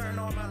wanna turn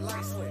on my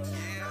light switch.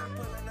 Yeah, I'm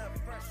pulling up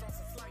fresh on some